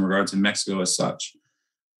 in some regards, in Mexico as such.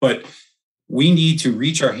 But we need to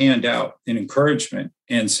reach our hand out in encouragement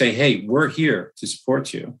and say, hey, we're here to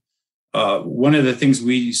support you. One of the things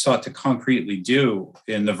we sought to concretely do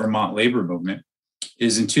in the Vermont labor movement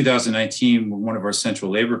is in 2019, when one of our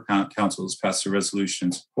central labor councils passed a resolution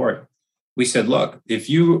in support, we said, look, if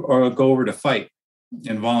you go over to fight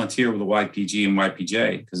and volunteer with the YPG and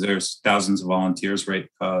YPJ, because there's thousands of volunteers right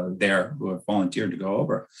there who have volunteered to go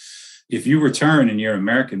over. If you return and you're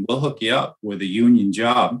American, we'll hook you up with a union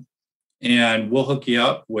job, and we'll hook you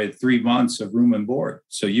up with 3 months of room and board.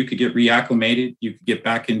 So you could get reacclimated, you could get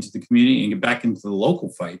back into the community and get back into the local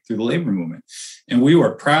fight through the labor movement. And we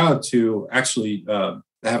were proud to actually have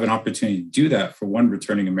an opportunity to do that for one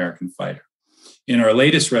returning American fighter. In our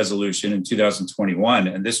latest resolution in 2021,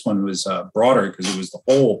 and this one was broader because it was the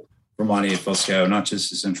whole Vermont AFL-CIO, not just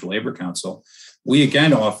the Central Labor Council, we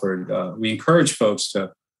again offered, we encourage folks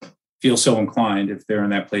to feel so inclined, if they're in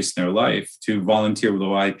that place in their life, to volunteer with the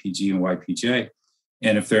YPG and YPJ.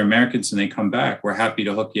 And if they're Americans and they come back, we're happy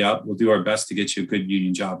to hook you up. We'll do our best to get you a good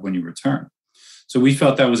union job when you return. So we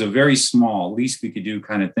felt that was a very small, least we could do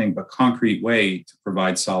kind of thing, but concrete way to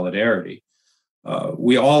provide solidarity.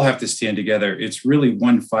 We all have to stand together. It's really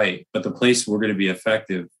one fight, but the place we're going to be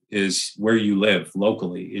effective is where you live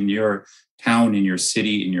locally, in your town, in your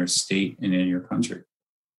city, in your state, and in your country.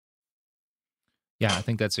 Yeah, I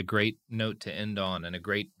think that's a great note to end on and a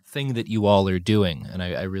great thing that you all are doing. And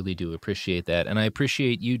I really do appreciate that. And I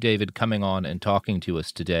appreciate you, David, coming on and talking to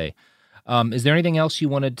us today. Is there anything else you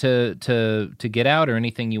wanted to get out, or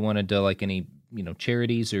anything you wanted to, like any,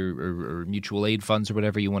 charities or mutual aid funds or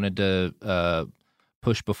whatever you wanted to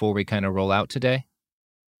push before we kind of roll out today?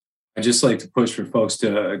 I just like to push for folks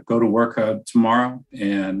to go to work tomorrow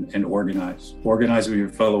and organize. Organize with your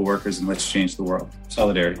fellow workers, and let's change the world.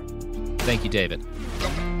 Solidarity. Thank you, David.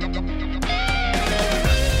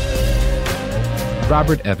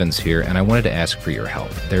 Robert Evans here, and I wanted to ask for your help.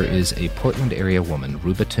 There is a Portland area woman,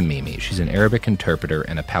 Ruba Tamimi. She's an Arabic interpreter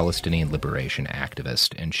and a Palestinian liberation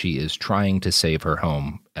activist, and she is trying to save her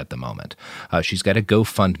home at the moment. She's got a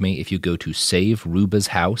GoFundMe. If you go to Save Ruba's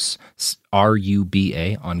House,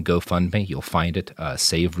 RUBA on GoFundMe, you'll find it.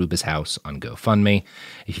 Save Ruba's House on GoFundMe.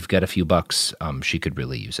 If you've got a few bucks, she could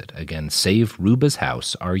really use it. Again, Save Ruba's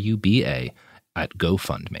House, RUBA, at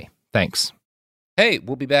GoFundMe. Thanks. Hey,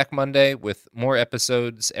 we'll be back Monday with more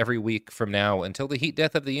episodes every week from now until the heat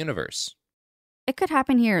death of the universe. It Could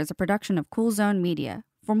Happen Here is a production of Cool Zone Media.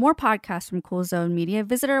 For more podcasts from Cool Zone Media,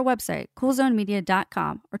 visit our website,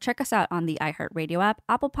 coolzonemedia.com, or check us out on the iHeartRadio app,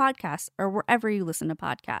 Apple Podcasts, or wherever you listen to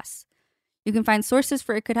podcasts. You can find sources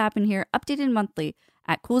for It Could Happen Here updated monthly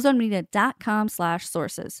at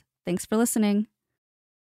coolzonemedia.com/sources. Thanks for listening.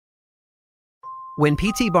 When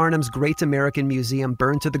P.T. Barnum's Great American Museum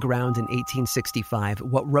burned to the ground in 1865,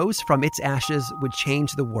 what rose from its ashes would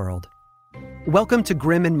change the world. Welcome to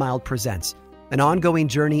Grim and Mild Presents, an ongoing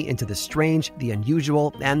journey into the strange, the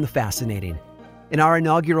unusual, and the fascinating. In our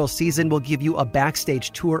inaugural season, we'll give you a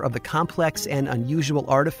backstage tour of the complex and unusual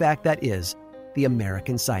artifact that is the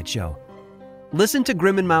American Sideshow. Listen to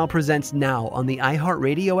Grim and Mild Presents now on the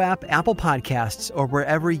iHeartRadio app, Apple Podcasts, or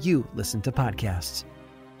wherever you listen to podcasts.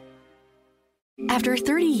 After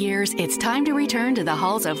 30 years, it's time to return to the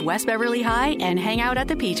halls of West Beverly High and hang out at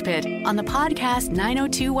the Peach Pit. On the podcast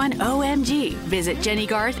 9021 OMG, visit Jenny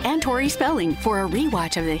Garth and Tori Spelling for a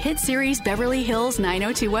rewatch of the hit series Beverly Hills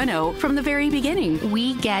 90210 from the very beginning.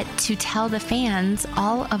 We get to tell the fans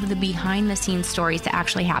all of the behind-the-scenes stories that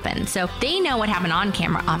actually happened. So they know what happened on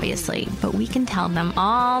camera, obviously, but we can tell them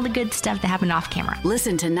all the good stuff that happened off camera.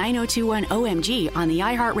 Listen to 9021 OMG on the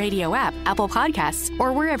iHeartRadio app, Apple Podcasts,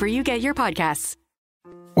 or wherever you get your podcasts.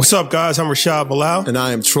 What's up, guys? I'm Rashad Bilal. And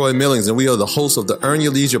I am Troy Millings, and we are the hosts of the Earn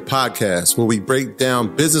Your Leisure podcast, where we break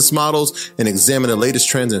down business models and examine the latest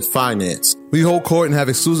trends in finance. We hold court and have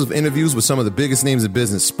exclusive interviews with some of the biggest names in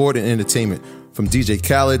business, sport, and entertainment. From DJ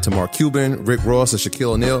Khaled to Mark Cuban, Rick Ross, and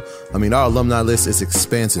Shaquille O'Neal. Our alumni list is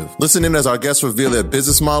expansive. Listen in as our guests reveal their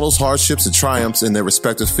business models, hardships, and triumphs in their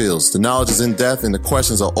respective fields. The knowledge is in depth, and the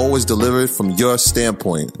questions are always delivered from your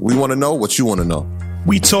standpoint. We want to know what you want to know.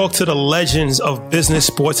 We talk to the legends of business,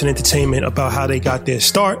 sports, and entertainment about how they got their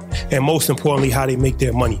start and, most importantly, how they make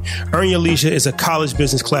their money. Earn Your Leisure is a college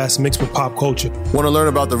business class mixed with pop culture. Want to learn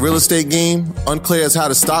about the real estate game? Unclear as how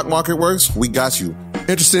the stock market works? We got you.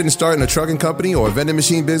 Interested in starting a trucking company or a vending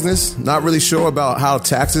machine business? Not really sure about how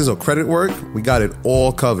taxes or credit work? We got it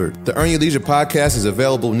all covered. The Earn Your Leisure podcast is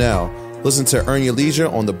available now. Listen to Earn Your Leisure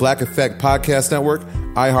on the Black Effect Podcast Network,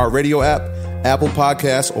 iHeartRadio app, Apple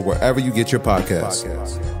Podcasts, or wherever you get your podcasts.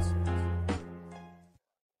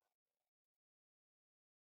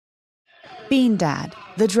 Bean Dad,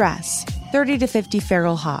 The Dress, 30 to 50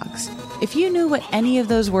 Feral Hogs. If you knew what any of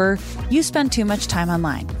those were, you spend too much time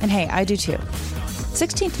online. And hey, I do too.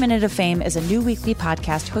 16th Minute of Fame is a new weekly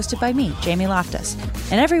podcast hosted by me, Jamie Loftus.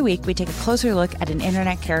 And every week we take a closer look at an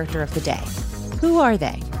internet character of the day. Who are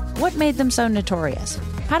they? What made them so notorious?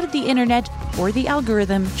 How did the internet or the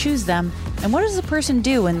algorithm choose them? And what does a person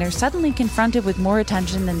do when they're suddenly confronted with more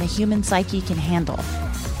attention than the human psyche can handle?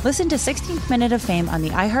 Listen to 16th Minute of Fame on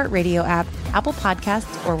the iHeartRadio app, Apple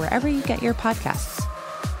Podcasts, or wherever you get your podcasts.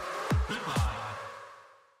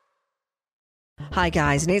 Hi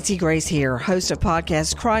guys, Nancy Grace here, host of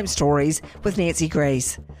podcast Crime Stories with Nancy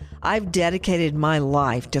Grace. I've dedicated my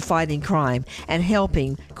life to fighting crime and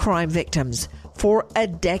helping crime victims. For a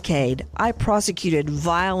decade, I prosecuted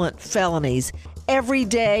violent felonies. Every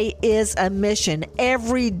day is a mission.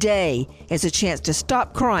 Every day is a chance to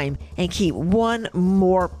stop crime and keep one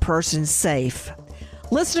more person safe.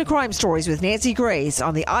 Listen to Crime Stories with Nancy Grace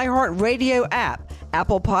on the iHeartRadio app,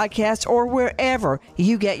 Apple Podcasts, or wherever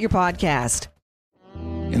you get your podcast.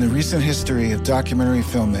 In the recent history of documentary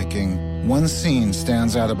filmmaking, one scene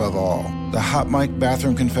stands out above all: the hot mic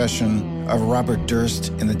bathroom confession of Robert Durst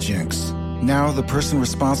in The Jinx. Now, the person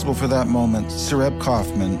responsible for that moment, Sareb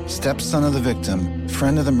Kaufman, stepson of the victim,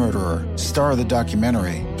 friend of the murderer, star of the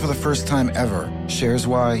documentary, for the first time ever, shares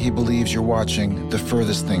why he believes you're watching the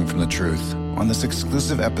furthest thing from the truth on this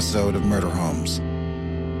exclusive episode of Murder Homes.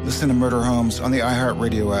 Listen to Murder Homes on the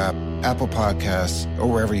iHeartRadio app, Apple Podcasts, or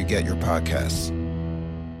wherever you get your podcasts.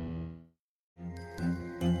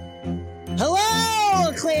 Hello,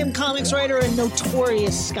 acclaimed comics writer and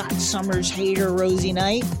notorious Scott Summers hater, Rosie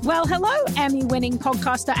Knight. Well, hello, Emmy-winning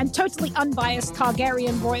podcaster and totally unbiased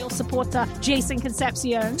Targaryen royal supporter, Jason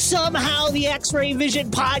Concepcion. Somehow the X-Ray Vision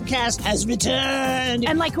podcast has returned.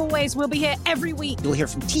 And like always, we'll be here every week. You'll hear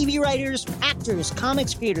from TV writers, actors,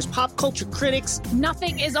 comics creators, pop culture critics.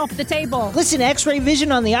 Nothing is off the table. Listen to X-Ray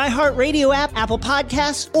Vision on the iHeartRadio app, Apple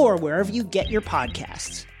Podcasts, or wherever you get your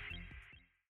podcasts.